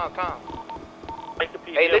PDM. Come.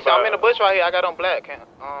 Hey, listen, I'm in the bush right here. I got on black.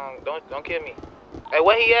 Don't kill me. Hey,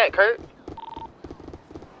 where he at, Kurt?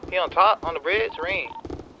 He on top, on the bridge? Ring.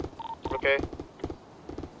 Okay.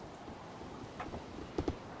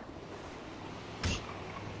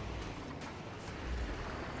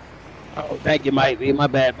 Oh, thank you, Mike. My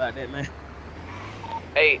bad about that, man.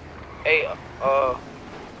 Hey,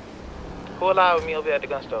 pull out with me over here at the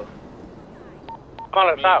gun store. I'm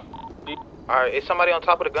on the top. Alright, is somebody on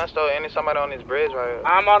top of the gun store and is somebody on this bridge right here?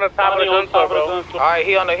 I'm on the top of the gun store, bro. Alright,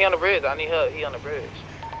 he on the bridge. I need help. He on the bridge.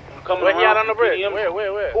 Where he at on the bridge? Where?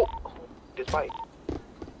 Ooh, this bike.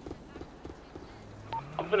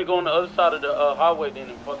 I'm finna go on the other side of the highway then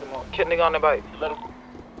and fuck him up. Kid nigga on the bike. Let him.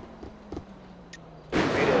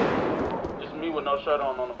 It's me with no shirt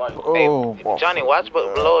on the bike. Hey, Johnny, watch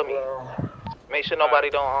below me. Make sure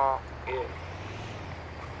nobody don't, yeah.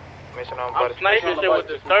 Make sure nobody. I'm sniping shit with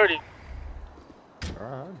this 30.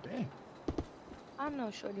 Damn. I'm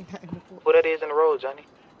no shorty. Who that is in the road, Johnny?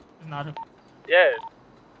 Not him. Yeah.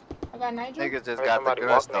 I got Nigel. Niggas just got the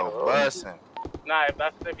gun though, bussin'. Nah,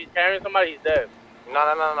 if he's carrying somebody, he's dead. No.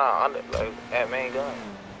 Like, at main gun.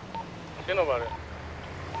 I see nobody.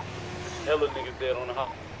 Hella niggas dead on the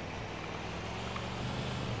house.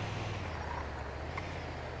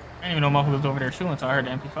 I didn't even know motherfuckers was over there shooting until I heard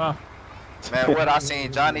the MP5. Man, what I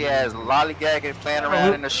seen Johnny as lollygagging, playing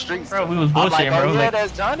around in the streets. Bro, we was I'm like, bullshitting, bro. oh yeah, Like,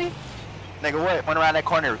 that's Johnny. Nigga, what? Went around that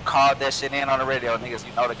corner, called that shit in on the radio. Niggas,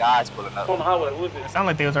 you know the guys pulling up. On the highway, who is it? it sounded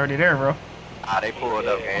like they was already there, bro. Ah, they pulled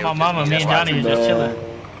up, man. My mama, me and Johnny was just chilling.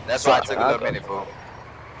 That's why I took a little minute, fool.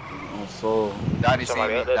 So Johnny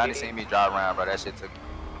seen me drive around, bro. That shit took.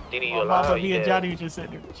 Didi, you My alive? mama, me and Johnny was just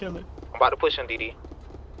sitting there chilling. I'm about to push him, Didi.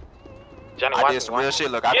 Johnny, I did some real shit.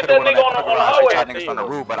 Look, I could have went on that garage and shot niggas from the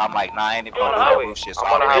roof, but I'm like, nah, I ain't even gonna do that roof shit. So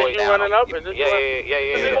I'm on the highway. You running up? Is this Yeah.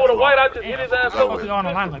 This nigga with a white, I just hit his ass Fuck over. you on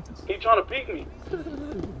the line like this? He trying to peek me.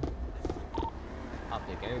 I'll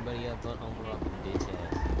pick everybody up, but I'm up, bitch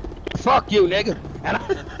ass. Fuck you, nigga.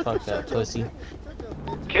 Fuck that pussy.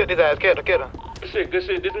 Kill his ass, kill him. Good shit. This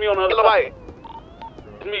me on the other Kill him, side.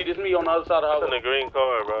 This me on the other side of the It's in highway. the green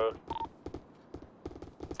car, bro.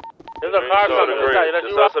 There's a car coming.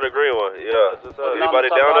 It's also the green one. Yeah. Anybody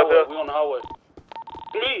down up here? We on the highway.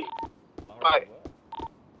 Me. Right.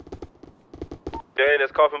 Dang,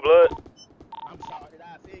 that's coughing blood. I'm sorry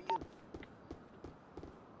that I feel you.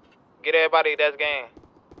 Get everybody that's game.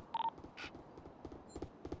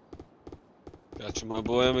 Got you, my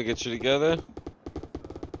boy. I'm gonna get you together.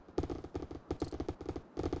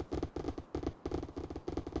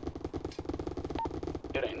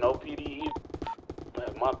 It ain't no PD either.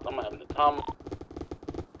 I'm having the time.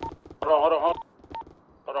 Hold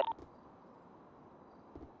on.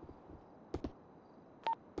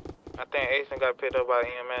 I think Asen got picked up by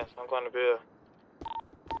EMS. I'm going to Bill.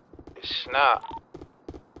 Snap.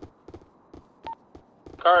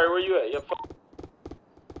 Kari, where you at? Yeah,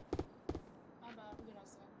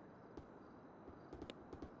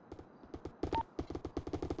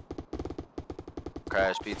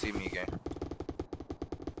 Crash PT me again.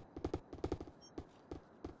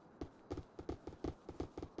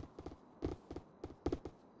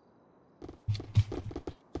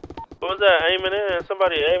 What was that? Aiming in?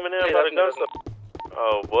 Somebody aiming in by the gun stuff.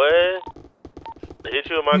 Oh, boy. They hit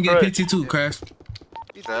you in my Let me crutch. get PT2, Crash.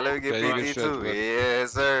 So let me get PT2.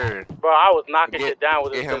 Yes, sir. Bro, I was knocking shit down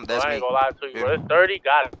with this him, pistol. that's I ain't me. gonna lie to you, bro. It's 30,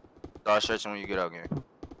 got it. Start stretching when you get out, gang.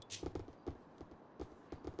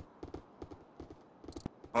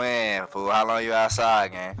 When, fool? How long you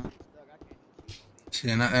outside, gang?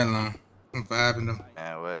 Shit, not that long. I'm vibing though.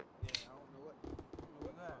 Man, what?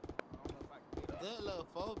 Good little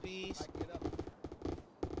 4-piece.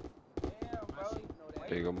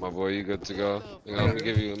 There you go, my boy. You good to go? Let me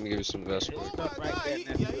give you some best work.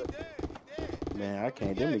 man, I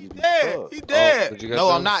can't. Them niggas be Dead. fucked. He dead. Did you get No,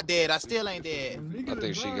 them? I'm not dead. I still ain't dead. I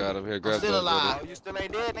think she got him. Here, I'm grab still that, alive. Oh, you still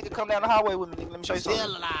ain't dead, nigga? Come down the highway with me, nigga. Let me show you something.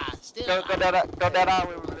 Still alive. Still Go alive. down that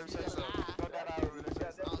highway with me. Let me show you something. Go down that highway with me. Let me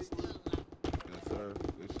show you something. Yes, sir.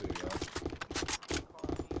 Good shit, y'all.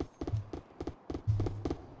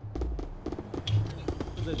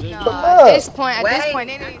 At this point,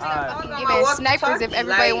 they need to start fucking giving snipers if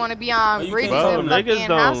everybody want to be on bridges Bro, and niggas fucking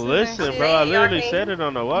don't houses and listen, shit. bro. I literally said it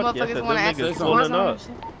on the walkie. I said, Motherfuckers them wanna ask niggas for pulling warzone up.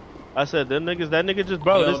 I said, them niggas, that nigga just,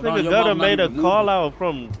 bro, this nigga Gutter made a call out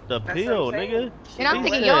from the pill, nigga. And I'm He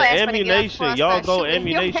thinking said, your ass finna get ammunition, up y'all for go us, that shit.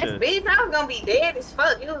 ammunition. Bitch, I was gonna be dead as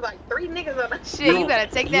fuck. It was like 3 niggas on that Shit, you better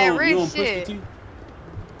take that risk, shit.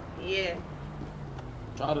 Yeah.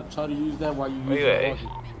 Try to use that while you Where use you the at? walkie.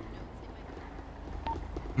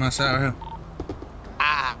 My side right here.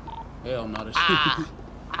 Hell no, that shit.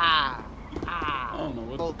 I don't know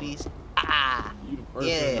what. 4-piece. You the first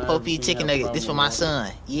Yeah, person I ever 4-piece seen chicken have a nuggets. This for problem my with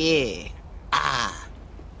son. Yeah.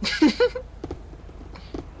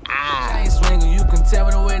 I ain't swinging, you can tell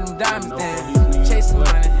me the way them diamonds down. Chasing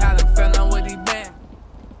money, how them fell on with these bands.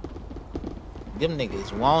 Them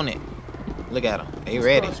niggas want it. Look at them. They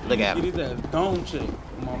ready. Look at them. Get his ass dome check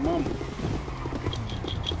for my mama.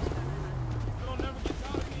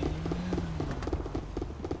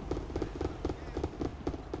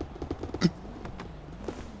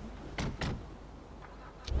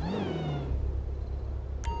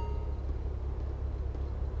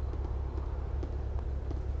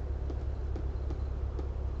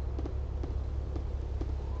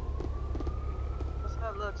 What's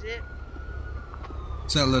up, little jit?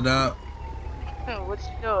 What's up, little dog? What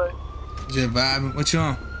you doing? Just vibing. What you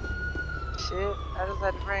on? Shit, I just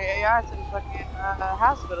had to bring AI to the fucking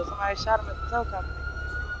hospital. Somebody shot him at the tow company.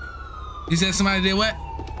 You said somebody did what?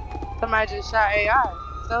 Somebody just shot AI.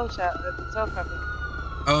 Tow shot at the tow company.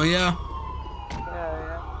 Oh, yeah?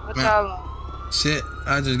 Yeah. What Man. y'all on? Shit,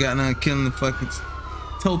 I just got done killing the fucking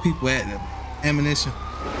told people at the ammunition.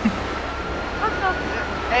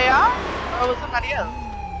 AI? Or was somebody else?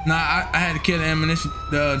 Nah, I had to kill the ammunition.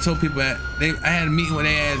 The told people at I had a meeting with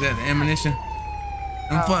their ass at the ammunition.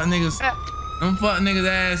 Them fuck niggas. Them fuck niggas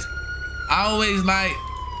ass. I always like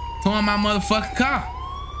towing my motherfucking car.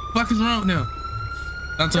 Fuck is wrong with them?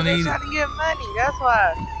 I told They they trying to get money. That's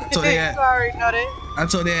why. told You they had- already know that. I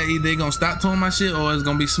told that either they gonna stop towing my shit or it's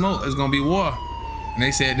gonna be smoke. It's gonna be war. And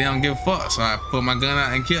they said they don't give a fuck. So I put my gun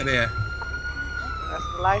out and killed their ass. That's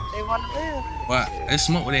the life they want to live. What? They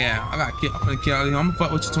smoke with their ass. I got killed. I'm finna kill all these. I'm gonna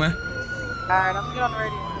fuck with you, twin. Alright, I'm gonna get on the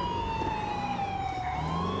radio.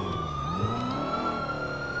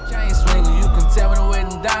 Chain swinging, you can tell when the way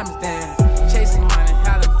them diamonds down. Chasing money,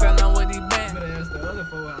 how them fell on with these bands.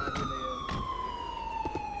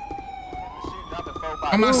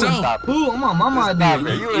 On myself. Ooh, on my mama I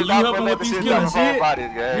did. You helping with these killers, shit?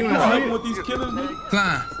 You helping with these killers, nigga?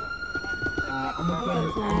 Klein.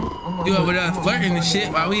 You over there flirting and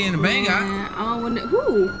shit while we in the bang out. I don't want to.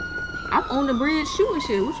 Who? I'm on the bridge shooting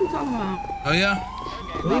shit. What you talking about? Oh yeah?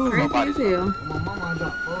 Crazy as hell. My mama I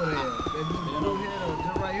dropped 4 there.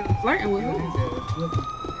 Just right here. Flirting with who?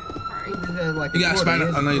 You got a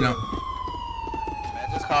spider? Oh no, you don't. Man,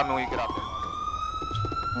 just call me when you get out there.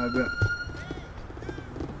 I bet.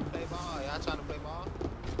 Play ball. Y'all trying to play ball?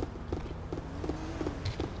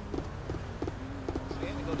 So you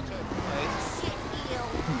ain't go to church.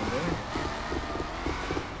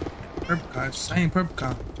 Purple car, same purple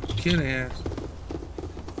car. Kill their ass.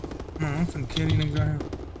 Come on, I'm finna kill these niggas out here.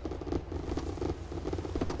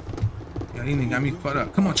 Yeah, these niggas got me fucked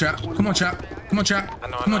up. Come on, Trap. Come on, Trap. Come on, Trap.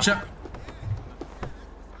 Come on, Trap.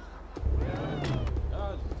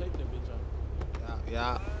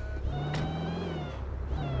 Yeah.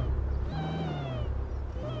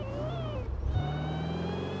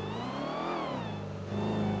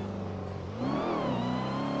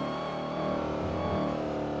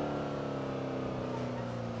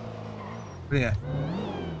 Where they at?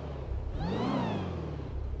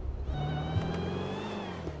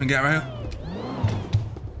 We got right here.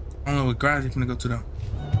 I don't know what garage you're finna go to though.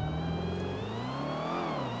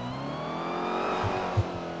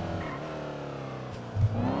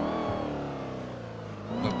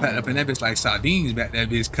 Gonna pack up in that bitch like sardines back that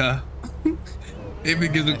bitch car. They be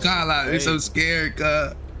giving the car out. They so scared,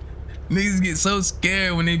 car. Niggas get so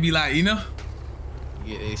scared when they be like, you know?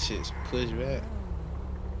 Get that shit pushed back.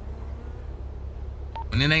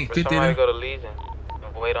 When it ain't 50. Somebody go to Legion.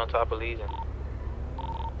 Wait on top of Legion.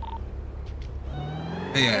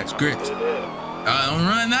 Yeah, it's grits. Don't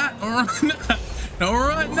run now. Don't run now. Don't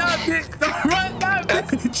run now, bitch. Don't run now,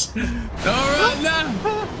 bitch. Don't run now.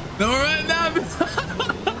 Don't run now, bitch.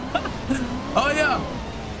 Oh, yeah.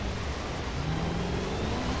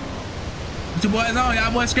 What you boys on?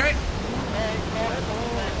 Y'all boys straight?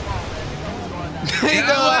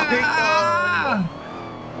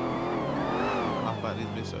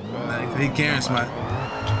 He carrying somebody.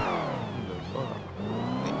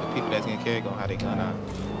 The people that's getting carried gonna have their gun out.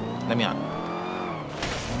 Let me out.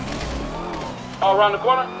 Oh, around the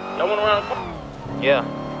corner? Y'all want around the corner? Yeah.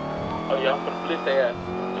 Oh, yeah, I'm gonna blitz their ass.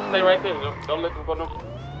 Just stay right there. Don't let them go no.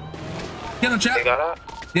 Get him, Chap. They got out?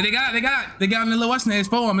 Yeah, they got it. They got it. They got him in the little what's name. It's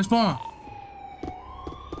spawn. It's spawn.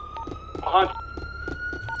 100.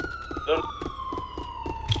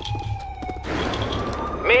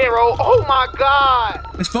 Mid-roll. Oh my god.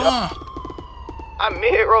 It's spawn. I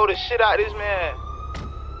mid-roll the shit out of this man.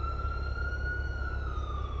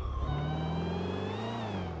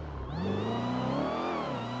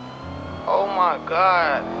 Oh my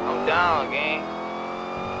god. I'm down, gang.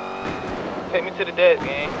 Take me to the desk,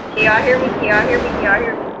 gang. Can y'all hear me? Can y'all hear me? Can y'all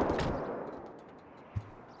hear me?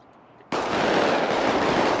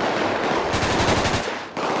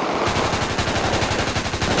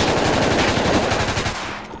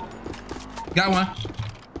 Got one.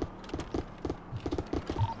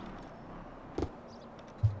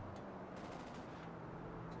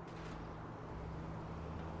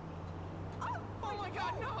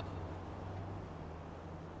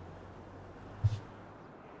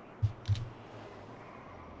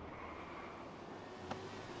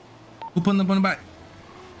 Who putting up on the back?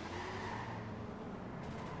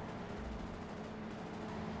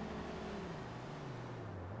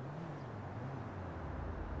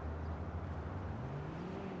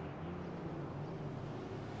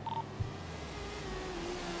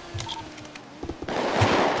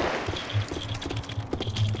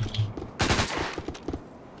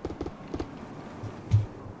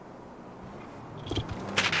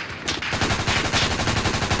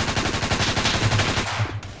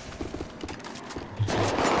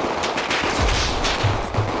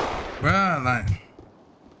 Bruh, like.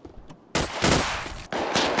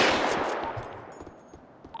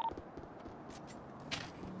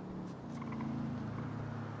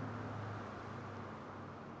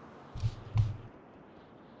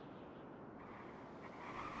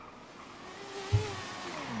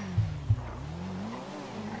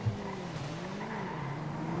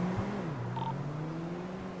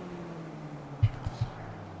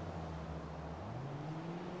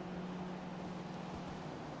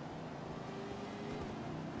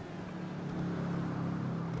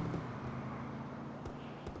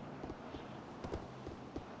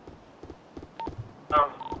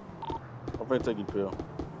 finna take your pill.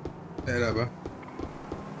 Say that, bro.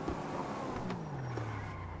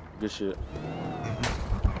 Good shit.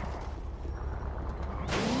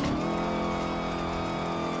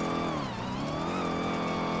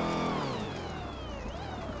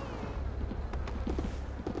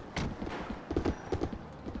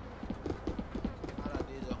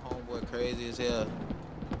 Homeboy crazy as hell.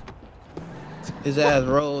 His ass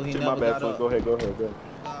rolled. He never got up. Go ahead.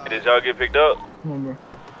 Did y'all get picked up? Come on, bro.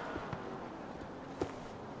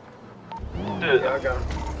 Yeah, I got him.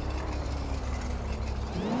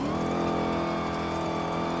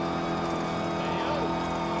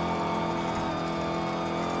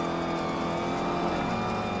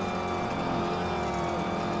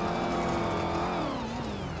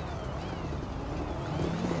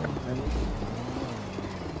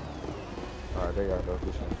 Alright, they got those.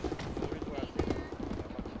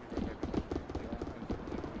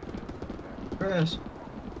 Chris.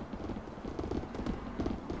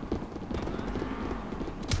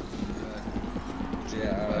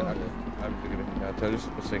 Yeah, I'm thinking of it now. Tell just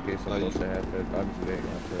in case something else happen. Obviously, they ain't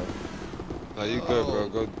gonna tell. No, you good, bro.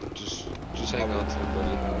 Go, just hang on to him,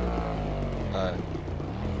 buddy. Alright.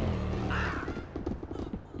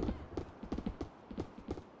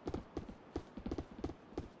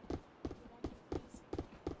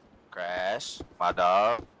 Crash, my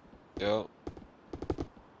dog. Yo.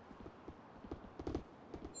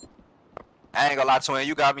 I ain't gonna lie, twin.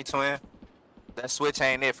 You got me, twin. That switch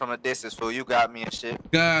ain't it from a distance, fool. You got me and shit.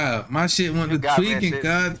 God, my shit went to tweaking,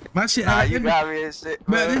 God. My shit Nah, act you like got me and shit,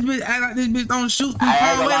 bro. bro. This bitch act like this bitch don't shoot from I far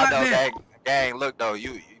ain't away gonna lie, like though, that. gang, look, though.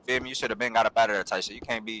 You feel me? You should have been got up out of there type shit. You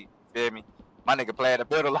can't be, feel me? My nigga playing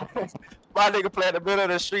the middle like my nigga playing the middle of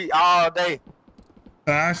the street all day.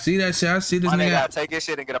 I see that shit. I see this My nigga nigga. gotta take his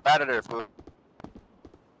shit and get up out of there, fool.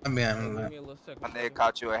 I mean, I don't know. My nigga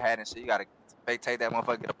caught you a hat and shit. You gotta take that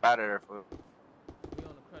motherfucker, get up out of there, fool.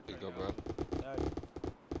 There you go, bro.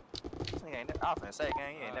 This nigga ain't I finna say,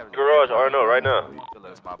 gang, you ain't never. Garage RNO right now.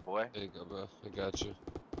 That's my boy. There you go, bro. I got you.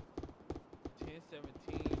 10-17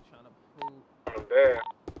 trying to pull. I'm there.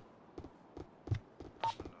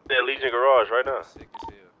 Yeah, Legion Garage right now. Sick as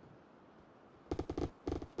hell.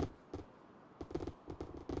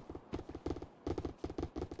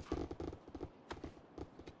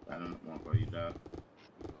 I don't want for you, dog.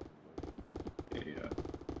 Yeah.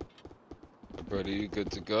 Brother, you good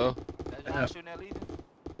to go? Y'all shooting that Legion?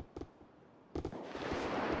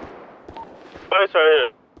 Nice right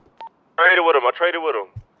here. I traded with him.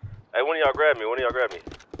 Hey, one of y'all grab me.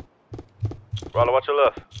 Rollo, watch your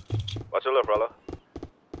left. Rollo.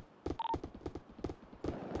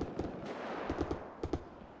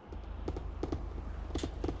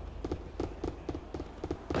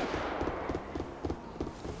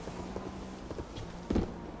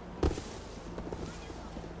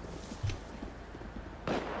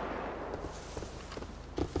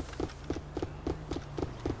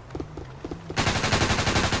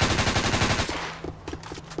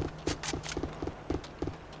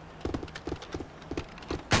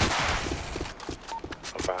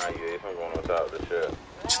 Behind you, if I'm going on top of the ship.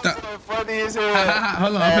 Stop. Funny as hell.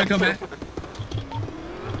 Hold on, I'm gonna come back.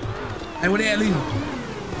 Hey, where they at leaving?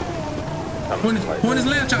 Who in his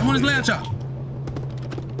lamb chop? Who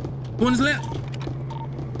in his lamb?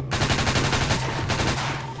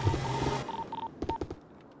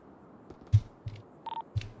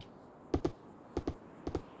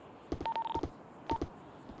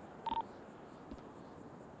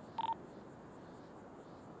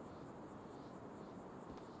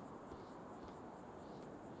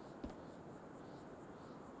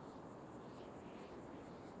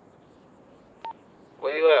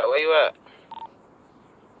 Where you at?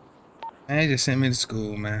 Man, they just sent me to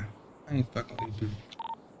school, man. I ain't fucking with these people.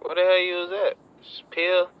 Where the hell you was at?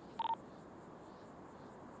 Pill?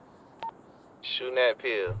 Shooting that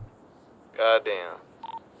pill. Goddamn.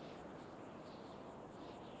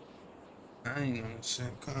 I ain't on this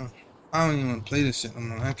shit, come. I don't even want to play this shit no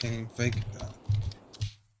more. I can't even fake it, God.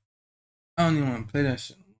 I don't even want to play that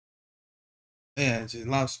shit no more. They had just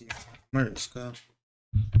lost me. Merch, cuz.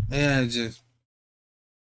 They had just,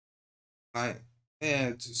 like, they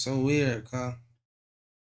had just so weird, cuz.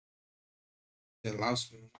 They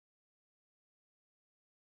lost me.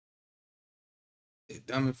 They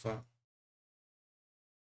dumb as fuck.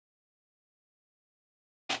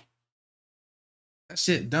 That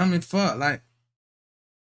shit dumb as fuck, like.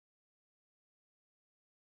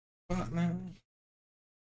 Fuck, man.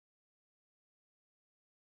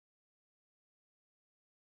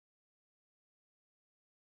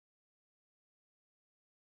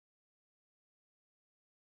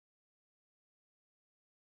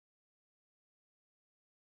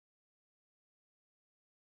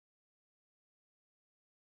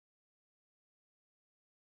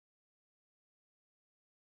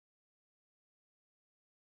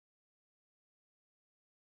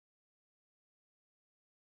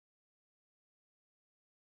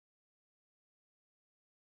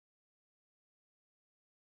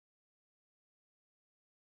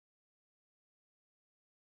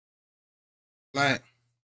 Like,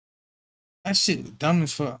 that shit was dumb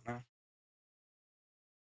as fuck, man.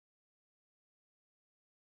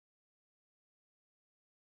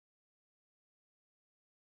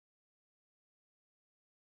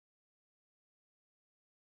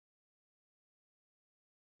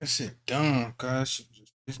 That shit dumb, cuz. That shit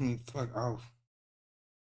just pissed me the fuck off.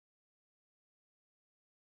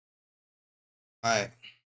 Like,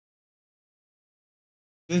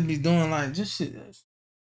 just be doing like just shit that's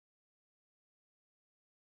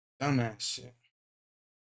dumbass shit.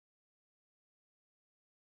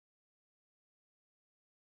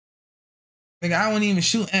 Nigga, I wasn't even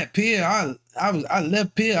shooting at Pier. I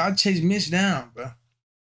left Pier. I chased Mitch down, bro.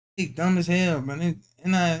 He dumb as hell, bro.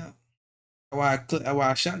 And why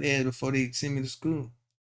I shot their ass before they sent me to school.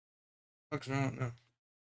 What's wrong now?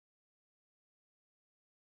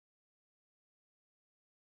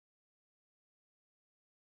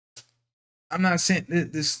 I'm not saying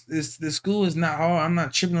this school is not hard. I'm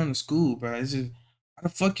not tripping on the school, bro. It's just how the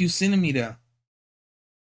fuck you sending me there?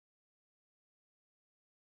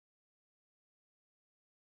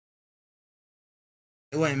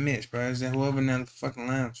 It wasn't Mitch, bro. It's that whoever in that fucking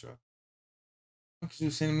lounge, bro. What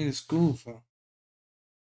you sending me to school for?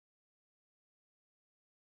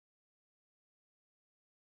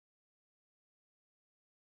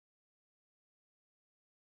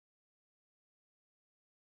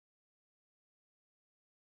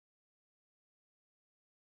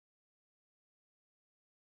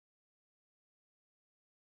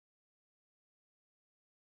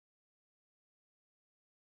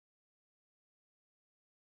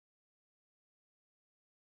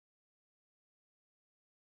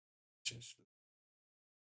 Just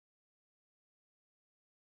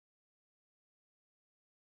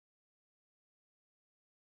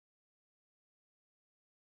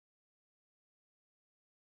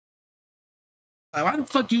like, why the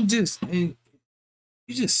fuck you just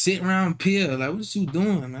sit around Pier? Like, what you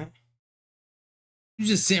doing, man? You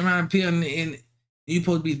just sit around Pier and you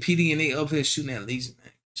supposed to be PD and they up here shooting at least,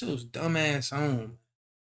 man. Shows dumbass home.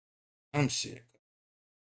 Dumb shit.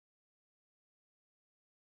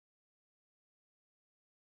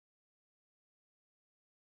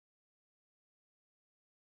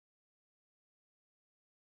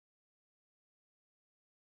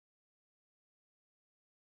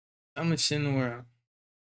 Dumbest shit in the world.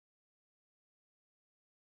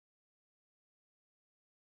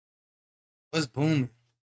 What's booming?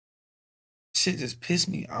 Shit just pissed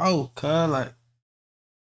me off, cuz. Like,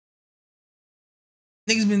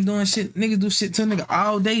 niggas been doing shit. Niggas do shit to a nigga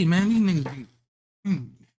all day, man. These niggas be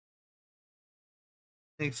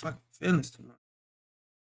they fucking feelings too much.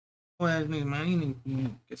 Boy ass niggas, man. These niggas need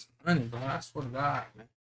to get some money, bro. I swear to God, man.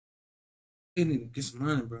 They need to get some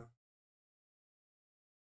money, bro.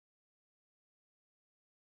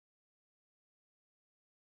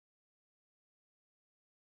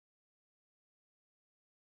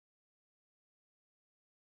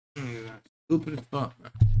 Stupid as fuck,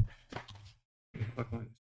 man.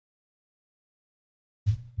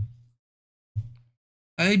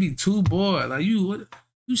 I be too bored. Like, you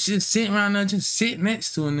should sit around there, just sit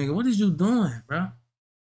next to a nigga. What is you doing, bro?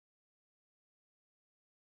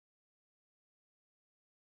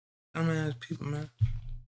 Dumbass people, man.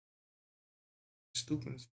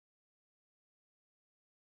 Stupid as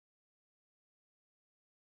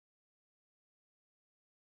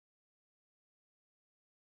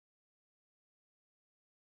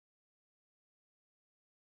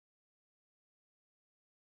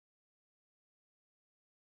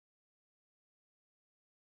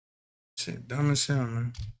shit, dumb as hell,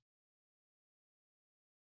 man.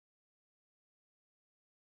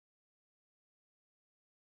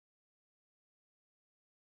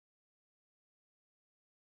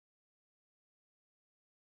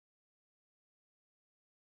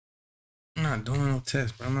 I'm not doing no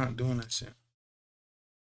test, bro. I'm not doing that shit.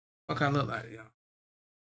 Fuck I look like, y'all.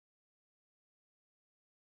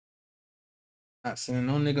 Not sending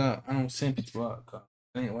no nigga up. I don't send people up, cuz.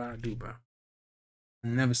 That ain't what I do, bro. I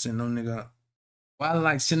never send no nigga up. Why I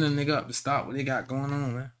like sending a nigga up to stop what they got going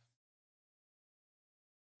on, man?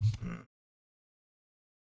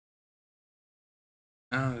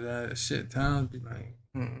 I don't know that shit. Times be like,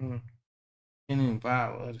 Can't even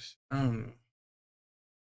vibe with other shit. I don't know.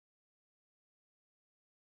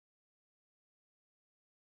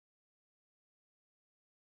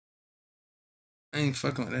 I ain't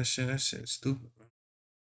fucking with that shit. That shit's stupid, bro.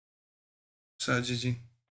 What's up, Gigi?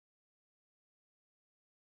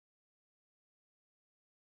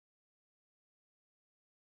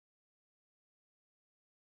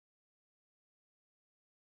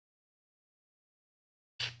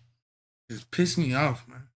 Just piss me off,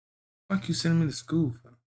 man. Fuck you sending me to school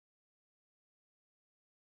for?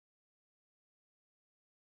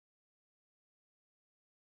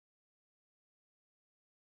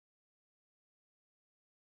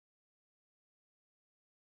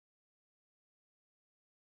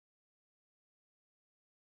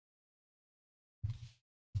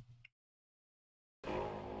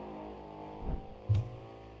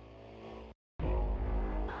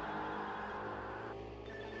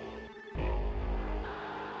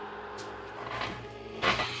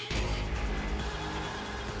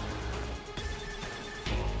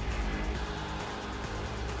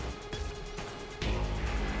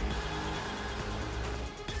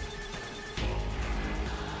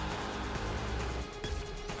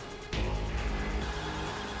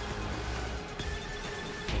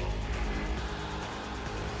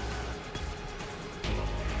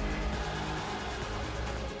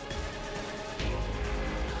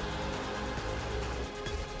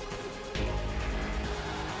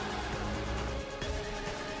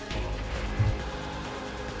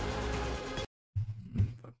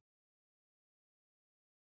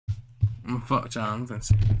 I'm gonna fuck y'all. I'm gonna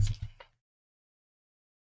see this.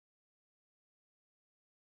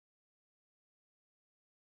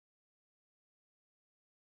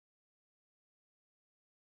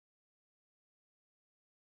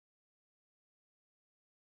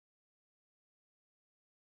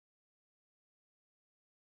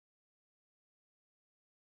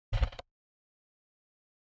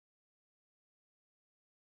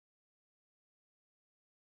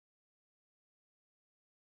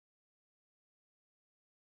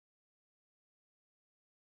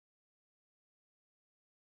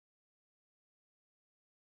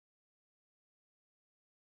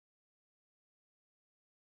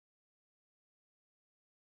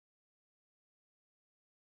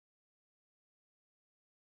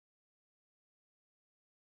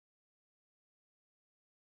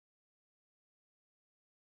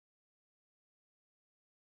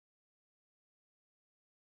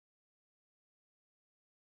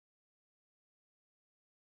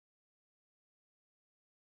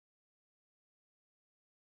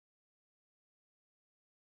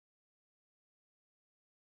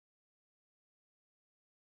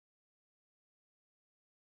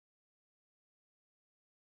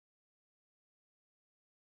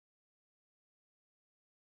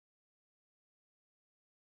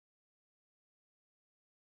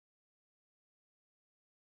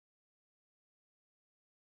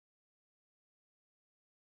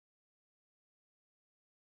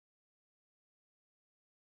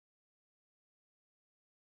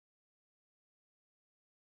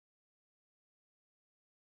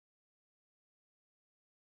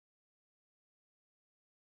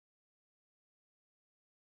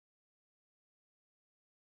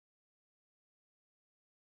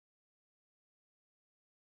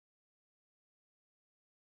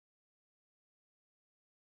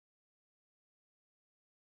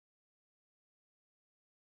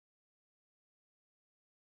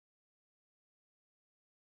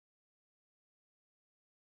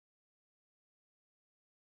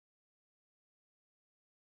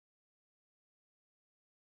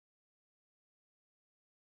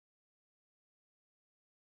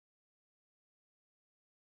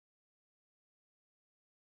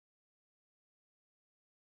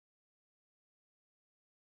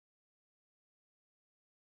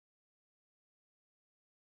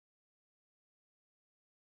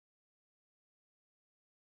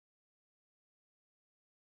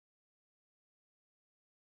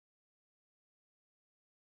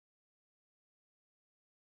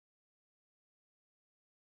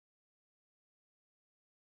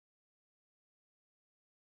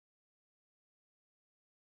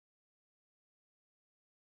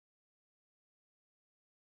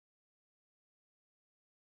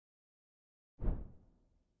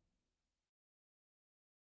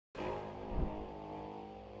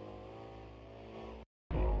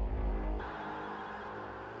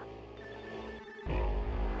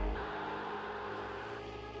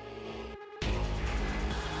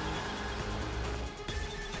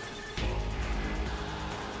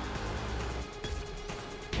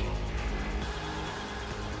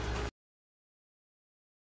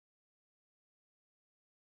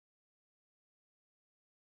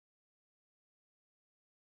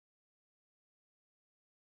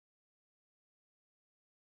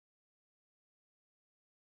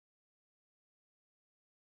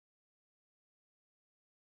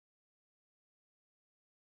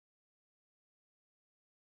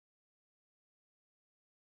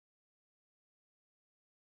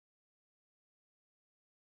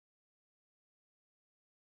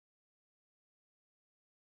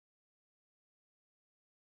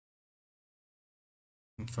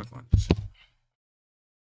 Fuck on this shit.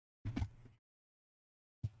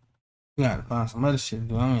 We gotta find some other shit to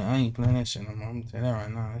do. I ain't playing that shit no more. I'm gonna tell you that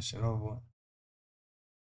right now. That shit over with.